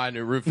just buy a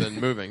new roof than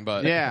moving,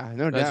 but Yeah,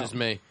 no that's doubt. just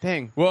me.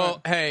 Dang.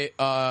 Well, hey,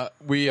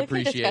 we We can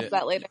appreciate discuss it.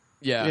 that later.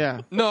 Yeah.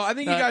 Yeah. No, I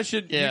think you guys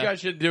should. yeah. You guys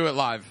should do it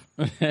live.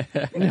 Talk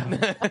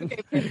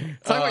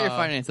about your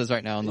finances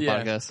right now on the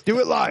yeah. podcast. Do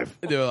it live.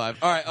 Do it live.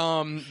 All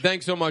right.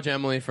 Thanks so much,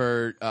 Emily,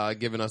 for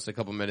giving us a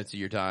couple minutes of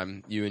your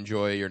time. You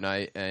enjoy your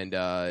night, and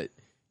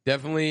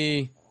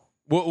definitely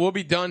we'll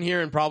be done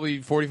here in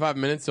probably 45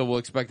 minutes. So we'll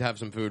expect to have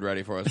some food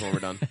ready for us when we're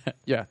done.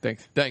 Yeah,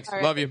 thanks. Thanks. All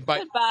right. Love you.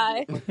 Bye.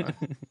 Goodbye.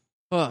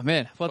 Oh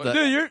man,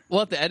 Dude,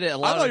 we'll have to edit a I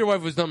lot. thought of, your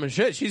wife was dumb as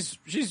shit. She's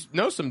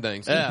knows some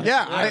things. Yeah.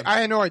 Yeah,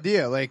 I had no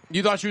idea. Like,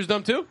 You thought she was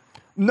dumb too?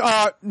 no,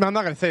 I'm not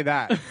gonna say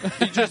that.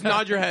 You just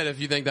nod your head if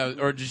you think that,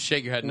 or just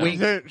shake your head. No.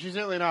 She's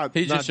certainly not.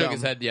 He not just shook dumb.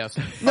 his head. Yes.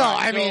 No, All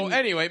right, I so mean,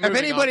 anyway, if moving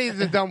on. anybody's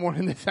the dumb one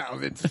in this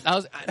house, it's I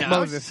was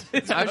Moses.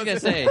 I was gonna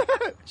say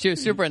she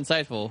was super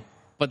insightful,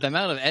 But the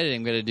amount of editing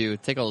I'm gonna do,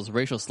 take all those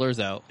racial slurs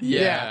out.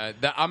 Yeah,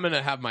 I'm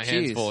gonna have my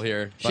hands Jeez. full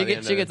here. She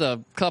gets a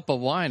cup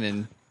of wine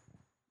and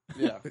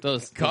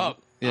those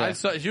cup. Yeah. I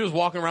saw she was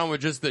walking around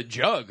with just the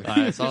jug.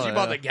 I saw she that,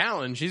 bought yeah. the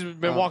gallon. She's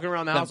been walking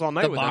around the house all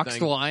night the with that boxed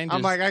thing. wine. I'm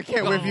just- like, I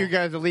can't wait for you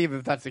guys to leave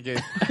if that's the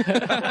case.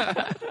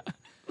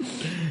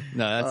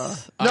 no,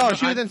 that's No,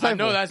 she was I insightful.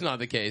 know that's not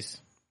the case.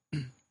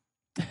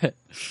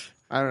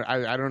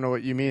 I don't know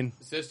what you mean.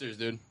 Sisters,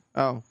 dude.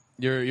 Oh.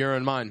 You're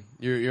in mine.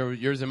 You're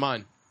yours and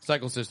mine.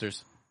 Cycle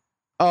sisters.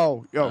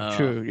 Oh,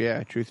 true.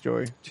 Yeah, true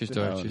story. true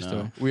story. Oh, true no.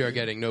 story. We are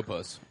getting no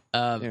puss.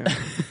 Yeah.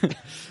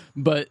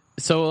 But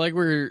so like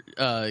we're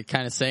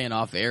kind of saying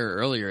off air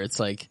earlier, it's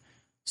like,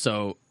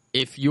 so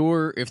if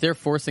they're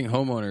forcing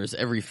homeowners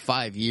every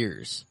 5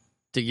 years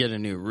to get a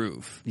new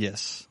roof,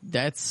 Yes.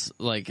 that's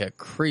like a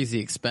crazy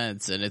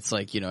expense. And it's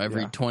like,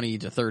 every Yeah. 20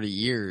 to 30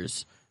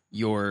 years,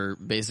 you're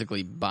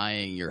basically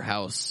buying your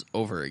house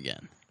over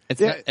again.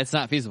 It's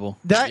not feasible.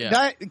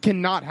 That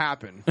cannot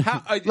happen.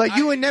 Like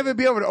you would never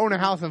be able to own a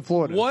house in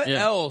Florida. What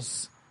Yeah.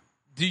 else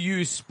do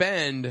you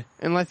spend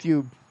Unless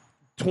you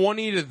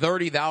 $20,000 to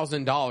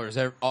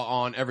 $30,000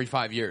 on every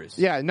 5 years?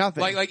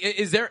 nothing. Like,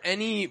 is there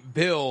any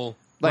bill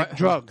like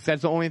drugs.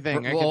 That's the only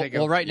thing I can think of.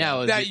 Well, right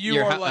now is That you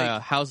your are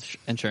like- house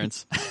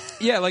insurance.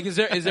 Yeah, like is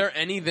there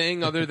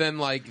anything other than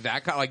like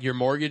that kind, like your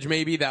mortgage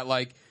maybe, that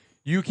like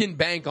you can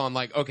bank on,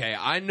 like, okay,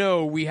 I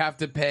know we have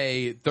to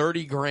pay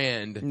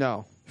 $30,000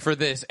 No. for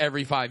this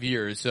every 5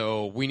 years,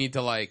 so we need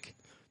to like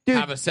Dude,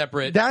 have a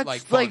separate That's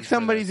like like fund for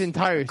somebody's this.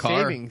 entire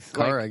Car, savings.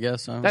 car, Like, I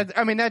guess. Huh?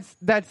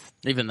 that's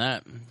Even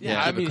that. Yeah,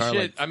 I keep a mean, car, shit.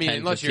 like, I mean, 10,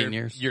 unless 15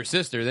 you're years. your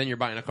sister, then you're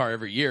buying a car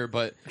every year.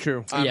 But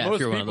true. Yeah, if most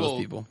you're people, one of those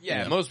people.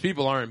 Yeah, Yeah. most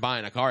people aren't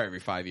buying a car every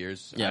 5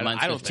 years. Yeah,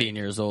 mine's I don't 15 think.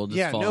 years old. Just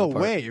Yeah, falling no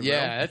apart. way, bro.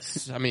 Yeah,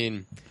 that's. I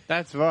mean,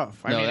 That's rough.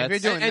 I No, mean, if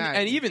that's- you're doing and, that,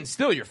 and even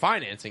still, you're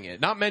financing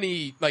it. Not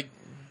many like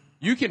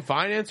you can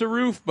finance a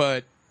roof,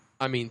 but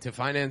I mean, to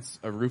finance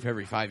a roof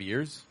every 5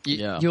 years,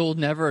 Yeah. You'll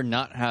never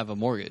not have a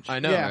mortgage. I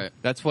know. Yeah. Right?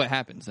 That's what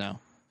happens now.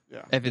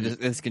 Yeah. If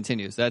this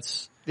continues,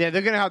 that's yeah,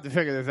 they're gonna have to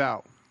figure this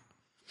out.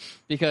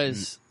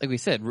 because, like we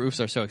said, roofs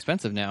are so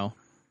expensive now.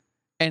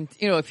 And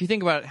if you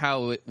think about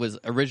how it was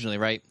originally,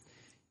 right?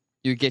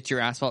 You get your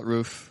asphalt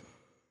roof,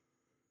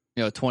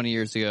 20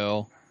 years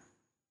ago,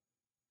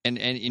 and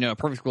in a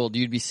perfect world,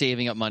 you'd be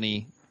saving up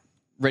money,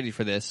 ready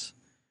for this.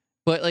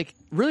 But like,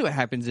 really, what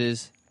happens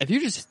is if you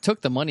just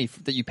took the money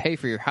that you pay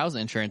for your house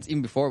insurance,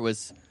 even before it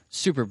was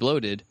super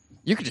bloated,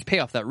 you could just pay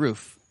off that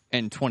roof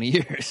in 20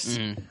 years.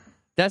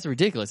 That's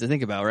ridiculous to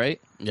think about,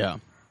 right? Yeah.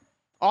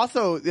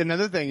 Also,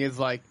 another thing is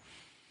like,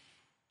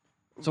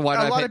 So why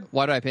A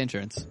lot do I pay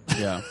insurance?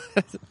 Yeah.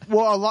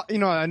 well, a lot.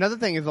 Another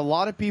thing is a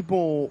lot of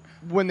people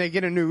when they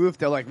get a new roof,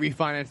 they'll like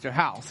refinance their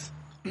house,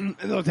 and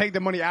they'll take the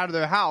money out of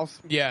their house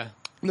Yeah.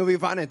 and they'll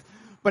refinance.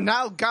 But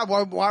now, God,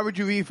 why would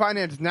you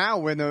refinance now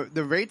when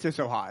the rates are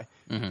so high?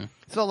 Mm-hmm.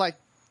 So like,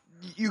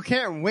 you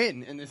can't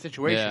win in this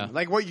situation. Yeah.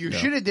 Like what you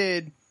should have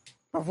did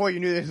before you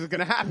knew this was going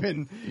to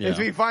happen is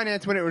Yeah.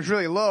 refinance when it was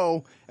really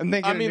low, and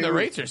then I mean, the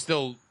rates are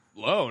still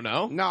low.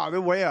 No. no, they're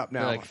way up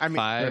now. They're like I mean,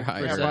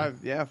 5%.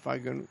 yeah,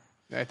 5.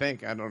 I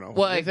think I don't know.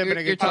 Well, This has been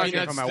a you're good I mean, question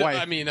that's from my still, wife.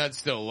 I mean, that's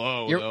still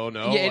low, You're- though.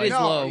 No. yeah, it is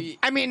no, low.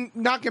 I mean,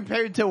 not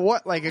compared to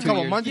what like a couple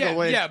years. months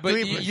ago. Yeah, but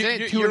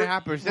 3%, you're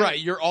 2.5%. right.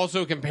 You're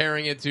also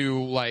comparing it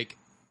to like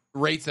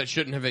rates that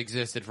shouldn't have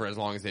existed for as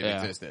long as they've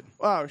Yeah. existed.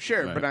 Well,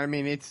 sure, Right. but I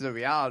mean, it's the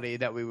reality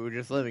that we were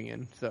just living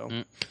in. So,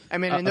 Mm. I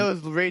mean, and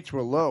those rates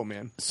were low,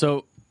 man.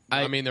 So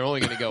I mean, they're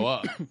only going to go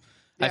up.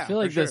 I Yeah, feel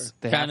like for sure. this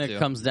They have kind to. of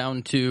comes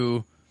down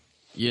to,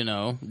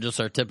 just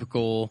our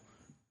typical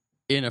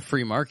in a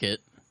free market.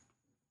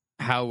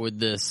 How would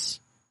this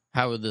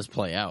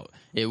play out?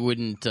 It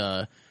wouldn't.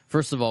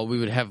 First of all, we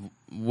would have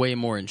way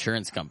more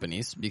insurance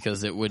companies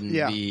because it wouldn't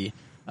Yeah. be.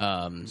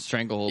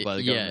 Stranglehold by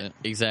the yeah, government.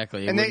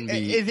 exactly. It And wouldn't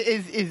be.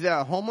 is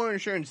homeowner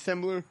insurance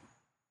similar?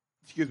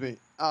 Excuse me.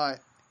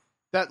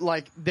 That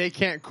like they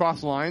can't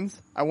cross lines.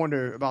 I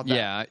wonder about that.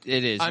 Yeah,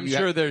 it is. I'm You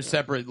sure there's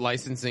separate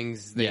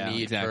licensings they Yeah,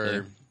 need exactly.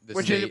 for the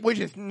which state.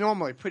 is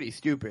normally pretty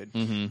stupid.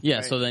 Yeah,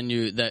 Right. so then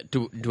that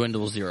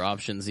dwindles your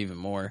options even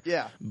more.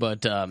 Yeah.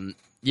 But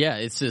yeah,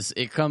 it's just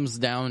it comes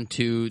down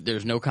to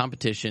there's no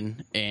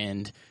competition,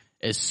 and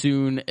as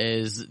soon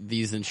as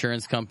these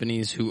insurance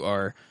companies who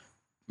are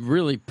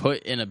really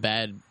put in a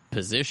bad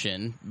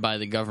position by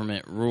the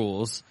government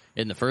rules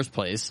in the first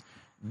place,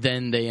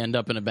 then they end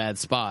up in a bad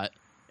spot,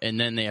 and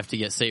then they have to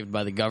get saved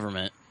by the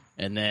government,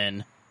 and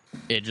then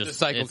it just The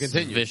cycle it's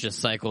continues. a vicious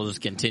cycle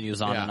just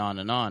continues on Yeah. and on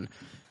and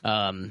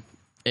on.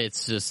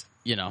 It's just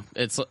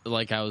it's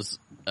like I was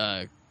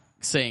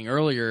saying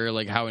earlier,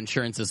 like how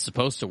insurance is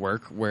supposed to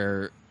work,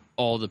 where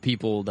all the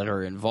people that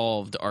are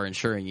involved are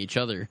insuring each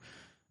other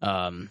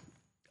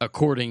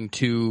according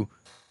to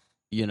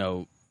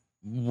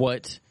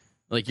what,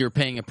 like, you're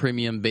paying a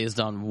premium based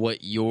on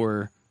what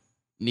your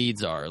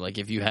needs are. Like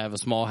if you have a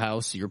small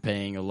house, you're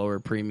paying a lower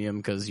premium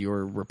because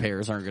your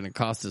repairs aren't going to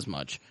cost as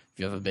much. If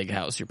you have a big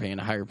house, you're paying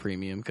a higher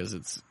premium because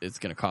it's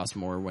going to cost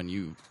more when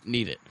you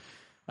need it.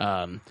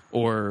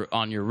 Or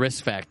on your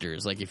risk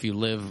factors, like if you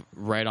live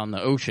right on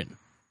the ocean,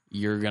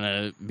 you're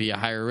gonna be a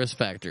higher risk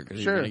factor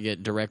because Sure. you're gonna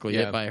get directly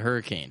Yeah. hit by a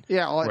hurricane.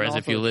 Yeah, and Whereas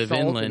if also you live salt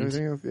and inland,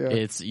 everything else, yeah.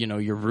 it's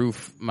your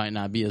roof might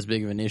not be as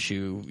big of an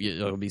issue.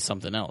 It'll be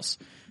something else.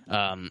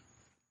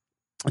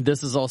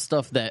 This is all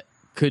stuff that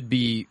could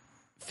be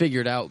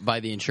figured out by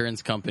the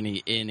insurance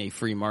company in a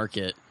free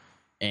market,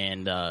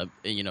 and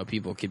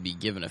people could be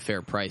given a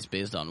fair price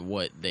based on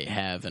what they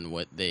have and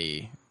what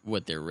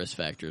their risk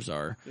factors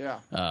are.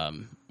 Yeah.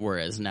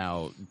 Whereas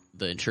now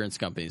the insurance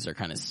companies are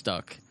kind of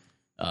stuck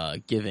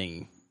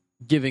giving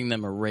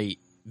them a rate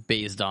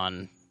based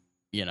on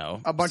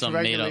A bunch some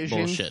of made up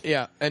regulations. bullshit.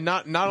 Yeah, and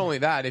not only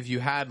that, if you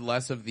had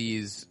less of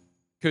these,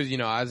 because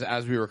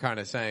as we were kind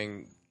of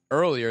saying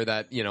earlier,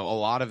 that a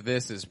lot of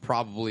this is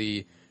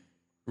probably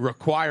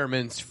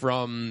requirements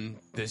from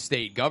the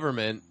state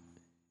government.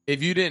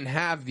 If you didn't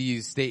have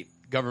these state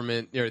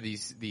government or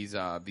these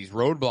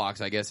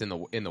roadblocks, I guess in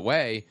the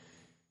way,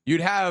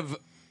 you'd have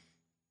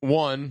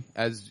one,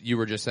 as you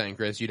were just saying,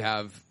 Chris, you'd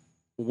have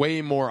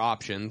way more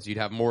options. You'd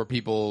have more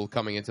people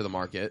coming into the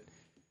market.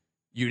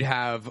 You'd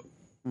have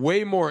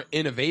way more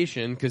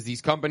innovation because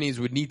these companies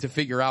would need to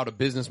figure out a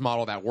business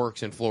model that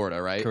works in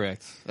Florida, right?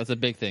 Correct. That's a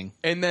big thing.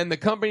 And then the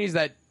companies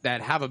that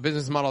have a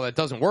business model that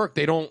doesn't work,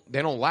 they don't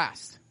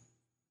last.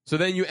 So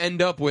then you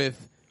end up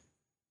with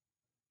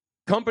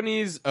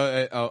companies,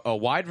 a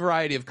wide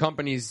variety of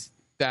companies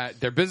that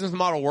their business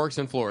model works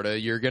in Florida.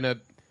 You're gonna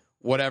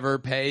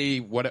pay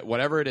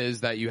whatever it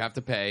is that you have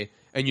to pay,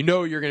 and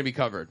you're gonna be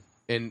covered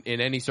in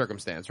any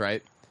circumstance,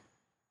 right?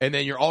 And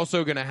then you're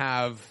also gonna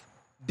have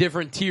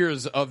different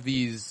tiers of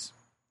these,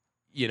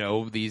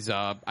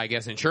 I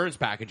guess insurance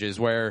packages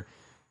where,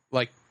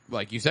 like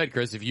you said,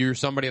 Chris, if you're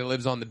somebody that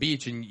lives on the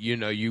beach and you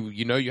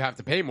have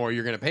to pay more,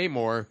 you're going to pay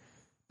more,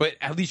 but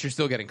at least you're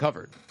still getting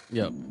covered.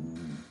 Yep.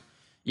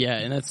 Yeah,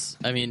 and that's,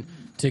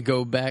 to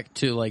go back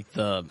to like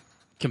the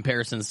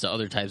comparisons to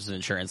other types of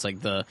insurance, like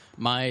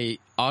my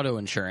auto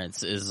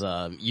insurance is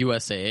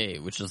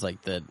USAA, which is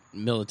like the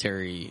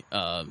military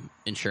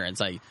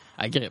insurance.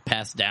 I get it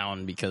passed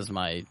down because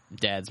my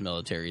dad's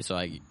military, so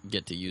I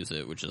get to use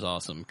it, which is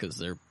awesome because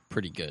they're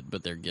pretty good,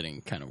 but they're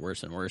getting kind of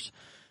worse and worse.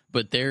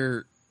 But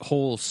their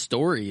whole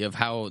story of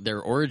their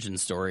origin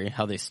story,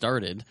 how they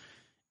started,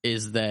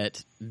 is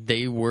that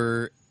they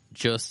were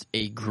just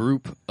a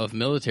group of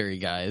military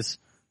guys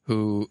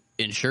who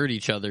insured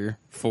each other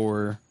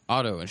for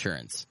auto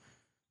insurance.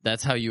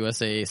 That's how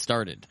USAA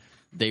started.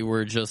 They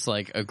were just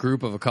like a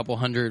group of a couple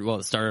hundred. Well,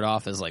 it started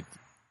off as like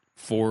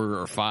 4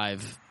 or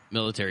 5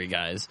 military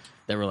guys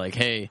that were like,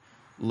 hey,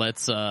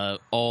 let's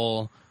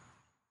all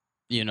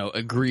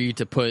agree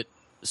to put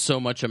so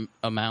much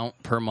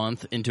amount per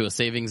month into a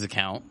savings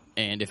account,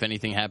 and if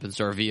anything happens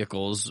to our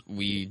vehicles,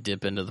 we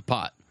dip into the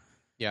pot.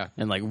 Yeah.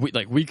 And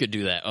we could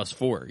do that, us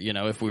 4,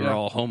 if we were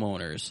all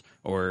homeowners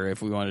or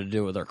if we wanted to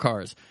do it with our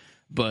cars.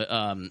 But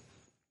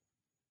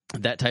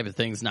that type of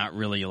thing's not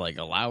really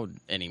allowed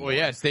anymore. Well,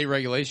 yeah, state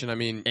regulation.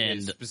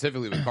 And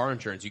specifically with car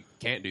insurance, you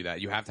can't do that.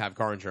 You have to have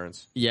car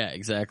insurance. Yeah,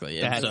 exactly.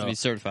 That has to be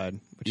certified.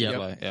 Which is Yep,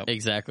 why, yep.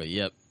 exactly.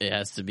 Yep, it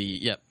has to be.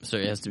 Yep, so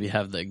it has to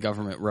have the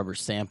government rubber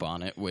stamp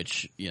on it,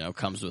 which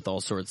comes with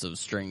all sorts of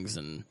strings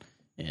and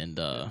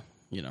requirements.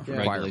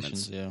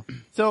 Regulations, yeah.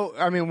 So,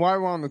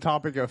 while we're on the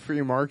topic of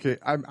free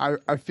market,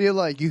 I feel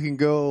like you can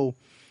go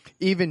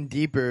even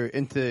deeper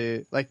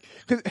into,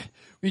 cause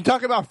when you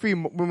talk about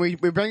when we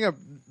bring up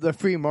the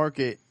free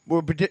market,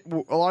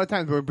 a lot of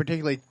times we're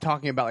particularly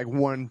talking about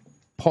one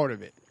part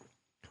of it.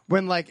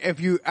 When I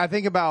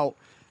think about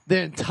the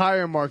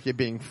entire market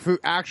being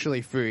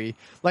actually free,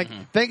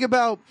 think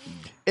about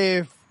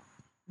if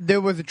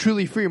there was a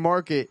truly free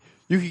market,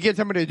 you could get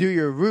somebody to do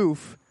your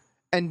roof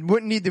and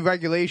wouldn't need the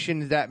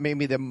regulations that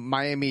maybe the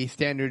Miami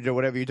standards or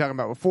whatever you're talking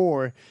about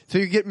before. So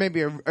you get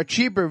maybe a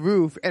cheaper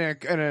roof and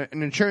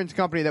an insurance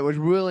company that was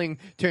willing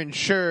to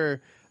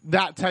insure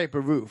that type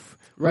of roof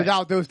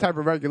without those type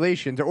of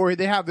regulations, or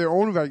they have their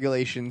own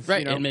regulations,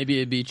 right? And maybe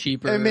it'd be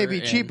cheaper. And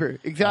maybe cheaper,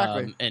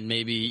 exactly. And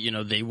maybe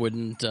they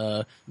wouldn't.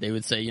 They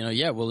would say,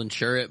 yeah, we'll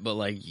insure it,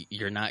 but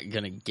you're not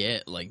gonna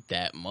get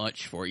that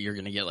much for it. You're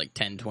gonna get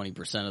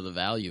 10-20% of the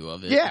value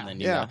of it. Yeah,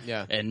 and then,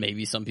 yeah. And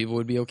maybe some people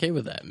would be okay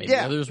with that. Maybe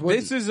others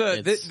wouldn't.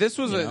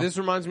 This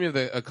reminds me of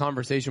a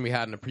conversation we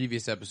had in a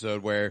previous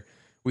episode where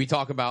we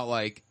talk about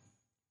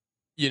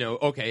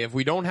okay, if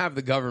we don't have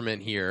the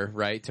government here,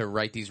 right, to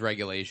write these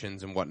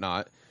regulations and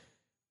whatnot.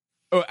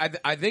 Oh,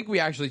 I think we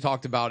actually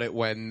talked about it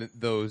when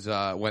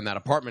that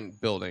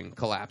apartment building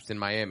collapsed in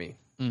Miami.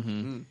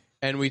 Mm-hmm.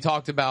 And we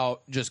talked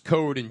about just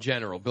code in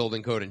general,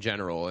 building code in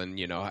general, and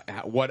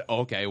what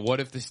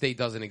if the state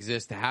doesn't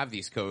exist to have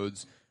these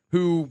codes?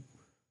 Who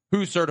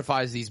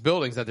certifies these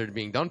buildings that they're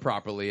being done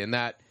properly? And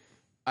that,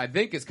 I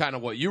think, is kind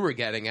of what you were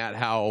getting at.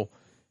 How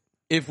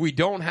if we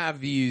don't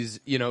have these,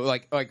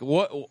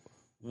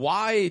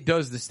 why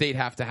does the state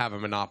have to have a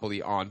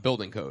monopoly on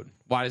building code?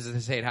 Why does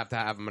the state have to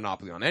have a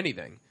monopoly on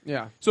anything?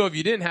 Yeah. So if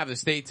you didn't have the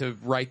state to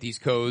write these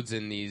codes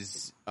and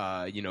these,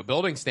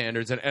 building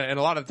standards, and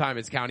a lot of the time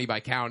it's county by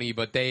county,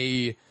 but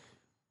they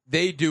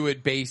do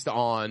it based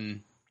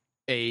on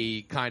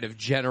a kind of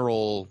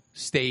general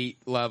state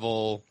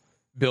level,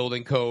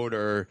 building code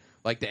or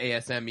like the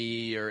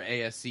ASME or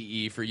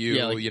ASCE for you,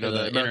 Yeah, like you know,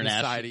 the American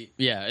international, Society.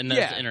 yeah, and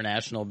that's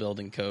international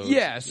building code.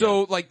 Yeah,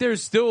 so like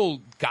there's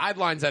still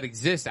guidelines that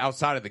exist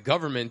outside of the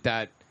government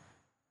that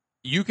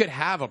you could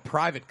have a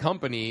private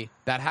company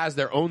that has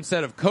their own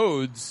set of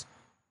codes,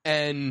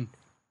 and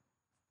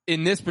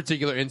in this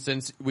particular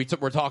instance,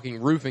 we're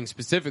talking roofing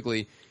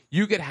specifically,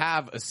 you could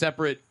have a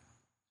separate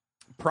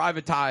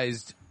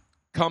privatized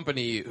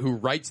company who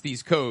writes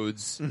these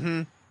codes,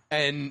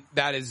 and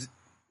that is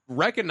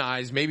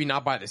recognized maybe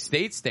not by the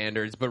state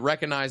standards, but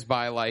recognized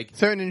by like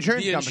certain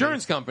insurance the companies.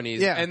 insurance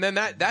companies. Yeah. And then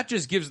that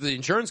just gives the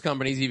insurance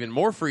companies even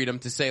more freedom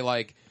to say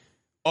like,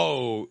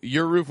 oh,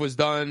 your roof was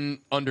done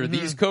under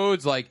these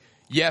codes. Like,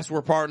 yes,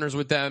 we're partners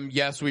with them.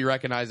 Yes, we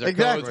recognize their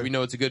Exactly. codes. We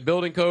know it's a good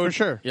building code. For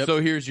sure. Yep. So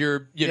here's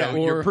your, your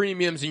or-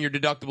 premiums and your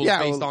deductibles Yeah,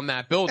 based well, on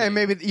that building. And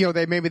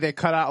maybe they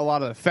cut out a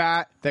lot of the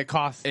fat that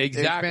costs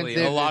exactly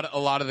expensive. a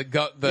lot of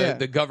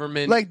the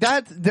government like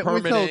that's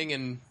permitting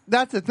and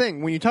that's the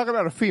thing when you talk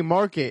about a free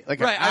market, like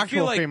Right, an I actual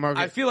feel like- free market.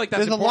 I feel like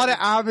that's there's a lot of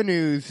important.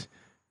 avenues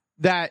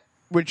that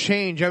would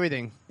change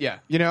everything. yeah.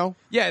 You know,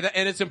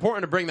 And it's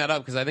important to bring that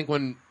up because I think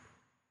when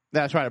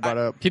that's right. I brought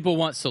up. People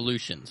want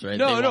solutions, right?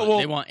 No,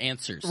 they want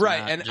answers, right,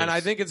 not and just- I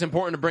think it's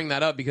important to bring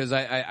that up because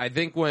I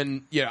think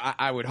when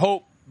I would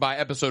hope by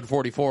episode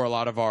 44 a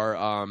lot of our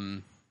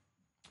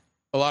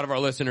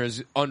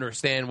listeners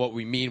understand what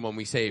we mean when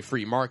we say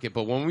free market.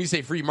 But when we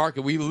say free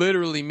market, we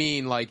literally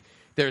mean like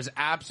there's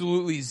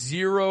absolutely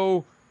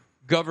zero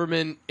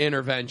government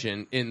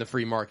intervention in the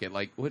free market.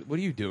 Like what are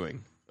you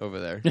doing over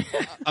there?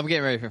 I'm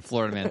getting ready for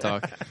Florida man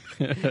talk.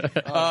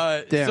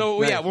 Damn, So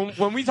nice. yeah,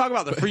 when we talk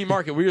about the free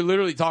market, we are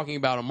literally talking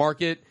about a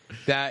market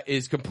that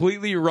is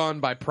completely run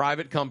by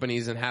private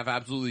companies and have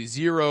absolutely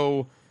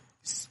zero.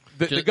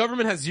 The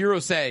government has zero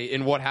say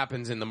in what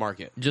happens in the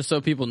market. just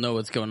so people know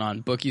what's going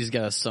on. Bookie's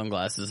got his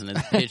sunglasses and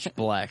it's pitch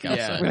black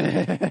outside.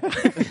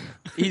 Yeah.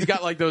 He's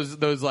got like those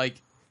like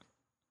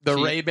the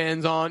Cheap.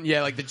 Ray-Bans on.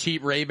 Yeah, like the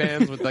cheap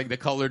Ray-Bans with like the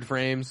colored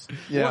frames.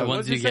 Yeah. What The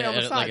ones does you it say get on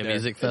the at side like a there?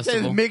 music It says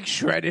festival. Mix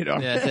Shredded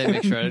on Yeah, say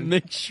Mix Shredded.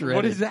 Mix shredded.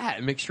 What is that?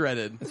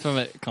 McShredded. It's from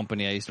a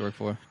company I used to work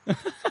for.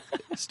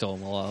 Stole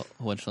them all out.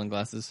 A bunch of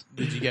sunglasses.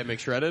 Did you get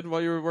McShredded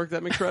while you worked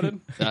at McShredded?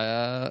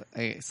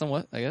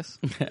 Somewhat, I guess.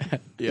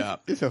 Yeah.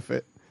 It's so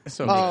fit.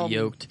 So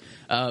Yoked.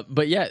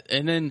 But yeah,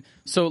 and then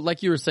so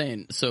like you were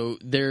saying, so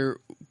there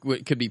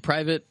could be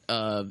private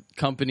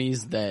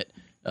companies that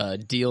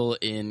deal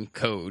in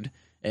code,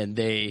 and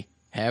they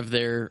have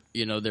their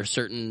their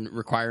certain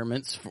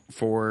requirements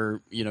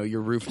for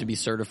your roof to be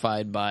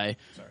certified by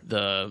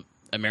the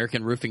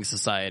American Roofing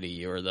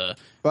Society or the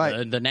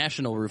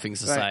National Roofing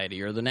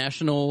Society or the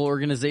National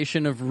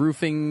Organization of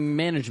Roofing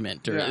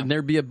Management, and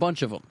there'd be a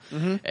bunch of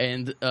them.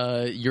 And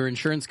your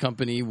insurance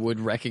company would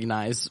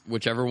recognize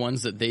whichever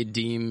ones that they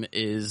deem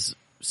is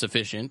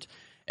sufficient.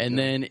 And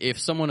then if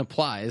someone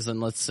applies, and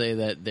let's say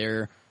that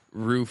their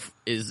roof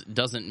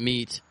doesn't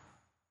meet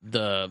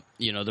the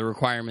the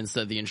requirements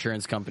that the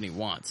insurance company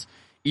wants,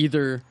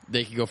 either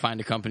they could go find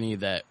a company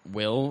that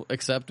will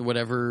accept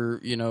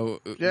whatever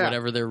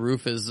whatever their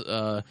roof is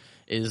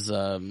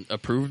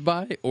approved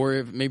by, or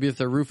if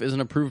their roof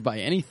isn't approved by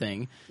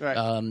anything,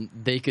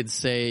 they could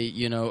say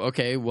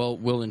okay, well,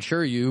 we'll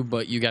insure you,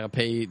 but you got to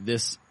pay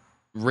this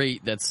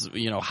rate that's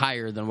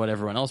higher than what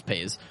everyone else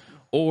pays.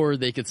 Or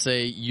they could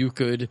say you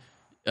could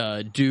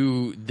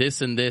do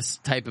this and this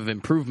type of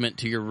improvement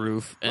to your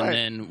roof, and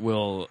then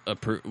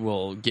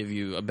we'll give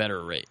you a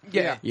better rate.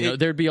 Yeah.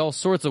 There'd be all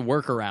sorts of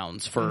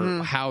workarounds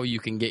for how you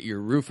can get your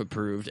roof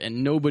approved,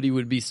 and nobody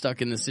would be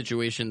stuck in the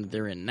situation that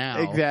they're in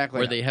now, Exactly.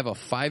 where they have a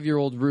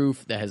 5-year-old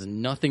roof that has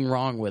nothing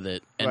wrong with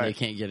it, and they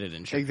can't get it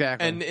insured.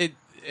 Exactly. And it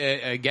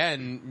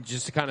again,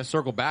 just to kind of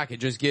circle back, it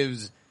just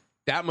gives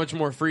that much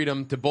more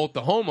freedom to both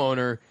the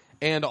homeowner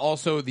and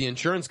also the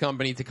insurance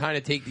company to kind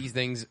of take these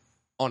things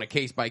on a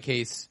case by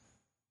case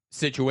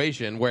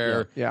situation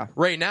where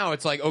right now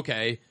it's like,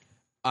 okay,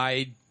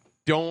 I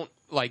don't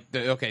like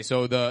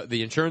so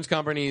the insurance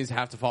companies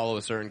have to follow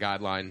a certain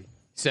guideline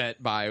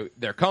set by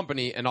their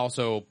company and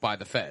also by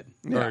the Fed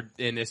or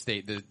in this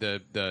state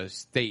the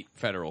state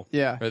federal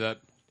or the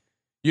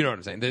you know what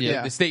I'm saying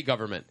the state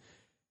government,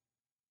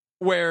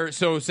 where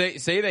so say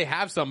they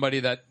have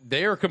somebody that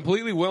they are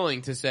completely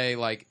willing to say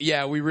like,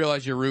 yeah, we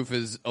realize your roof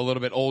is a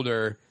little bit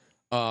older,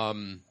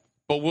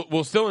 but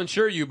we'll still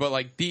insure you, but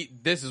like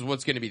this is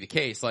what's going to be the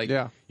case. Like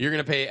you're going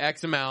to pay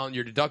X amount,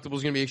 your deductible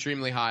is going to be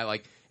extremely high.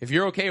 Like if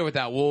you're okay with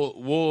that,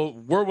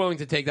 we're willing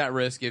to take that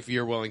risk if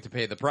you're willing to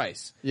pay the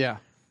price. Yeah.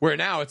 Where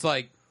now it's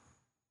like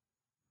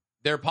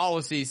their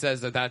policy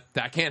says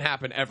that can't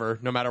happen ever,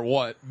 no matter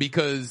what,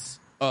 because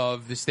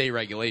of the state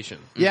regulation.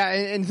 Yeah,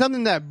 and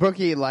something that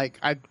Brookie, like,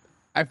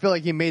 I feel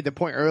like he made the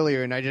point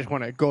earlier, and I just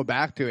want to go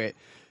back to it.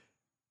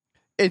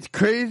 It's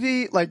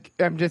crazy, like,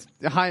 I'm just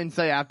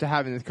hindsight after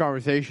having this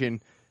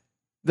conversation,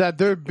 that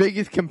their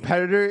biggest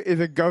competitor is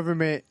a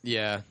government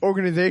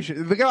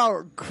organization. Look at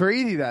how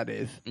crazy that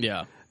is.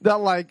 Yeah. That,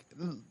 like,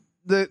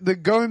 the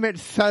government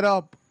set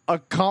up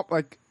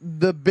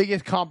the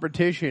biggest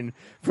competition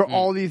for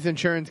all these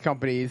insurance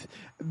companies,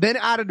 then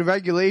added a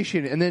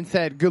regulation and then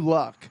said, good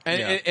luck. And,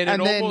 Yeah. and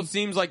And it then- almost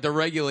seems like the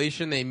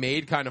regulation they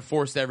made kind of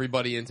forced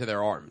everybody into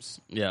their arms.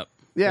 Yep.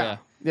 Yeah.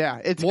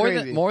 It's more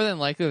crazy. than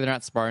likely they're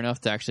not smart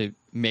enough to actually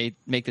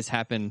make this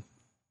happen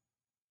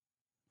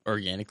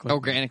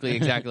organically.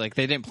 Exactly. Like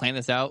they didn't plan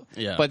this out.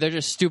 Yeah. But they're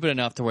just stupid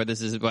enough to where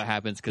this is what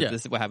happens because Yeah.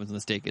 this is what happens when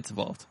the state gets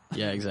involved.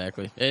 Yeah,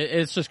 exactly.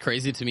 It's just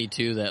crazy to me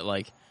too that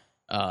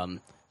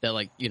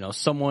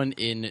someone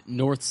in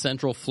north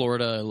central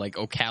Florida, like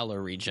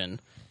Ocala region,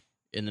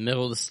 in the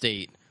middle of the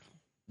state,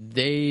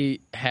 they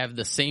have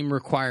the same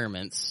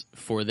requirements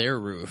for their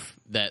roof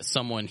that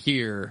someone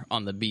here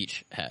on the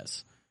beach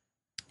has.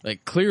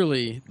 Like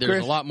clearly, there's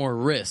Chris- a lot more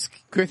risk.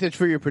 Chris, it's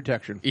for your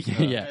protection.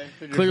 Yeah,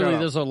 Shut clearly up.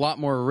 there's a lot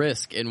more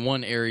risk in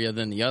one area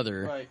than the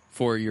other Right.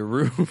 for your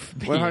roof.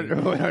 being,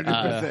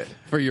 100%.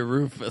 for your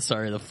roof.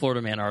 Sorry, the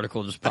Florida Man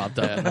article just popped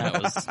up. And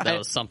that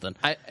was something.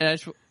 I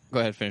just go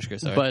ahead, finish,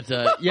 Chris. Sorry. But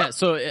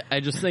so I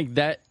just think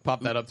that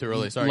Pop that up too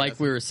early. Sorry. like guys.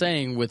 we were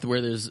saying, with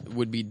where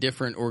would be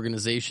different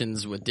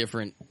organizations with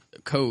different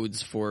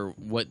codes for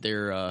what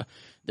their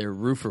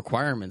roof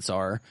requirements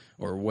are,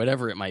 or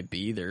whatever it might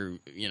be, their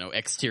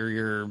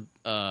exterior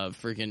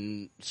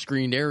freaking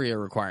screened area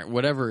requirement,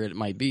 whatever it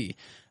might be.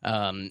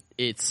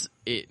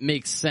 It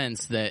makes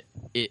sense that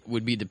it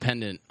would be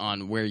dependent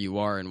on where you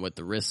are and what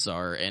the risks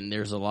are, and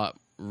there's a lot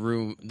of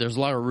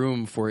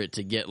room for it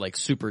to get like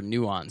super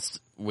nuanced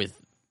with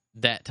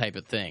that type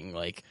of thing.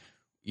 Like,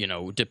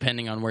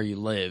 depending on where you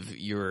live,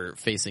 you're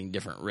facing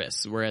different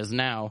risks. Whereas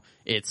now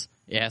it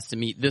has to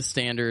meet this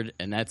standard,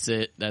 and that's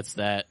it. That's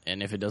that.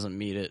 And if it doesn't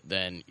meet it,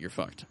 then you're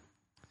fucked.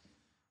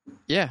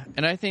 yeah,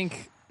 and I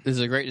think this is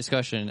a great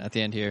discussion at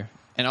the end here.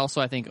 And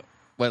also, I think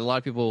what a lot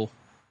of people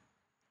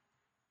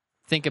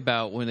think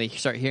about when they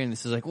start hearing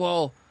this is like,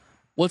 well,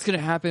 what's going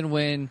to happen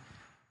when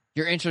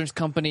your insurance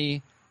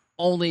company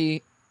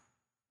only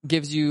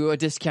gives you a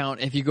discount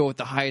if you go with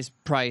the highest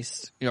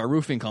price,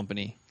 roofing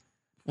company?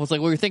 Well, it's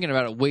like, you're thinking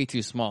about it way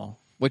too small,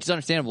 which is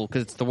understandable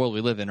because it's the world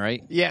we live in,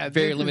 right? Yeah,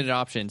 Very this is- limited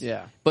options.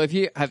 yeah. But if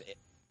you have,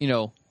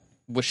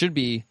 what should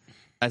be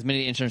as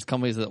many insurance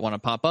companies that want to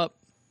pop up,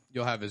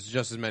 You'll have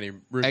just as many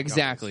roofing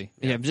exactly.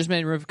 companies. You have just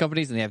many roofing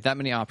companies, and they have that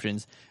many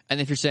options. And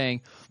if you're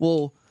saying,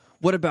 well,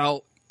 what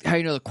about how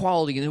you know the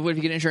quality, and what if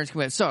you get an insurance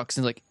company that sucks?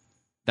 And like,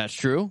 that's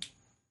true.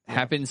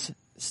 Happens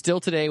still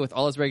today with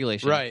all this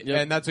regulation. Right.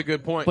 And that's a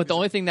good point. But the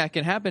only thing that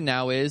can happen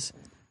now is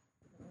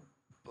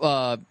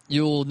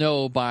you'll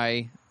know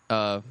by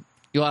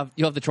you'll have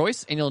the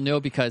choice, and you'll know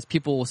because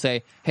people will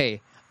say,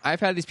 hey, I've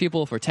had these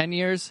people for 10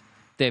 years.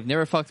 They've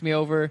never fucked me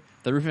over.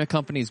 The roofing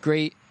company is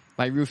great.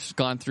 My roof's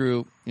gone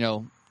through,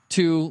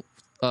 2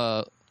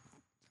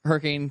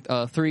 hurricane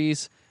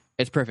 3s.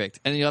 It's perfect.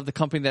 And then you have the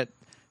company that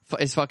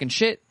is fucking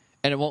shit,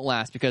 and it won't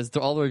last because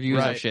all the reviews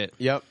are shit.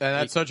 Yep, and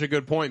that's such a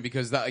good point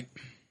because I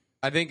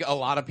think a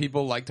lot of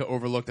people like to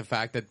overlook the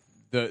fact that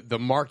the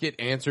market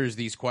answers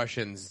these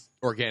questions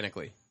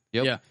organically.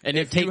 Yep. Yeah, and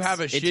If you have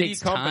a shitty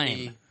takes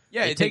company- time.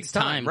 Yeah, it takes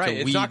time, right? to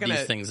It's weed not gonna-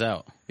 these things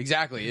out.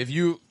 Exactly.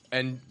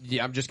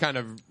 I'm just kind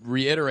of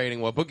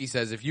reiterating what Bookie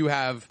says. If you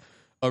have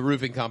a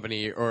roofing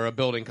company or a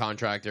building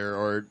contractor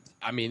or,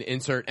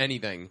 insert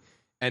anything,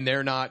 and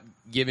they're not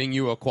giving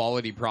you a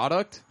quality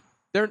product,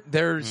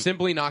 they're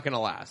simply not going to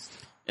last.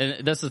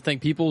 And that's the thing.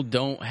 People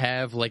don't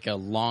have like a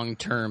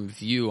long-term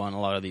view on a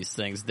lot of these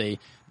things. They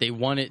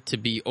want it to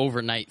be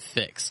overnight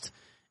fixed.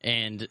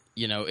 And,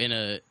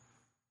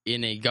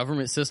 in a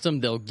government system,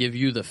 they'll give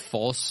you the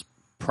false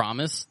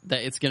promise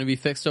that it's going to be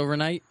fixed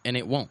overnight, and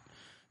it won't.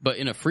 But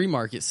in a free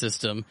market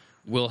system,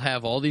 we'll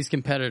have all these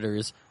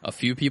competitors. A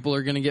few people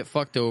are going to get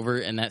fucked over,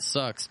 and that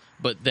sucks.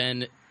 But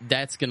then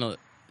that's going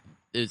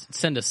to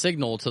send a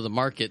signal to the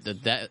market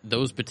that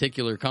those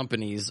particular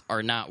companies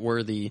are not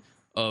worthy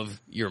of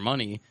your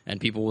money, and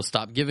people will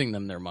stop giving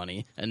them their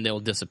money, and they'll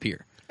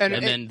disappear. And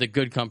Then the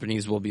good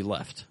companies will be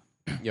left.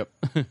 Yep.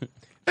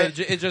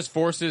 It just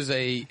forces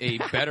a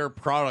better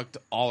product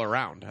all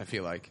around, I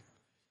feel like.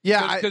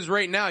 Yeah, Because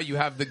right now you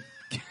have the...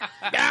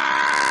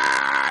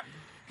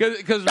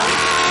 Because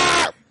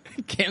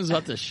Cam's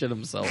about to shit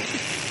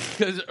himself.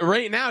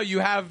 right now you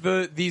have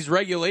these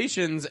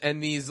regulations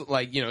and these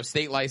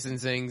state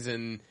licensings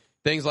and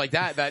things like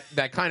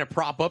that kind of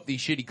prop up these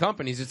shitty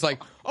companies. It's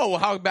like, oh, well,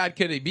 how bad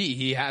could it be?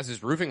 He has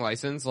his roofing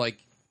license,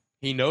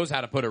 he knows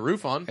how to put a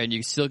roof on. And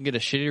you still can get a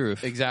shitty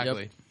roof.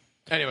 Exactly.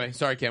 Anyway,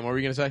 sorry, Cam. What were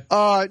you gonna say?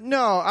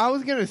 no, I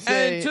was gonna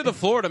say. And to the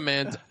Florida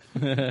man,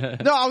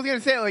 No, I was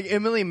gonna say, like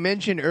Emily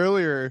mentioned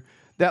earlier,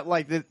 that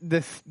like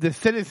the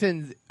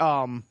citizens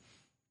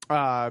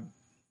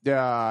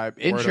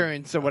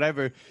insurance or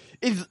whatever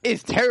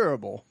is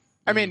terrible.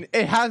 I mean,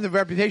 it has a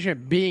reputation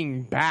of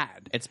being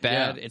bad. It's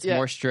bad. Yeah. It's Yeah.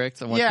 more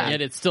strict. And Yeah.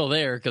 Yet it's still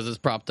there because it's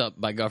propped up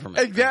by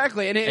government.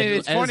 Exactly, and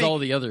it's as funny. all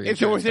the other and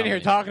so we're insurance sitting here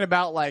companies. talking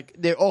about like,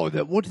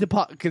 what's the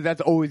because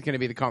that's always going to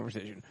be the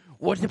conversation.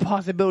 What's the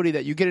possibility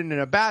that you get in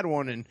a bad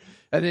one and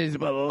then it's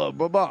blah blah blah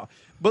blah blah.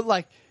 But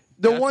like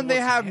the That's one they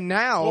what's have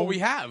now What we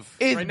have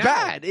is right now.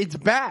 bad. It's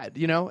bad,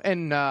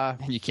 and And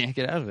you can't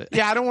get out of it.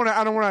 yeah, I don't want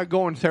to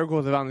go in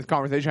circles around this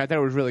conversation. I thought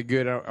it was really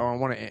good. I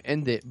want to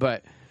end it,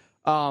 but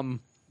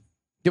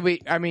do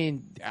we? I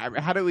mean,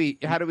 how do we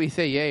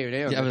say yay or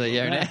nay? on Yeah, this but one?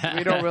 yeah, or nay.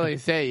 We don't really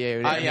say yay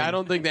or nay. Yeah, I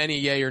don't think that any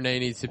yay or nay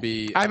needs to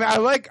be. I mean,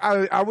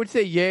 I would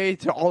say yay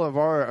to all of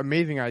our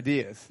amazing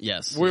ideas.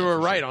 Yes. we yeah, were for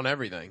right sure. on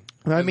everything.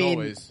 I as mean,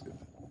 always.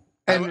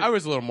 and- I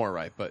was a little more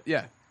right, but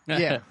yeah,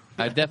 Yeah,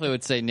 I definitely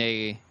would say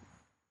nay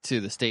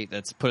to the state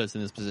that's put us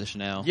in this position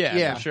now.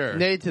 yeah, for sure.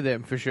 Nay to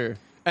them for sure.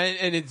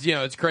 And it's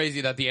it's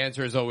crazy that the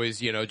answer is always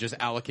just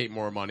allocate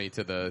more money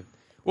to the.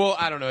 Well,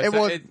 I don't know. It's It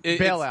not- was it's-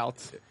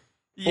 bailouts.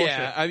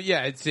 Yeah,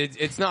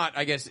 it's not.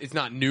 I guess it's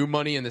not new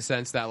money in the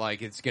sense that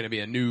like it's going to be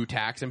a new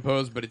tax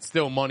imposed, but it's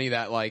still money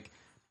that like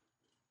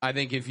I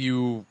think if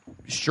you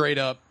straight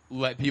up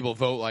let people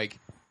vote like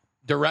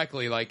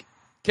directly, like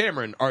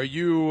Cameron, are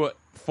you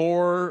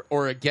for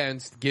or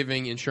against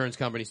giving insurance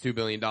companies $2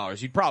 billion?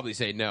 You'd probably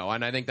say no,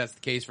 and I think that's the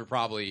case for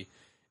probably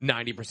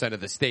 90% of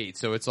the states.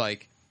 So it's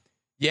like,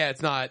 yeah,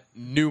 it's not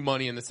new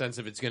money in the sense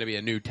of it's going to be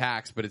a new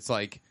tax, but it's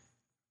like.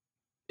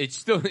 It's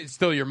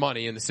still your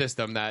money in the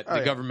system that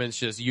the government's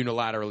just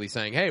unilaterally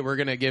saying, hey, we're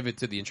going to give it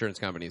to the insurance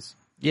companies.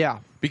 Yeah.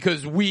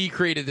 Because we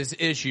created this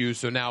issue,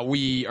 so now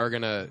we are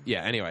going to...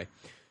 Yeah, anyway.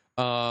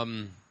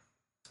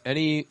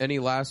 Any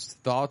last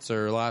thoughts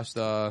or last...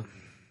 No,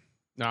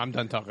 I'm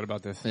done talking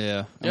about this.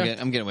 Yeah,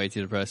 I'm getting way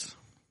too depressed.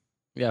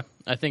 Yeah,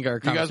 I think our You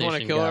guys conversation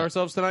want to kill got-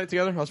 ourselves tonight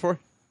together, us four?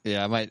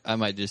 Yeah, I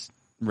might just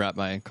wrap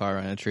my car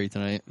around a tree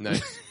tonight.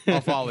 Nice.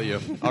 I'll follow you.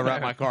 I'll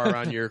wrap my car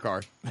around your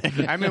car.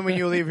 I mean, when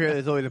you leave here,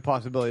 there's always a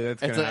possibility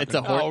that's going to happen. It's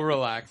a horse. Oh,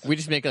 relax. We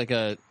just make like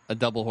a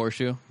double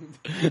horseshoe.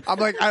 I'm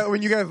like,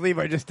 when you guys leave,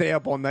 I just stay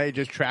up all night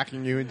just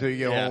tracking you until you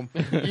get home.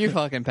 You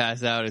fucking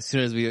pass out as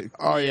soon as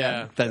Oh,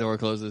 yeah. that door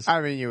closes.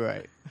 I mean, you're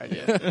right.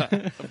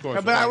 Of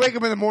course. But I wake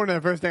up in the morning,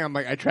 the first thing I'm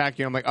like, I track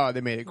you. I'm like, oh, they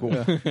made it cool.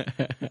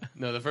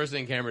 No, the first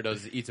thing Cameron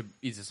does is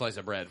eats a slice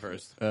of bread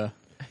first.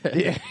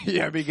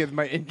 yeah, because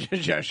my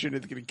indigestion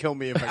is going to kill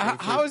me if I go to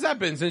sleep. How has that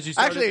been since you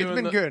started Actually, it's doing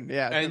been the- good.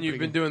 Yeah, it's And you've pretty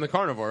been good. doing the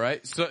carnivore,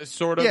 right? So,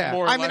 sort of Yeah,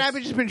 more or I mean, less.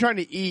 I've just been trying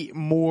to eat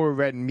more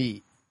red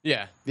meat.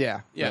 Yeah.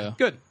 Yeah. Yeah.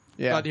 Good.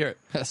 Yeah. Glad to hear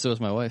it. So is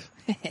my wife.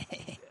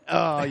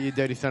 Oh, you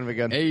dirty son of a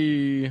gun.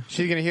 Hey.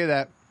 She's going to hear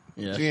that.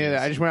 Yeah, She's gonna hear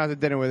that. I just went out to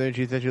dinner with her, and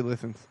she said she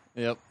listens.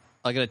 Yep.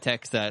 I got a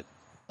text at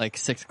like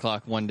 6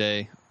 o'clock one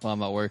day while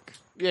I'm at work.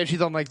 Yeah,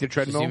 she's on like the She's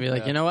treadmill. gonna be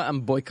like, you know what?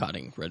 I'm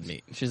boycotting red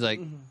meat. She's like,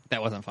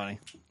 that wasn't funny.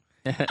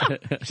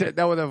 Shit,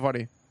 that wasn't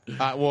funny.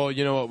 Well,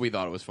 you know what? We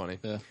thought it was funny.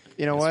 Yeah.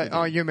 You know what?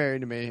 Oh, you're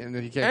married to me, and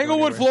then you can't. go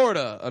Englewood, anywhere.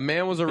 Florida. A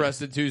man was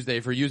arrested Tuesday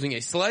for using a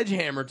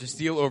sledgehammer to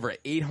steal over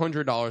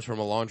 $800 from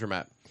a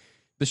laundromat.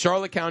 The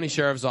Charlotte County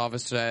Sheriff's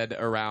Office said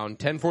around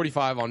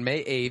 10:45 on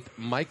May 8th,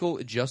 Michael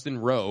Justin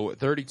Rowe,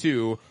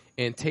 32,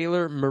 and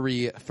Taylor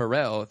Marie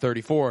Farrell,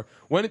 34,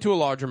 went into a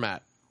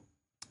laundromat.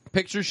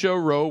 Pictures show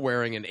Rowe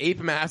wearing an ape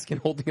mask and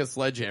holding a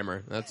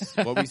sledgehammer. That's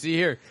what we see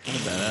here.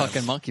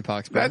 Fucking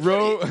monkeypox, bro. That's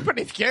Row-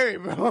 pretty scary,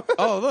 bro.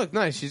 Oh, look,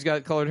 nice. She's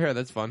got colored hair.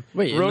 That's fun.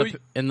 Wait, Rowe,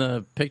 in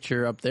the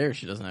picture up there,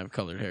 she doesn't have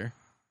colored hair.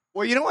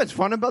 Well, you know what's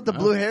fun about the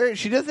blue hair?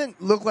 She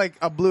doesn't look like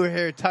a blue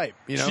hair type.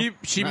 You know,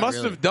 she Not must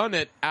really. have done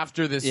it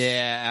after this.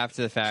 Yeah,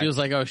 after the fact. She was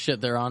like, "Oh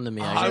shit, they're on to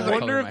me." I gotta wonder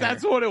color if my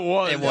that's hair. what it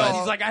was. It was.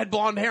 He's like, I had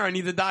blonde hair. I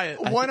need to dye it.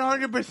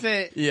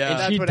 100%. Yeah. And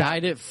that's she what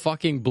dyed it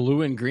fucking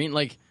blue and green.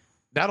 Like,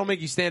 That'll make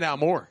you stand out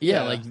more.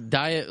 yeah, like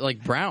dye it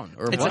like brown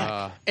or It's,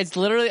 what? it's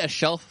literally a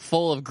shelf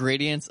full of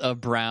gradients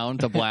of brown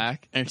to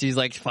black, and she's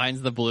like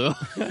finds the blue.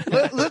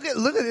 look at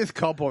this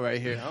couple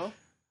right here.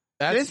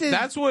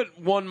 That's what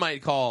one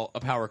might call a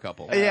power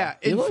couple. Yeah,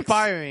 He looks-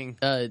 inspiring.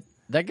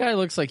 That guy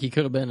looks like he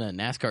could have been a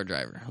NASCAR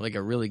driver, like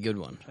a really good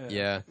one.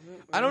 Yeah.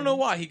 I don't know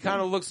why. He kind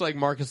of looks like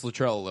Marcus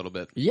Luttrell a little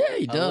bit. Yeah,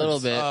 he does. A little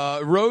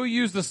bit. Rowe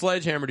used the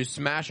sledgehammer to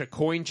smash a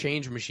coin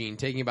change machine,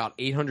 taking about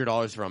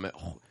 $800 from it.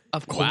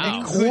 Of course.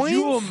 Wow. Could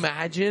you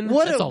imagine?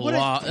 That's a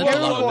lot. That's a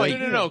Well, lot of no, weight.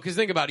 no. Because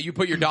think about it. You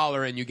put your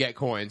dollar in, you get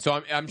coins. So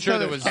I'm sure So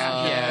there there's was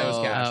cash. yeah, it was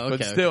cash. Oh,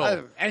 But okay, still,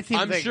 it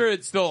seems I'm like- sure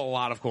it's still a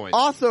lot of coins.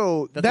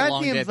 Also, That's a that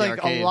long day seems at the like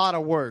arcade. a lot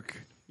of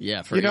work.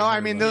 Yeah, for You know, I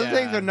 800 mean, bucks. those Yeah.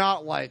 things are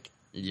not like.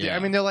 Yeah. I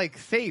mean, they're like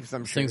safes.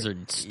 I'm sure. things are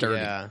sturdy.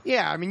 Yeah.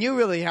 Yeah, I mean, you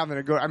really having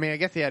to go. I mean, I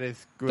guess he had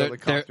his gorilla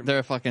costume.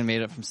 They're fucking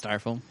made up from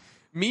styrofoam.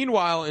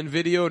 Meanwhile, in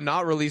video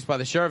not released by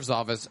the sheriff's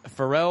office,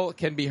 Farrell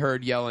can be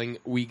heard yelling,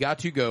 "We got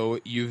to go.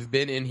 You've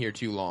been in here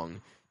too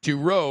long." To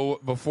Rowe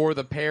before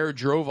the pair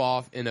drove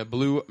off in a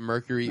blue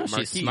Mercury Oh, she's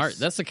Marquise. smart.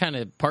 That's the kind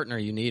of partner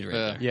you need right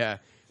there. Yeah.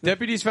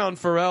 Deputies found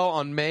Farrell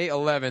on May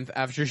 11th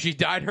after she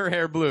dyed her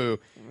hair blue.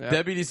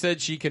 Deputies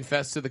said she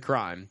confessed to the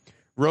crime.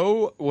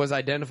 Rowe was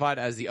identified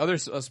as the other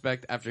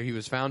suspect after he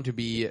was found to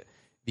be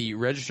the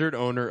registered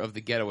owner of the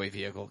getaway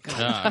vehicle.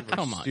 God,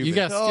 Come on, stupid. you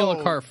gotta steal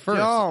a car first.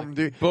 Dumb,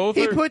 dude. Both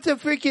he are- puts a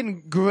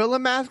freaking gorilla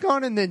mask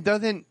on and then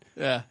doesn't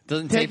Yeah.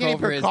 Doesn't take tape any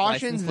over his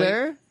precautions license plate.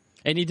 there.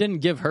 And he didn't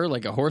give her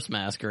like a horse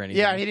mask or anything.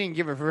 Yeah, he didn't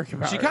give a frick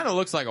about She it. kind of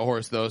looks like a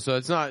horse, though, so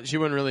it's not. She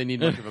wouldn't really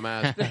need much of a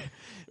mask.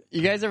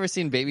 You guys ever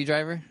seen Baby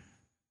Driver?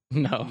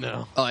 No.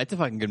 No. Oh, it's a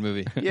fucking good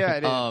movie. Yeah,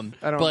 it is. I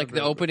But don't like remember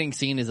the it. opening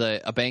scene is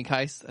a bank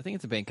heist. I think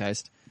it's a bank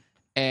heist. It's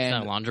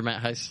And not a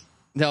laundromat heist.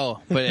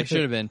 no, but it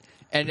should have been.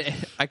 And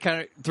I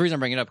kind of the reason I'm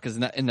bringing it up because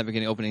in the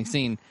beginning opening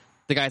scene,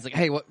 the guy's like,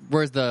 "Hey,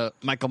 where's the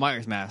Michael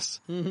Myers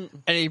mask?" And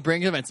he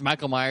brings him. It's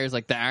Michael Myers,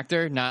 like the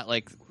actor, not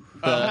like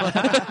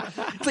the.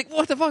 It's like,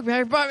 what the fuck,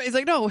 man? He's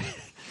like, no.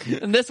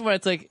 And this one,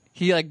 it's like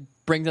he like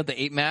brings out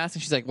the 8 mask,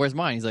 and she's like, "Where's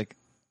mine?" He's like,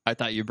 "I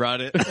thought you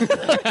brought it."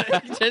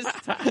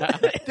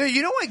 Just Dude,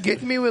 you know what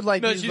gets me with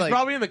like No, these, she's like,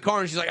 probably in the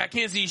car and she's like, I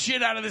can't see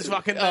shit out of this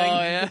fucking thing. oh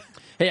yeah.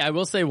 Hey, I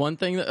will say one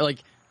thing that, like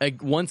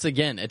once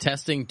again,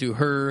 attesting to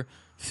her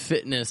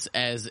fitness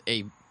as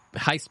a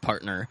heist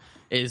partner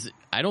is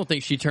I don't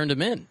think she turned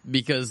him in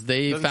because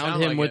they Doesn't found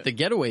sound him like with it. the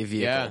getaway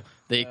vehicle. Yeah.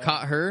 They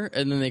caught her,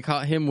 and then they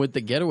caught him with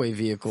the getaway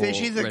vehicle. say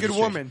she's a good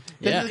registration. woman.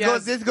 Yeah.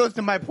 This goes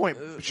to my point.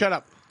 Shut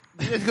up.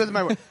 This goes to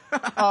my point.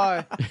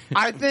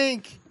 I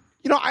think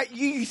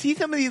you see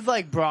some of these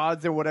like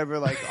broads or whatever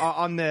like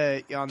on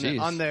the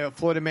Jeez.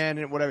 Florida Man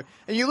and whatever,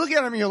 and you look at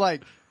them and you're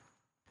like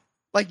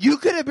you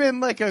could have been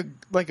like a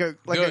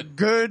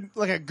good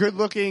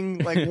looking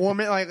like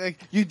woman like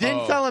you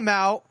didn't Oh. sell him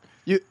out.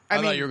 I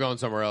mean thought you were going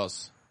somewhere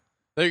else.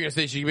 I thought you were going to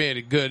say she made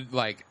a good,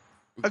 like,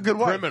 a good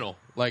wife. criminal,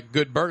 like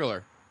good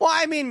burglar. Well,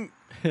 I mean,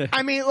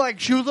 like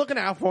she was looking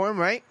out for him,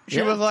 right? She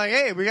Yeah. was like,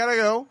 "Hey, we gotta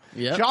go."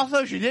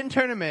 Yeah. She didn't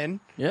turn him in,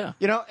 Yeah.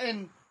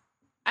 and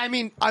I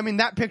mean,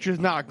 that picture's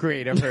not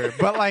great of her,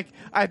 but like,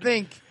 I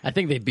think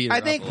they beat her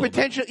up a little bit.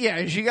 potential.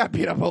 Yeah, she got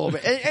beat up a little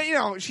bit,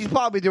 and she's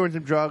probably doing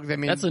some drugs. I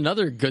mean, That's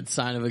another good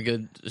sign of a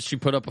good. She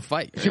put up a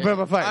fight. she put up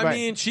a fight. I right.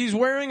 mean, she's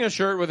wearing a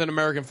shirt with an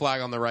American flag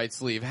on the right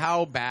sleeve.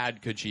 How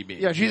bad could she be?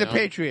 yeah, she's you a know?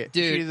 patriot,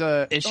 Dude, She's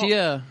a is she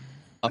a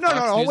no, Fox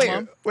no, News wait,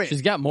 mom? wait.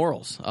 She's got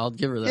morals. I'll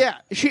give her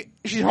that. Yeah,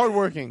 she's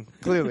hardworking,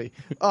 clearly.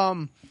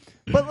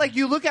 But like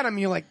you look at him, and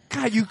you're like,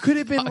 God, you could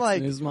have been Fox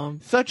like News mom.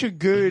 such a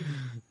good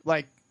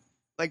like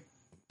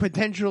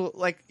potential.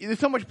 Like there's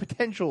so much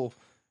potential.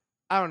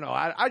 I don't know.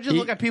 I just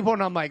look at people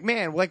and I'm like,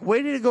 man, like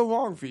where did it go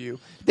wrong for you?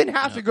 Didn't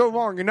have to go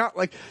wrong. You're not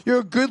like you're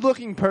a good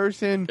looking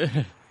person.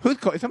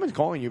 Someone's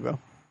calling you, Bill.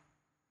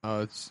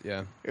 Oh, it's,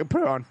 yeah.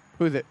 Put it on.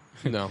 Who's it?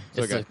 No,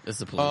 it's okay. It's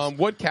the police.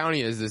 What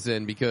county is this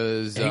in?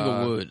 Because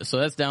Englewood. So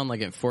that's down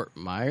like in Fort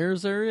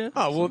Myers area.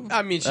 Oh well,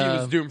 I mean, she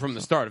was doomed from the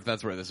start. If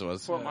that's where this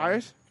was. Fort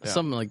Myers. Yeah.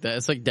 Something like that.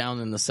 It's like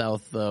down in the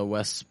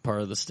southwest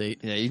part of the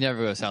state. Yeah, you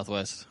never go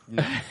Southwest.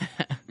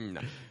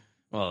 No.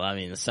 Well, I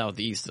mean, the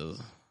southeast is.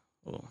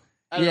 Well,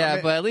 Yeah,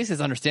 but at least it's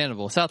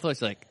understandable.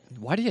 Southwest, like,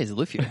 why do you guys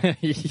live here?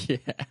 yeah.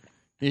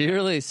 You're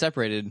really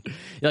separated.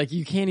 Like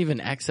you can't even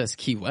access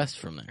Key West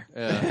from there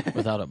Yeah.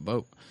 without a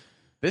boat.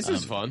 This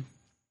is fun.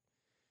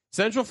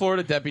 Central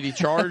Florida deputy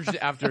charged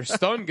after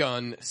stun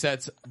gun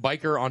sets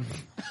biker on.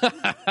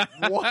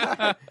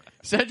 What?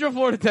 Central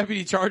Florida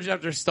deputy charged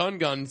after stun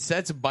gun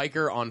sets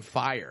biker on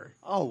fire.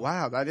 Oh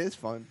wow, that is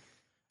fun.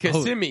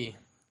 Kissimmee,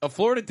 a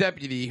Florida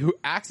deputy who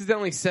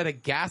accidentally set a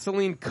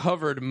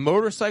gasoline-covered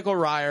motorcycle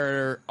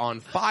rider on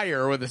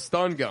fire with a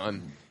stun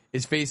gun,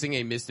 is facing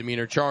a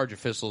misdemeanor charge,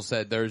 officials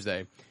said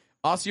Thursday.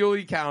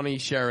 Osceola County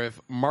Sheriff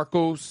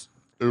Marcos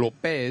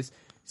Lopez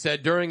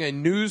said during a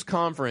news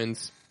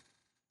conference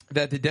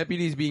that the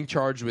deputy is being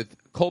charged with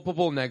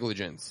culpable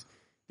negligence,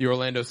 the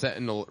Orlando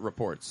Sentinel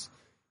reports.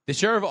 The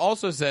sheriff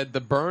also said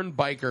the burned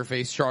biker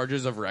faced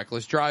charges of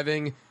reckless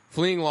driving,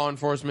 fleeing law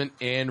enforcement,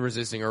 and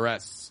resisting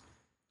arrests.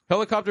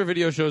 Helicopter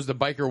video shows the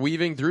biker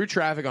weaving through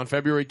traffic on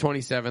February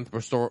 27th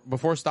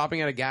before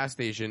stopping at a gas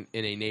station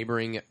in a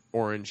neighboring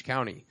Orange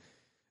County.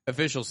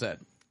 Officials said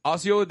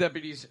Osceola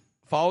deputies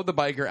followed the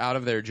biker out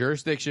of their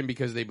jurisdiction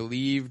because they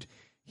believed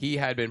he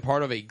had been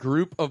part of a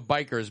group of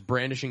bikers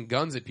brandishing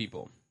guns at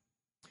people.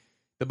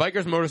 The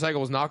biker's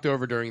motorcycle was knocked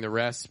over during the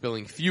arrest,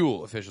 spilling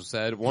fuel, officials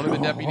said. One of the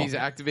deputies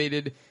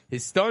activated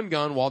his stun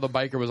gun while the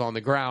biker was on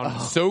the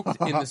ground, soaked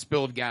in the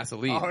spilled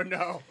gasoline. Oh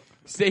no.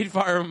 State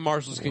fire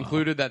marshals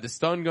concluded that the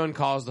stun gun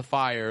caused the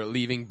fire,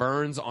 leaving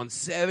burns on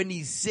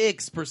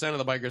 76% of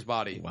the biker's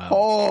body. Wow.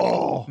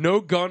 Oh. No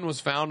gun was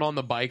found on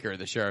the biker,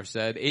 the sheriff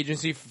said.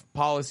 Agency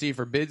policy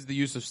forbids the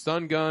use of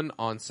stun gun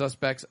on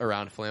suspects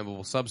around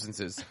flammable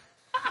substances.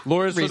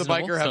 Lawyers for the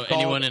Reasonable. biker have So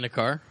called... anyone in a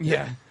car?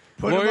 Yeah.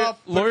 Put 'em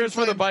up, put 'em Lawyers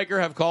in for the flame.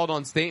 biker have called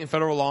on state and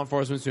federal law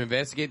enforcement to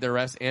investigate the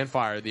arrest and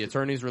fire. The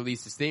attorneys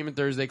released a statement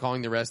Thursday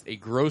calling the arrest a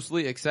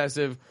grossly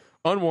excessive,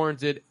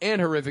 unwarranted,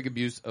 and horrific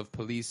abuse of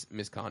police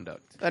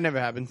misconduct. That never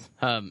happens.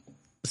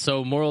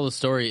 So moral of the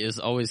story is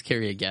always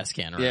carry a gas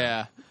can around.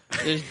 Yeah.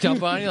 They just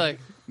jump on you like,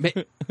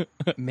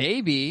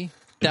 maybe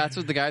that's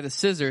what the guy with the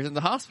scissors in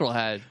the hospital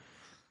had.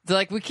 They're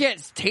like, we can't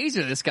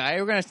taser this guy.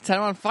 We're going to set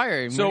him on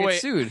fire and So we're going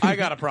wait, to get sued. I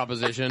got a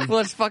proposition. Well,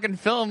 let's fucking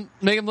film,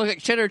 make him look like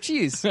cheddar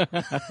cheese.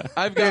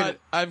 I've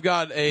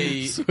got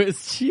a...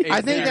 Swiss cheese.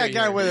 I think that theory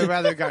guy here. would have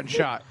rather gotten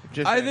shot.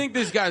 Just I saying. think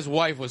this guy's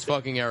wife was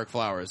fucking Eric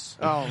Flowers.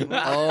 Oh,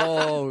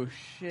 Oh,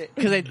 shit.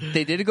 Because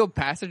they did go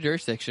past the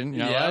jurisdiction.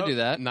 You're not allowed to do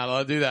that. Not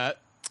allowed to do that.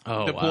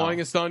 Oh, Deploying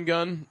wow. a stun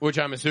gun, which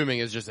I'm assuming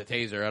is just a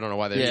taser. I don't know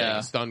why they're Yeah. using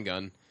a stun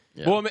gun.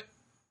 Yeah. Well,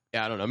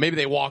 Yeah, I don't know. Maybe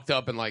they walked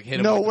up and like hit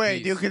him. No with the way,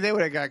 piece. dude, because they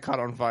would have got caught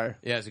on fire.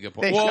 Yeah, that's a good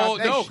point. They Well,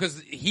 shot- no, they sh-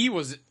 because he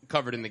was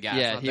covered in the gas.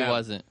 Yeah, not he them.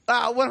 wasn't.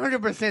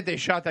 100% they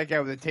shot that guy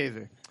with a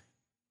taser.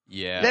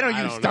 Yeah, They don't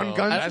I use stun know.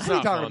 guns. That's What are you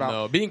not talking fun about?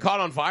 though. Being caught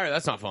on fire,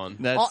 that's not fun.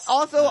 That's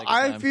Also, not a good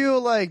I time.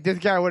 feel like this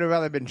guy would have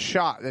rather been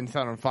shot than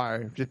set on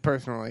fire, just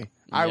personally.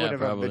 I Yeah, would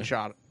have probably. been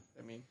shot.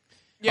 I mean,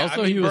 Yeah,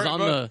 Also, he was on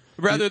the-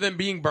 rather than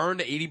being burned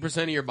to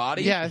 80% of your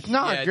body. Yeah, it's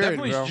not yeah, good,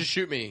 definitely bro. just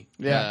shoot me.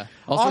 yeah.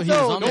 Also, he was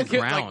on the Don't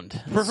kill, ground.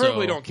 like,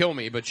 preferably so- don't kill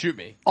me, but shoot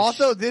me.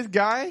 Also, this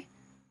guy's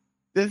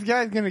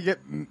gonna get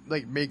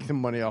like make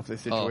some money off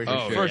this situation.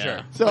 Oh, for for sure.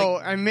 sure. So,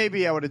 and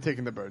maybe I would have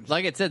taken the birds.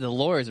 Like I said, the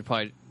lawyers are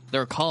probably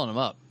they're calling him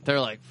up.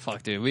 They're like,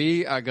 "Fuck, dude,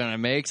 we are gonna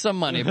make some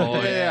money,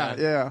 boy."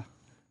 yeah.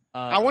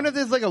 I wonder if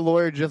there's like a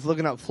lawyer just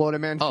looking up Florida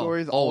man Oh,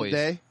 stories all always.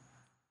 day.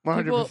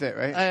 100%,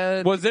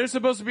 right? Was there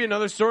supposed to be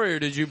another story, or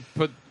did you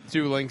put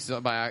two links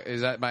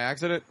is that by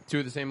accident? Two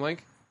of the same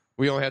link?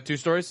 We only had two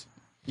stories?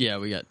 Yeah,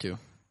 we got 2.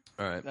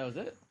 All right. That was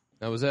it.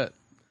 That was it.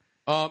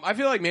 I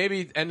feel like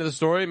maybe end of the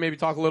story, maybe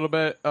talk a little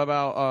bit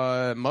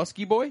about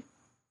Muskie Boy. Is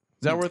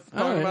that worth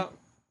talking right. about?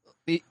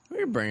 We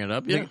can bring it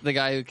up. Yeah. The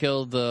guy who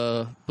killed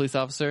the police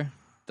officer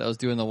that was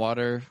doing the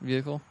water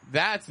vehicle.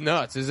 That's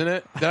nuts, isn't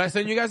it? Did I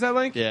send you guys that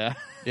link? Yeah.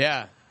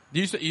 Yeah.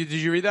 Did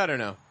you read that or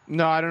no?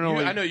 No, I don't know.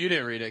 I know you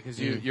didn't read it because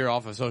you're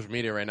off of social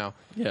media right now.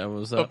 Yeah, what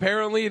was that?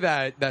 Apparently,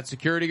 that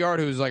security guard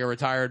who's like a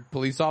retired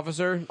police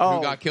officer who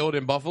Oh. got killed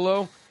in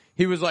Buffalo,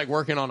 he was like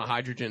working on a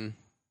hydrogen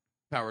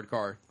powered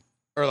car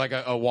or like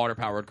a water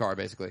powered car,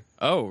 basically.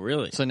 Oh,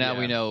 really? So now Yeah.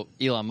 we know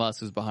Elon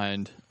Musk was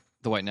behind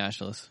the white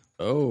nationalists.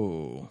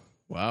 Oh,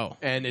 wow.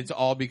 And it's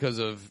all because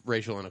of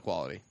racial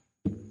inequality.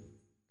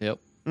 Yep.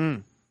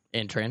 And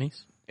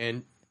trannies?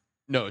 And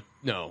no,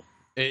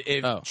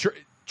 if Oh.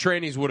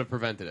 trannies would have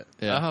prevented it,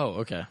 Yeah. Oh,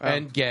 okay.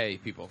 and gay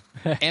people.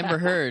 Amber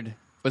Heard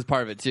was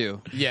part of it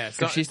too. Yeah,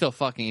 Because she's still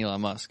fucking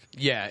Elon Musk.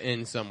 yeah,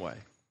 in some way.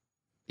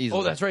 Easily.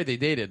 Oh, that's right, they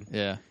dated.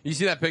 Yeah. You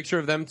see that picture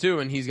of them too,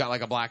 and he's got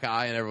like a black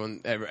eye,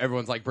 and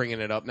everyone's like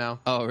bringing it up now.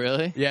 Oh,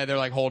 really? Yeah, they're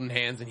like holding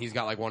hands, and he's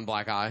got like one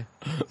black eye.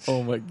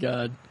 Oh, my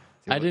God.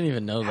 I didn't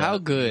even know that. How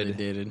good? They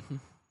dated.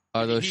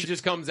 Are those? He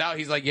just comes out,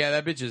 he's like, "Yeah,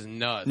 that bitch is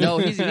nuts." No,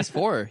 he's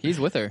for her. He's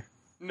with her.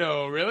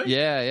 No, really?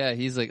 Yeah.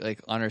 He's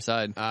like on her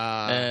side.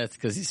 It's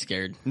because he's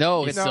scared.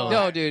 No, He's no,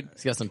 still- dude.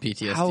 He's got some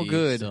PTSD. How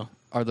good still.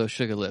 are those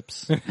sugar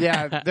lips?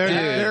 Yeah,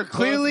 they're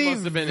clearly Those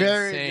must have been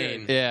very insane.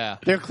 good. Yeah,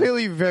 They're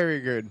clearly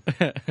very good.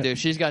 dude.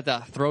 She's got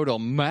that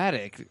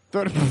throat-o-matic.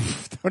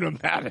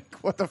 Automatic.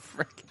 What the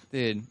frick?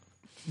 Dude,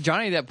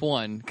 Johnny Depp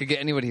one could get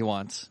anybody he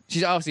wants.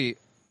 She's obviously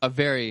a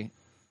very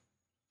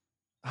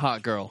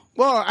hot girl.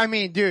 Well, I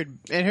mean, dude,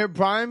 in her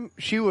prime,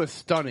 she was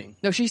stunning.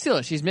 No, she still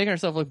is. She's making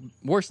herself look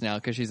worse now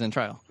because she's in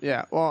trial.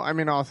 Yeah. Well, I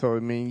mean, also,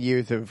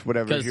 years of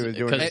whatever 'Cause- she was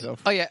doing 'cause-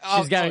 herself. Oh yeah,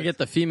 She's got to get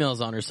the females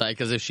on her side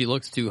because if she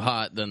looks too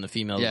hot, then the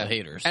females yeah. will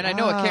hate her. So. And I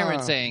know what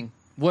Cameron's Ah. saying.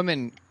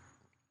 Women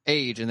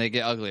age and they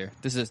get uglier.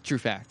 This is a true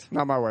fact.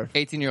 Not my wife.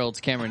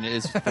 18-year-olds, Cameron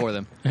is for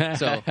them.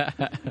 So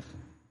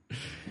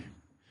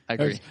I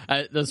agree.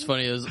 That's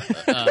funny. Is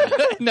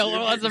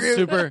No, that's a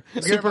super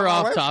about my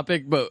off wife?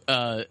 topic, but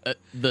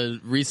the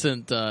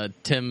recent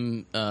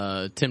Tim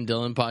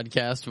Dillon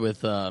podcast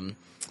with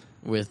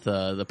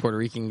the Puerto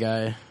Rican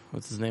guy.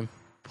 What's his name?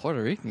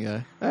 Puerto Rican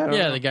guy. I don't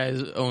Yeah, know. the guy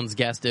who owns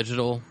Gas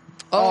Digital.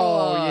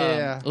 Oh,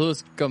 yeah.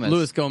 Luis Gomez.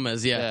 Luis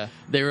Gomez, yeah. Yeah.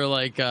 They were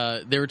like,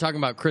 they were talking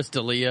about Chris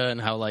D'Elia and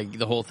how like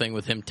the whole thing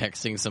with him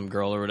texting some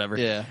girl or whatever.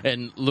 Yeah.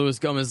 And Luis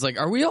Gomez is like,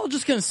 are we all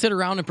just gonna sit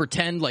around and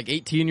pretend like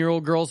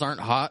 18-year-old girls aren't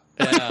hot?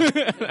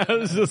 Yeah. I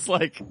was just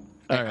like,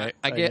 all right.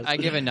 I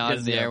give a nod in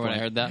Guess the air that when I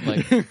point. heard that.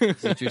 Like,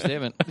 it's a true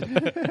statement.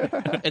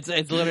 It's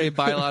literally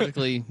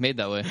biologically made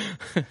that way.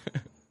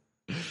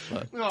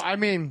 No, I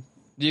mean,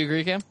 Do you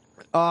agree, Cam?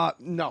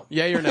 no.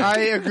 Yeah, you're not.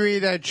 I agree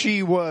that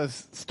she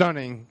was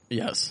stunning.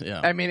 Yes, yeah.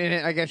 I mean,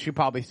 and I guess she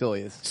probably still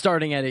is.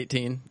 Starting at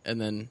 18 and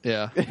then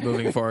Yeah.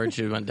 moving forward,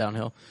 she went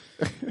downhill.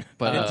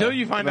 But Until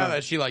you find out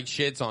that she like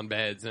shits on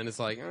beds, and it's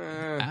like, I'm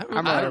I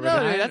alright don't with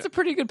know, it. dude. That's a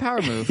pretty good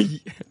power move.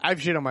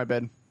 I've shit on my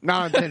bed.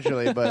 Not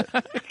intentionally, but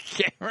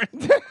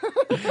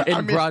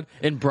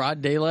In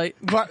broad daylight.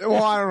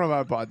 well, I don't know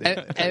about body.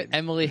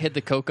 Emily hit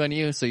the coke on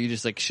you, so you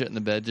just like shit in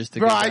the bed just to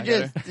Bro, get I back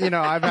at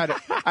her?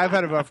 just I've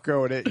had a rough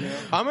go with it. You know?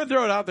 I'm gonna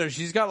throw it out there.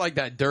 She's got like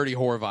that dirty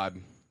whore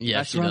vibe.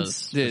 Yeah, she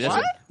does. Dude, that's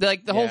What?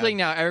 like the whole Yeah. thing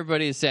now.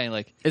 Everybody is saying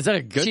like Is that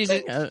a good she's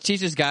thing?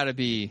 she's just got to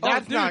be.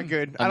 That's dude. not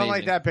good. I don't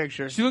like Amazing. that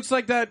picture. She looks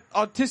like that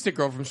autistic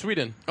girl from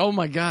Sweden. Oh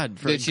my God,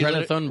 for Dude, she Greta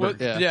lit- Thunberg.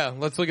 What- Yeah. yeah,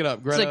 let's look it up.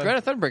 It's Greta. like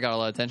Greta Thunberg got a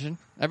lot of attention.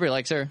 Everybody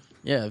likes her.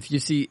 Yeah, if you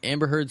see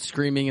Amber Heard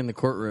screaming in the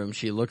courtroom,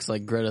 she looks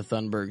like Greta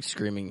Thunberg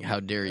screaming, "How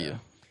dare you!"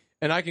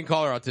 And I can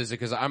call her autistic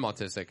because I'm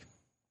autistic.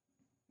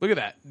 Look at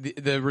that.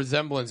 The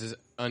resemblance is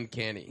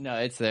uncanny. No,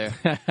 it's there.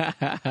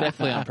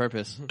 Definitely on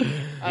purpose.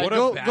 What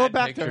go- a bad go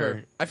back to picture.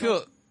 her. I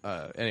feel.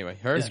 Anyway,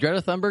 her. Is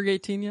Greta Thunberg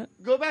 18 yet?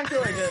 Go back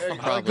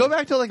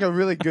to like a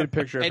really good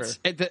picture of It's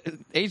the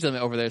age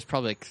limit over there is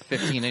probably like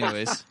 15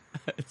 anyways.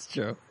 It's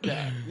true.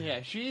 her.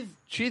 Yeah, she's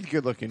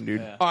good looking,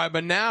 dude. Yeah. All right,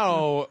 but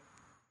now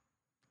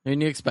I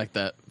mean, you expect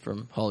that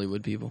from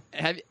Hollywood people.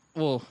 Have you,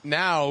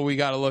 well, we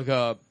got to look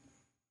up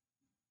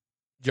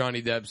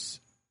Johnny Depp's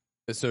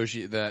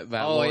associate, that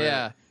Oh, lawyer.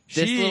 yeah.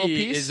 This She little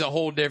piece? is a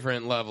whole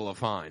different level of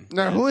fine.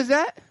 Now, who is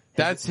that?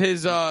 That's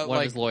his of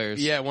his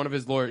lawyers. Yeah, one of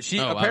his lawyers. She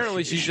Oh, wow.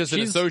 apparently she's just an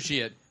She's-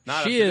 associate.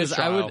 Not She a is.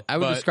 I would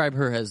but, describe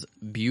her as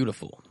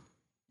beautiful.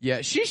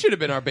 Yeah, she should have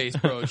been our base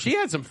pro. She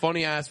had some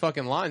funny ass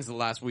fucking lines the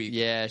last week.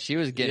 Yeah, she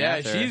was getting Yeah,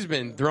 after her. she's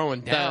been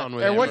throwing down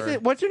with Hey, Amber.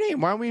 what's her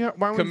name? Why aren't we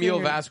Camille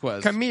saying her-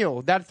 Vasquez.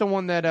 Camille. That's the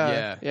one that.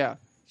 Yeah.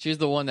 She's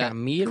the one that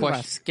Camille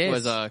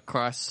Vasquez. was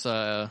cross.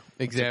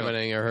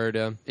 Examining or heard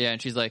him. Yeah,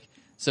 and she's like,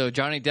 so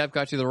Johnny Depp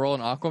got you the role in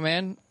Aquaman,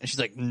 and she's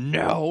like,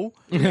 no,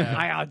 I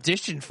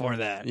auditioned for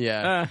that.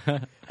 Yeah.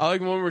 I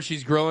like one where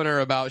she's grilling her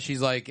about, she's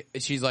like,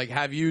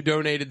 have you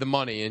donated the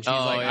money? And she's Oh,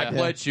 like, I yeah.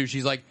 pledged you.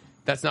 She's like,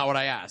 that's not what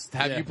I asked.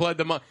 Have you pledged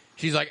the money?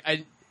 She's like,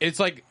 it's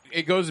like,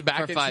 it goes back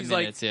For and 5 she's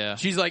minutes, like, yeah.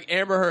 she's like,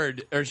 Amber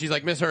Heard, or she's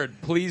like, Miss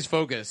Heard, please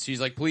focus. She's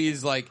like,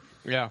 please, like,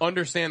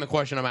 understand the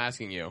question I'm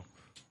asking you.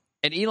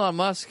 And Elon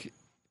Musk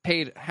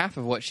paid half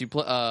of what she's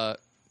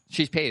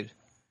paid.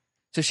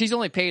 So she's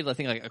only paid, I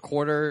think, like a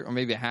quarter or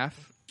maybe a half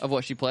of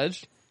what she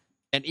pledged,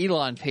 and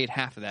Elon paid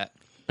half of that.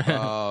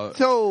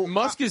 So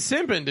Musk is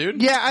simping,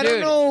 dude. yeah, I don't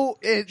Dude, know.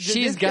 she's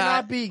This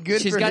cannot got- be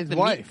good she's for got his the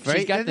wife, meat- right?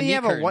 she's got Doesn't the he meat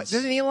have a wife? curtains.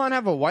 Doesn't Elon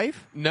have a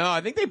wife? No,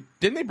 I think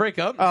didn't they break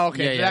up? Oh,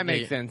 okay, Yeah, so yeah, that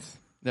makes they- sense.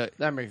 The-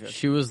 That makes sense.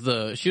 She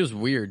was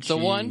weird. So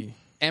She- one,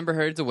 Amber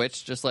Heard's a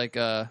witch, just like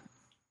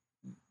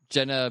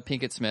Jenna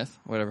Pinkett Smith,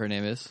 whatever her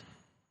name is,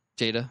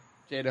 Jada.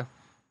 Jada.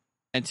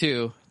 And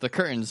two, the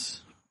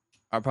curtains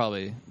are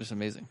probably just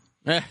amazing.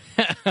 oh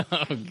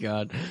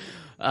God.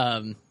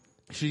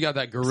 She got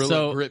that gorilla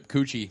So- grip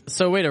coochie.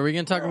 So wait, are we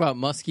going to talk about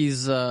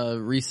Muskie's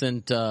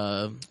recent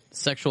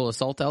sexual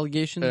assault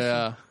allegations?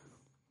 Yeah.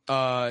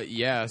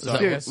 Yeah. So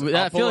Dude, I guess I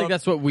I'll feel pull like up-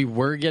 that's what we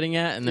were getting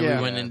at, and then Yeah.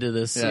 we went into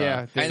this.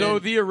 Yeah. So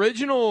the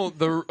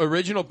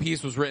original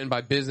piece was written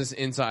by Business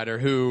Insider,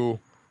 who,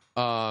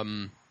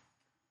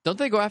 Don't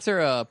they go after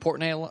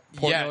Portnoy?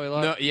 yeah, a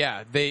lot? no,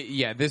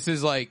 yeah, this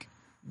is like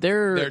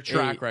their their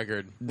track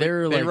record.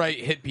 they're They like write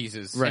hit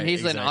pieces, Right. And he's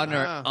exactly.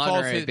 an False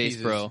honorary hit base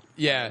pieces. pro.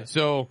 Yeah.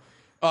 So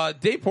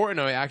Dave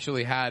Portnoy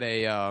actually had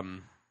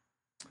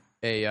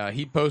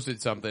he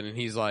posted something, and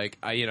he's like,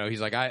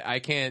 I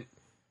can't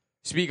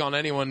speak on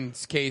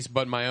anyone's case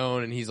but my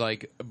own, and he's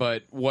like,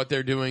 but what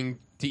they're doing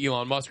to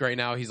Elon Musk right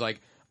now, he's like,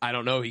 I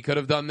don't know, he could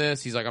have done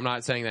this. He's like, I'm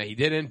not saying that he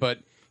didn't, but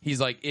he's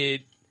like,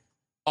 it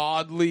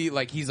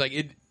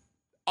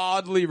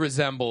oddly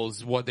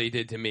resembles what they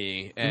did to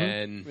me,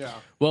 and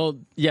Well,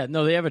 yeah,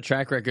 no, they have a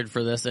track record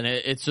for this, and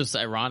it's just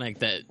ironic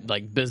that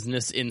like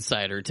Business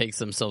Insider takes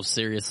themselves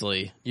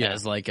seriously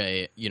as like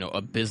a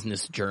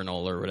business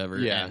journal or whatever.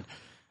 Yeah.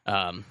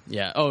 And,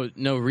 yeah. Oh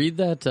no, read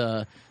that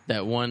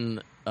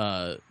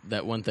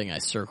one thing I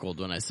circled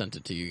when I sent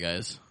it to you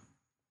guys.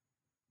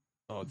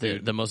 oh,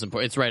 dude, The most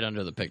important. It's right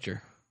under the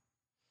picture.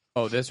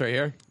 oh, this right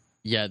here.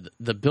 Yeah,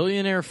 the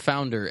billionaire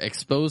founder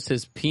exposed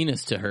his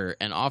penis to her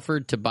and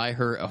offered to buy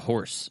her a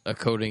horse,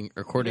 according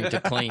to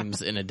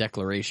claims in a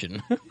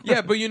declaration.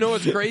 Yeah, but you know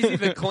what's crazy?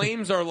 The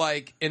claims are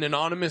like an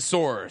anonymous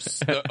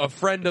source, a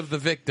friend of the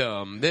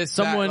victim.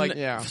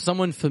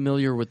 Someone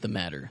familiar with the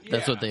matter.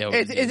 That's what they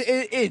always use.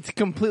 It's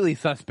completely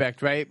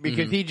suspect, right?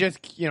 Because he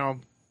just, you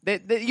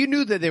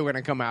knew that they were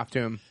going to come after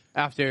him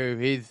after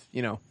his,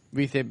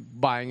 recent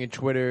buying of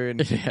Twitter.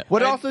 And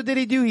what also did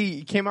he do?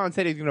 He came out and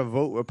said he's going to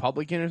vote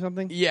Republican or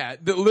something. Yeah,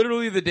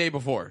 literally the day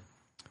before.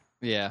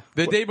 Yeah.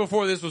 The day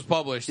before this was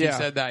published, he Yeah.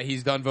 said that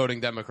he's done voting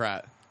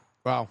Democrat.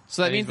 Wow.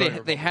 So that And means he's they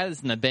voting they had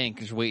this in the bank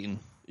just waiting.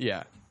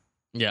 Yeah.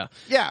 Yeah.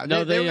 Yeah, they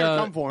were going to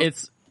come for him.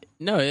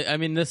 I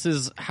mean, this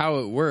is how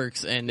it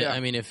works, and Yeah. I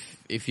mean,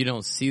 if you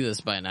don't see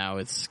this by now,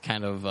 it's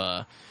kind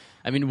of,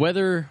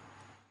 whether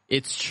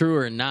it's true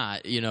or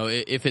not,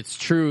 if it's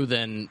true,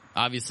 then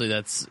obviously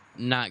that's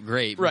not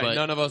great, Right, But,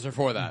 none of us are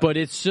for that. but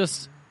it's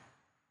just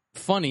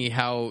funny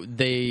how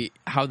they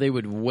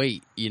would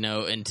wait,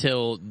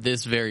 until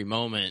this very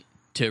moment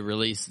to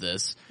release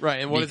this. right,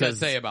 and what does that because-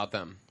 say about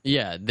them?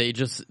 Yeah,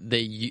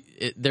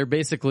 they're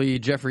basically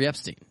Jeffrey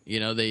Epstein.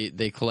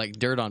 They collect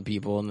dirt on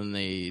people and then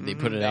they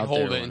put it They out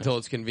hold there it until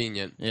it's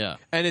convenient. Yeah.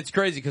 And it's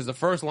crazy because the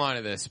first line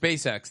of this,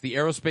 SpaceX, the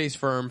aerospace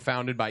firm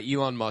founded by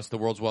Elon Musk, the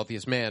world's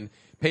wealthiest man,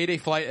 paid a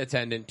flight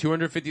attendant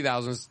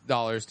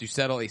 $250,000 to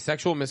settle a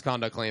sexual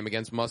misconduct claim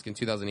against Musk in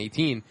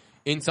 2018.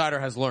 Insider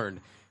has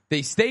learned.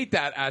 They state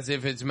that as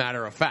if it's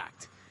matter of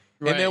fact.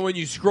 Right. And then when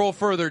you scroll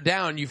further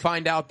down, you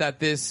find out that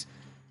this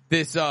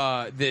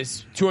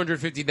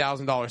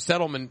 $250,000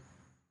 settlement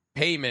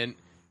payment,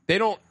 they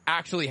don't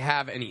actually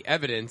have any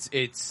evidence.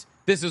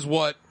 This is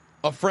what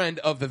a friend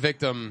of the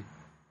victim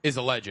is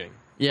alleging.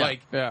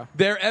 Yeah.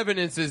 Their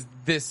evidence is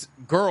this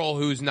girl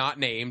who's not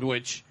named,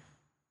 which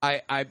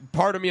I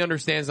part of me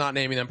understands not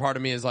naming them. Part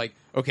of me is like,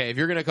 okay, if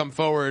you're going to come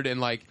forward and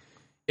like,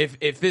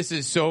 if this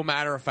is so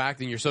matter of fact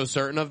and you're so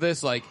certain of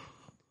this, like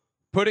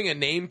putting a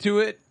name to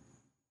it,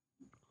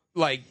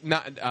 like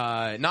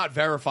not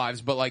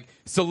verifies, but like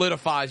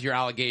solidifies your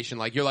allegation.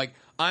 Like you're like,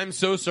 I'm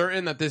so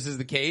certain that this is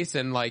the case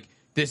and like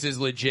this is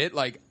legit.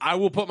 Like I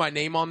will put my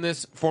name on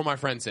this for my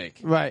friend's sake.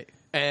 Right.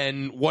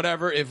 And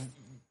whatever, if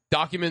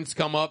documents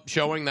come up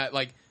showing that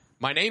like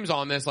my name's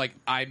on this. Like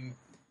I'm.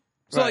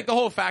 So Right. like the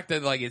whole fact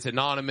that like it's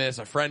anonymous,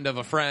 a friend of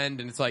a friend,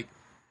 and it's like,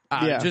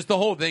 Yeah. just the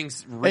whole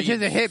thing's It's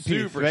just a hit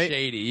piece, super right?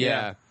 shady.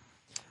 Yeah.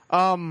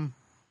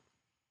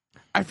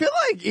 I feel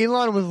like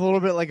Elon was a little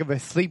bit like of a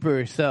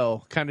sleeper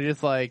cell, kind of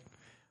just like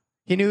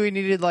he knew he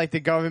needed like the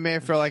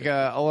government for like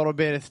a little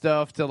bit of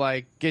stuff to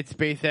like get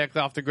SpaceX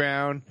off the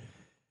ground,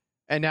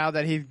 and now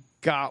that he's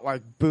got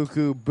like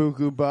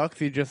buku bucks,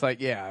 he's just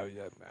like, yeah,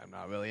 I'm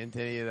not really into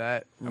any of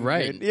that. I'm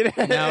Right. good.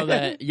 You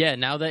know?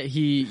 now that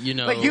he, you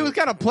know, like he was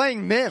kind of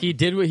playing them. he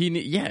did what he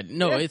yeah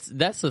no Yeah.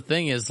 that's the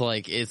thing is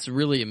like it's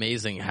really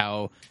amazing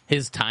how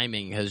his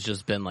timing has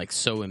just been like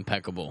so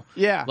impeccable.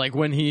 Yeah. Like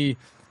when he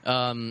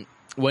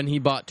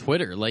bought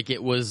Twitter, like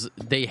it was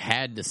they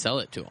had to sell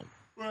it to him.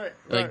 Right.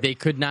 Like they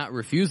could not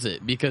refuse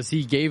it because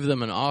he gave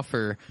them an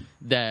offer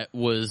that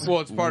was Well,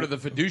 it's part of the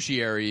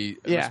fiduciary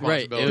Yeah.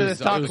 right. It responsibilities was,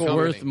 of the it was company.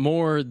 worth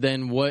more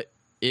than what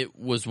it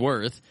was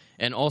worth,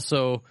 and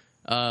also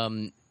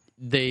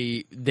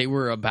they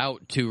were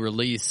about to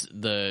release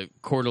the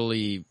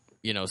quarterly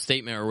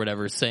statement or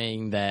whatever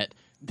saying that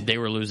they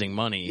were losing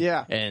money.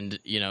 Yeah. and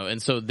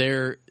and so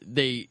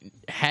they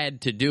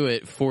had to do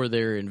it for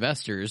their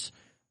investors.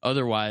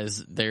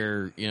 Otherwise,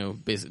 they're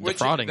basically Which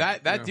defrauding.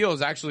 that deal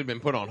has actually been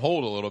put on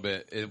hold a little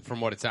bit,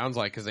 from what it sounds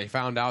like, because they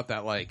found out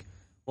that like,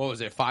 what was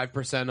it,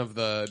 5% of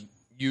the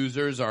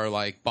users are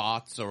like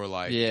bots or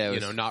like Yeah,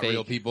 it was not fake.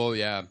 real people.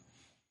 Yeah.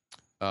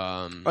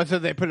 Oh, so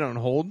they put it on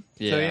hold.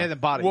 Yeah. So he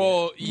hasn't bought it.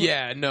 Well,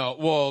 yeah, no.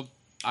 Well,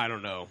 I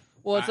don't know.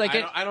 Well, it's like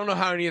I don't know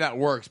how any of that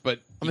works, but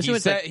I'm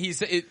assuming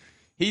it's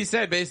he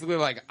said basically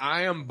like,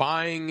 I am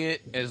buying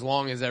it as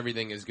long as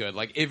everything is good.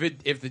 Like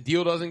if the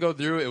deal doesn't go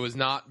through, it was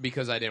not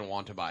because I didn't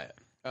want to buy it.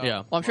 yeah.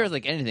 Well, I'm sure it's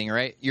like anything,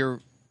 right? You're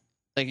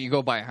like you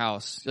go buy a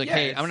house. You're like, Yeah,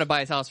 hey, it's- I'm going to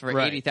buy this house for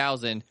Right.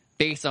 $80,000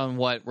 based on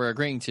what we're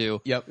agreeing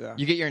to. Yep. Yeah.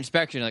 You get your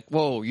inspection, like,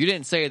 whoa, you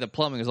didn't say the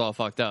plumbing is all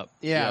fucked up.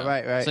 yeah,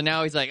 right. So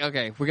now he's like,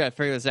 okay, we got to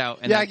figure this out.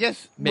 And Yeah, then I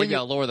guess when maybe you-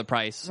 I'll lower the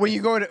price. when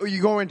you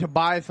go in to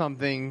buy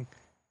something,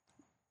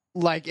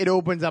 like it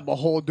opens up a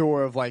whole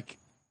door of like,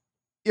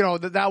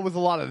 that was a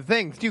lot of the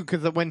things too.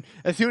 Because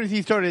as soon as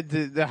he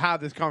started to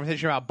have this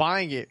conversation about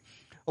buying it,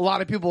 a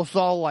lot of people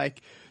saw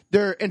like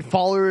their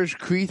followers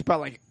increased by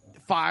like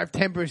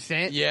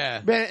 5-10%.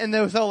 Yeah. And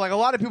there was so like a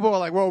lot of people were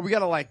like, well, we got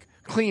to like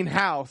clean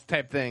house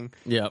type thing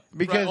Yep.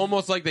 because Right,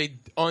 almost like they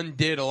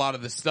undid a lot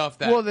of the stuff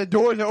that well the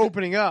doors are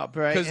opening up,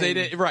 right? because they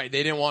And-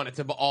 didn't want it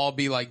to all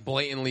be like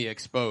blatantly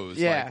exposed.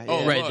 Yeah, Like, oh,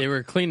 yeah. Right, look. they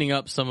were cleaning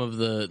up some of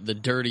the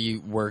dirty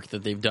work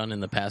that they've done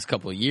in the past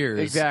couple of years.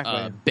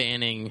 Exactly.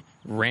 Banning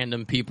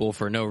random people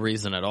for no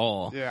reason at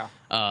all. Yeah.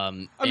 I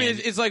mean, and-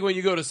 it's like when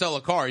you go to sell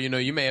a car. You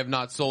may have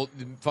not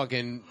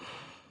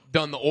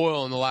done the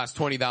oil in the last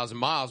 20,000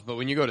 miles, but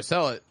when you go to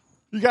sell it,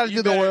 You got to You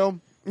do the better- oil.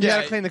 You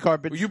got to clean the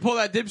carpets. you pull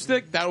that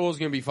dipstick, that oil's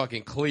gonna be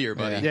fucking clear,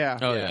 buddy. Yeah.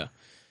 Oh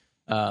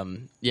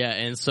yeah.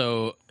 And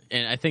so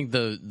I think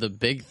the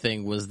big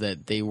thing was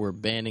that they were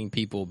banning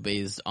people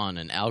based on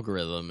an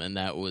algorithm, and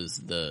that was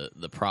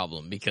the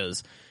problem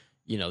because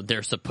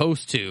they're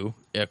supposed to,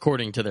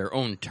 according to their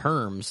own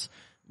terms,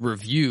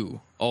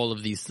 review all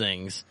of these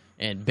things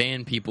and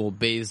ban people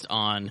based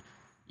on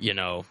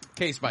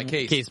Case by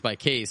case. case by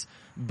case.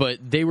 But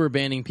they were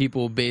banning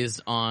people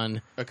based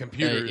on A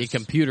computer's- a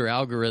computer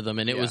algorithm,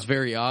 and it was Yeah.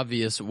 very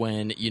obvious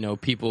when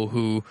people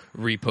who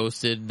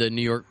reposted the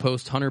New York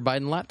Post Hunter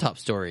Biden laptop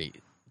story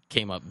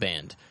came up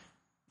banned.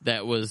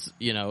 That was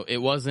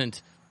it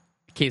wasn't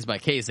case by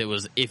case. It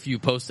was if you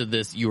posted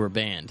this, you were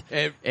banned,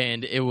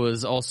 and it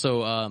was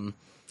also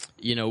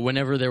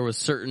whenever there was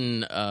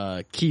certain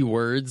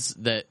keywords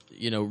that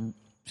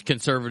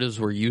conservatives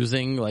were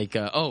using, like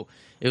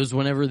it was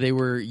whenever they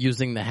were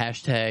using the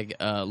hashtag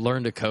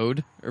learn to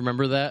code.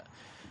 Remember that?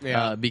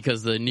 Yeah.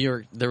 Because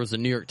there was a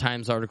New York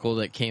Times article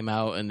that came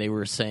out, and they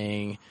were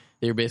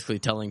basically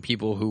telling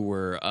people who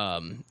were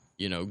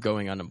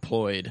going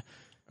unemployed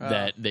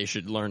that they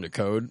should learn to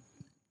code,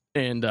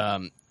 and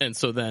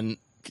so then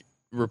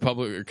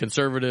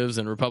conservatives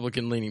and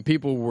Republican leaning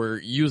people were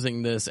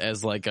using this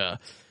as like a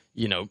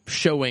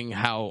showing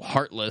how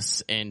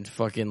heartless and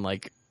fucking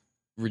like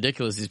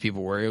ridiculous these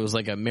people were. It was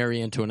like a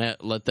Marie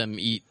Antoinette let them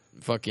eat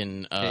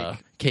fucking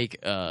cake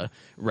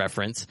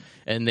reference,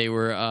 and they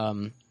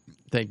were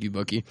thank you,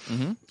 Bookie.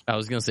 Mm-hmm. I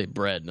was gonna say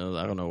bread. No,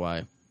 I don't know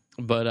why,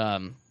 but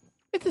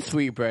It's a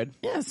sweet bread.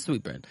 yeah, it's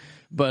sweet bread.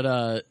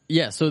 But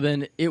so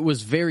then it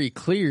was very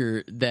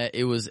clear that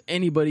it was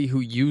anybody who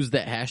used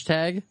that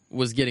hashtag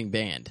was getting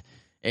banned,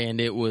 and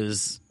it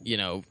was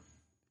it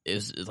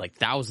was like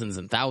thousands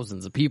and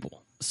thousands of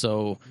people.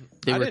 So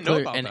they I were didn't know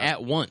clear, about and that.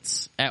 at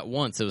once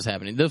it was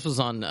happening. This was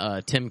on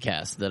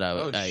Timcast that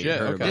I shit,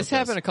 heard okay. about. This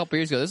happened a couple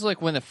years ago. This is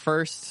like when the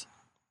first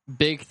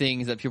big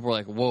things that people were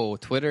like, whoa,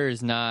 Twitter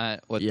is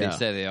not what Yeah. they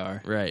say they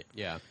are. Right.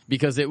 Yeah.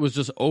 Because it was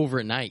just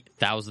overnight,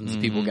 thousands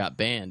of people got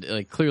banned.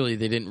 Like clearly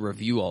they didn't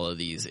review all of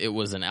these. It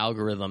was an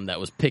algorithm that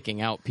was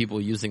picking out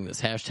people using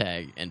this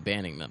hashtag and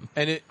banning them.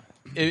 And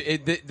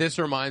this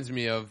reminds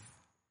me of,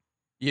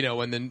 you know,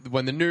 when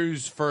the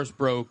news first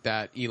broke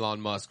that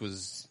Elon Musk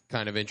was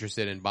kind of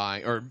interested in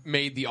buying or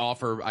made the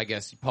offer, I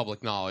guess,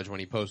 public knowledge when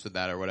he posted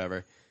that or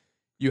whatever,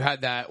 you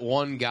had that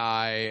one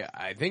guy,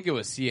 I think it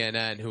was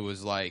CNN, who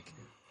was like,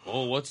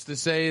 well, what's to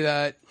say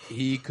that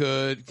he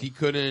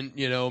couldn't,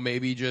 you know,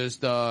 maybe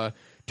just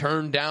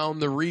turn down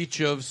the reach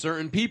of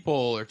certain people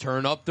or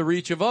turn up the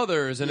reach of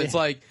others. And it's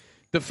like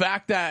the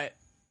fact that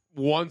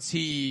once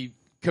he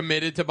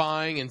committed to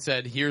buying and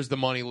said, here's the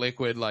money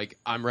liquid, like,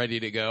 I'm ready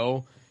to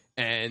go.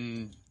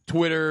 And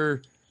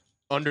Twitter,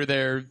 under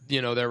their,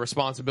 you know, their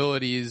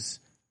responsibilities,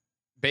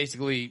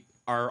 basically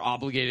are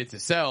obligated to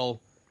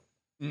sell.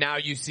 Now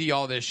you see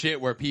all this shit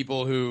where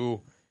people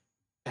who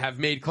have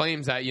made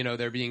claims that, you know,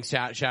 they're being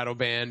shadow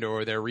banned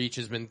or their reach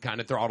has been kind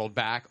of throttled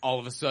back, all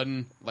of a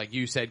sudden, like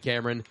you said,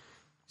 Cameron,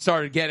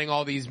 started getting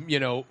all these, you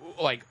know,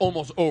 like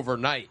almost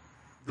overnight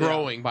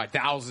growing by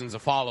thousands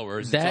of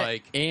followers. That, it's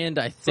like, and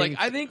I it's like,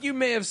 think, I think you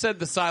may have said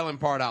the silent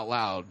part out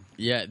loud.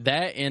 yeah,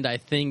 that, and I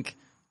think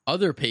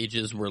other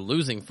pages were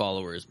losing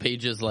followers.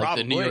 Pages like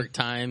the New Probably. York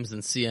Times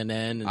and CNN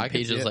I and could see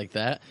pages it. like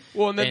that.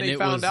 Well, and then And they it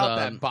found was, out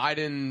that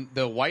Biden,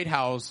 the White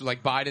House,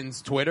 like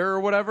Biden's Twitter or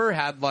whatever,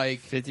 had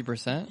like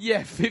 50%?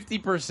 yeah,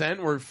 50%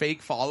 were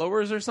fake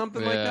followers or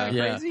something like that.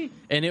 Yeah, Crazy.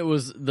 and it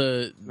was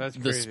the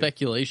crazy.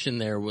 speculation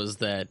there was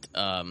that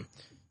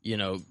you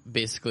know,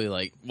 basically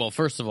like, well,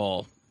 first of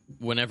all,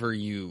 whenever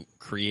you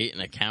create an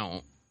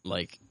account,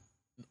 like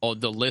all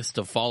the list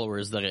of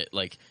followers that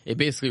it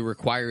basically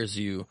requires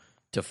you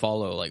to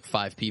follow like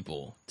 5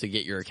 people to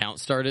get your account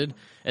started,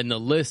 and the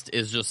list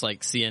is just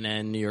like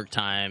CNN, New York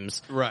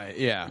Times, Right.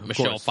 Yeah. of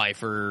Michelle course.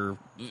 Pfeiffer,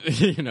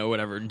 you know,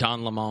 whatever,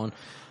 Don Lemon.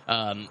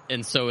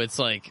 And so it's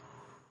like,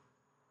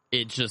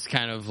 it just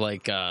kind of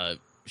like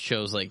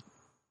shows like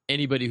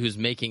anybody who's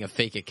making a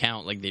fake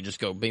account, like they just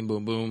go boom,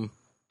 boom, boom,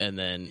 and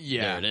then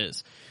Yeah. there it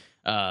is.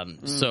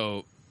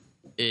 So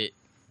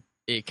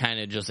it kind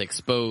of just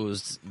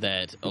exposed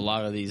that a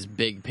lot of these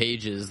big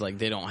pages, like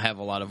they don't have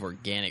a lot of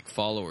organic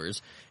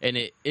followers. And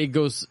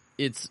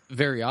it's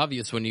very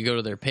obvious when you go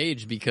to their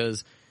page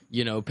because,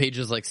 you know,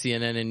 pages like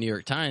CNN and New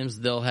York Times,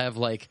 they'll have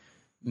like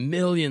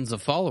millions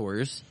of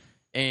followers,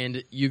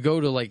 and you go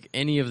to like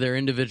any of their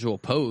individual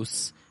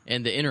posts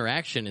and the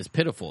interaction is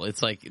pitiful.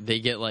 It's like they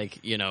get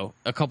like, you know,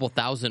 a couple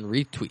thousand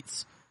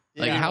retweets.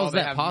 Like, Yeah, how's Well, they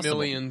that have possible?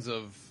 Millions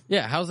of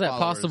Yeah, how's that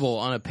followers. possible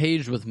on a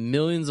page with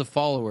millions of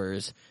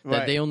followers that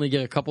Right. they only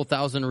get a couple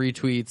thousand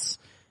retweets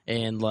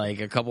and like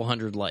a couple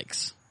hundred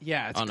likes?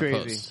 Yeah, it's On a crazy.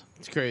 post.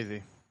 It's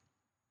crazy.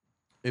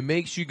 It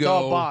makes you It's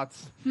all go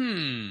bots.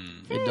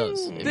 It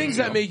does. It things makes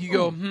that you make you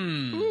go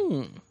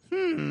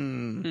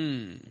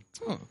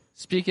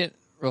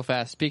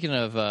Speaking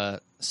of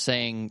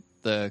saying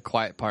the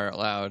quiet part out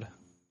loud,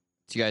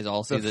 did you guys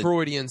all see the the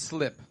Freudian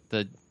slip.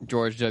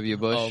 George W.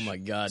 Bush Oh my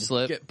god!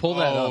 slip? Pull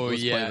that up. Oh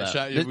Let's play yeah,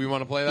 that. we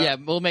want to play that. Yeah,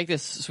 we'll make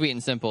this sweet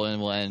and simple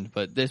and we'll end.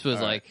 But this was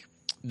All right. like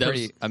That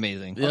pretty was-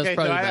 amazing. Yeah, that's Okay, so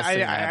probably the best I thing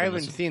that happened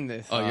haven't this- seen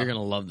this. Oh, you're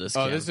gonna love this.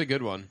 Oh, Cam. this is a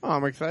good one. Oh,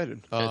 I'm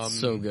excited. It's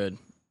so good.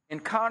 In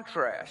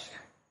contrast,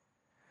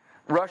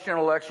 Russian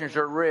elections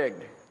are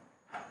rigged.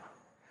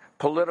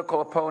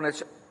 Political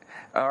opponents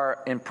are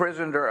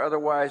imprisoned or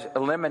otherwise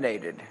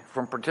eliminated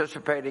from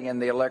participating in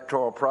the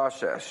electoral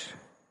process.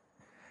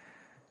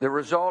 The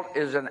result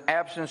is an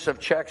absence of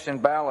checks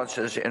and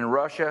balances in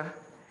Russia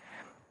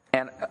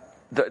and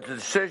the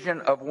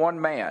decision of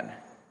one man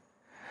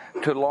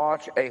to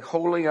launch a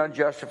wholly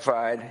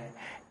unjustified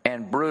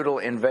and brutal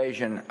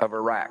invasion of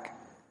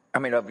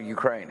of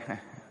Ukraine.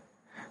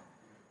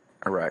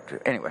 Iraq, too.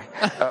 Anyway,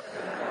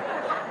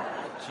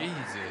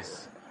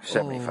 Jesus,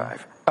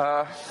 75.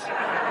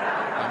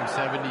 I'm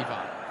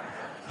 75.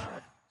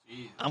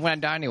 I'm gonna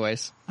die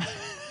anyways.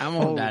 I'm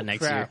gonna die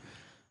next crap.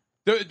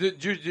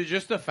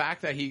 Just the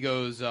fact that he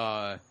goes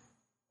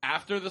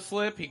after the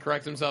slip, he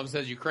corrects himself and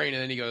says Ukraine,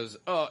 and then he goes,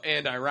 oh,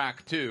 and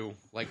Iraq too.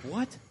 Like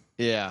what?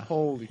 Yeah.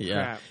 Holy year.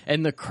 Yeah, crap.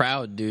 and the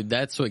crowd, dude.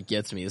 That's what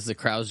gets me. Is the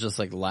crowd's just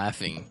like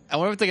laughing, I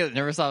wonder if they get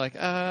nervous. Like,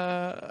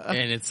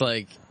 and it's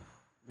like.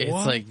 It's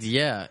What? like,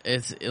 yeah,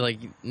 it's like,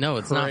 no,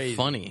 it's Crazy. not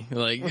funny.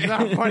 Like, It's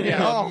not funny at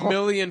A all.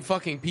 million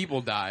fucking people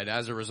died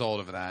as a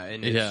result of that,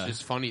 and it's Yeah.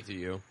 just funny to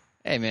you.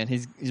 hey man,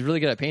 he's really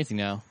good at painting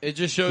now. It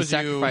just He shows you.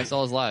 sacrificed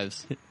all his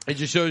lives. It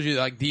just shows you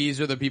like these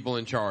are the people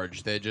in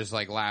charge. They just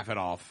like laugh it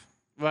off.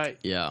 Right.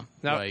 yeah.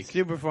 No, Like-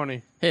 super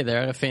funny. Hey,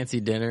 they're at a fancy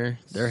dinner.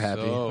 They're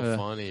happy. So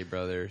funny,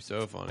 brother.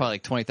 So funny. Probably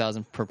like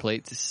 20,000 per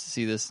plate to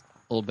see this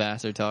old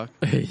bastard talk.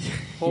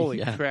 Holy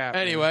Yeah. crap.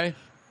 Anyway,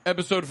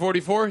 episode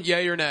 44.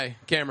 Yay or nay,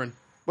 Cameron?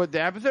 But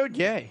the episode,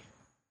 yay.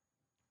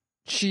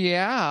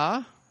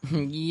 Yeah.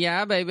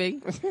 Yeah,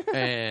 baby.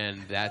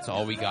 And that's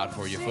all we got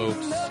for you, folks.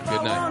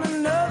 Good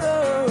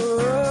night.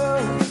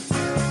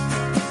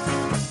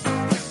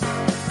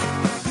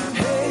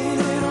 Hey,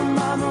 little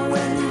mama,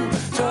 when you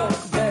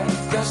talk back,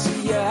 I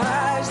see your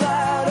eyes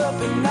light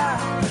up, and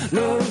I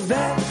love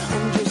that.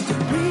 I'm just a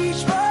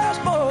beach bus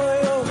boy,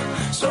 oh,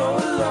 so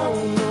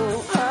alone.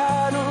 No,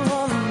 I don't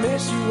wanna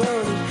miss you,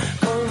 honey.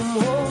 Come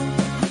home.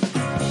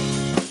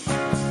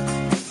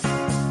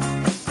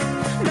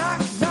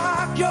 Knock,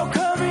 knock, you're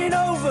coming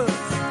over.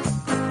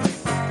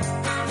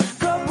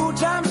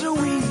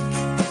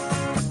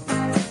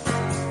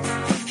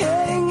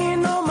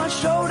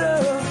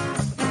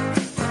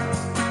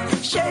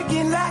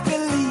 shaking like a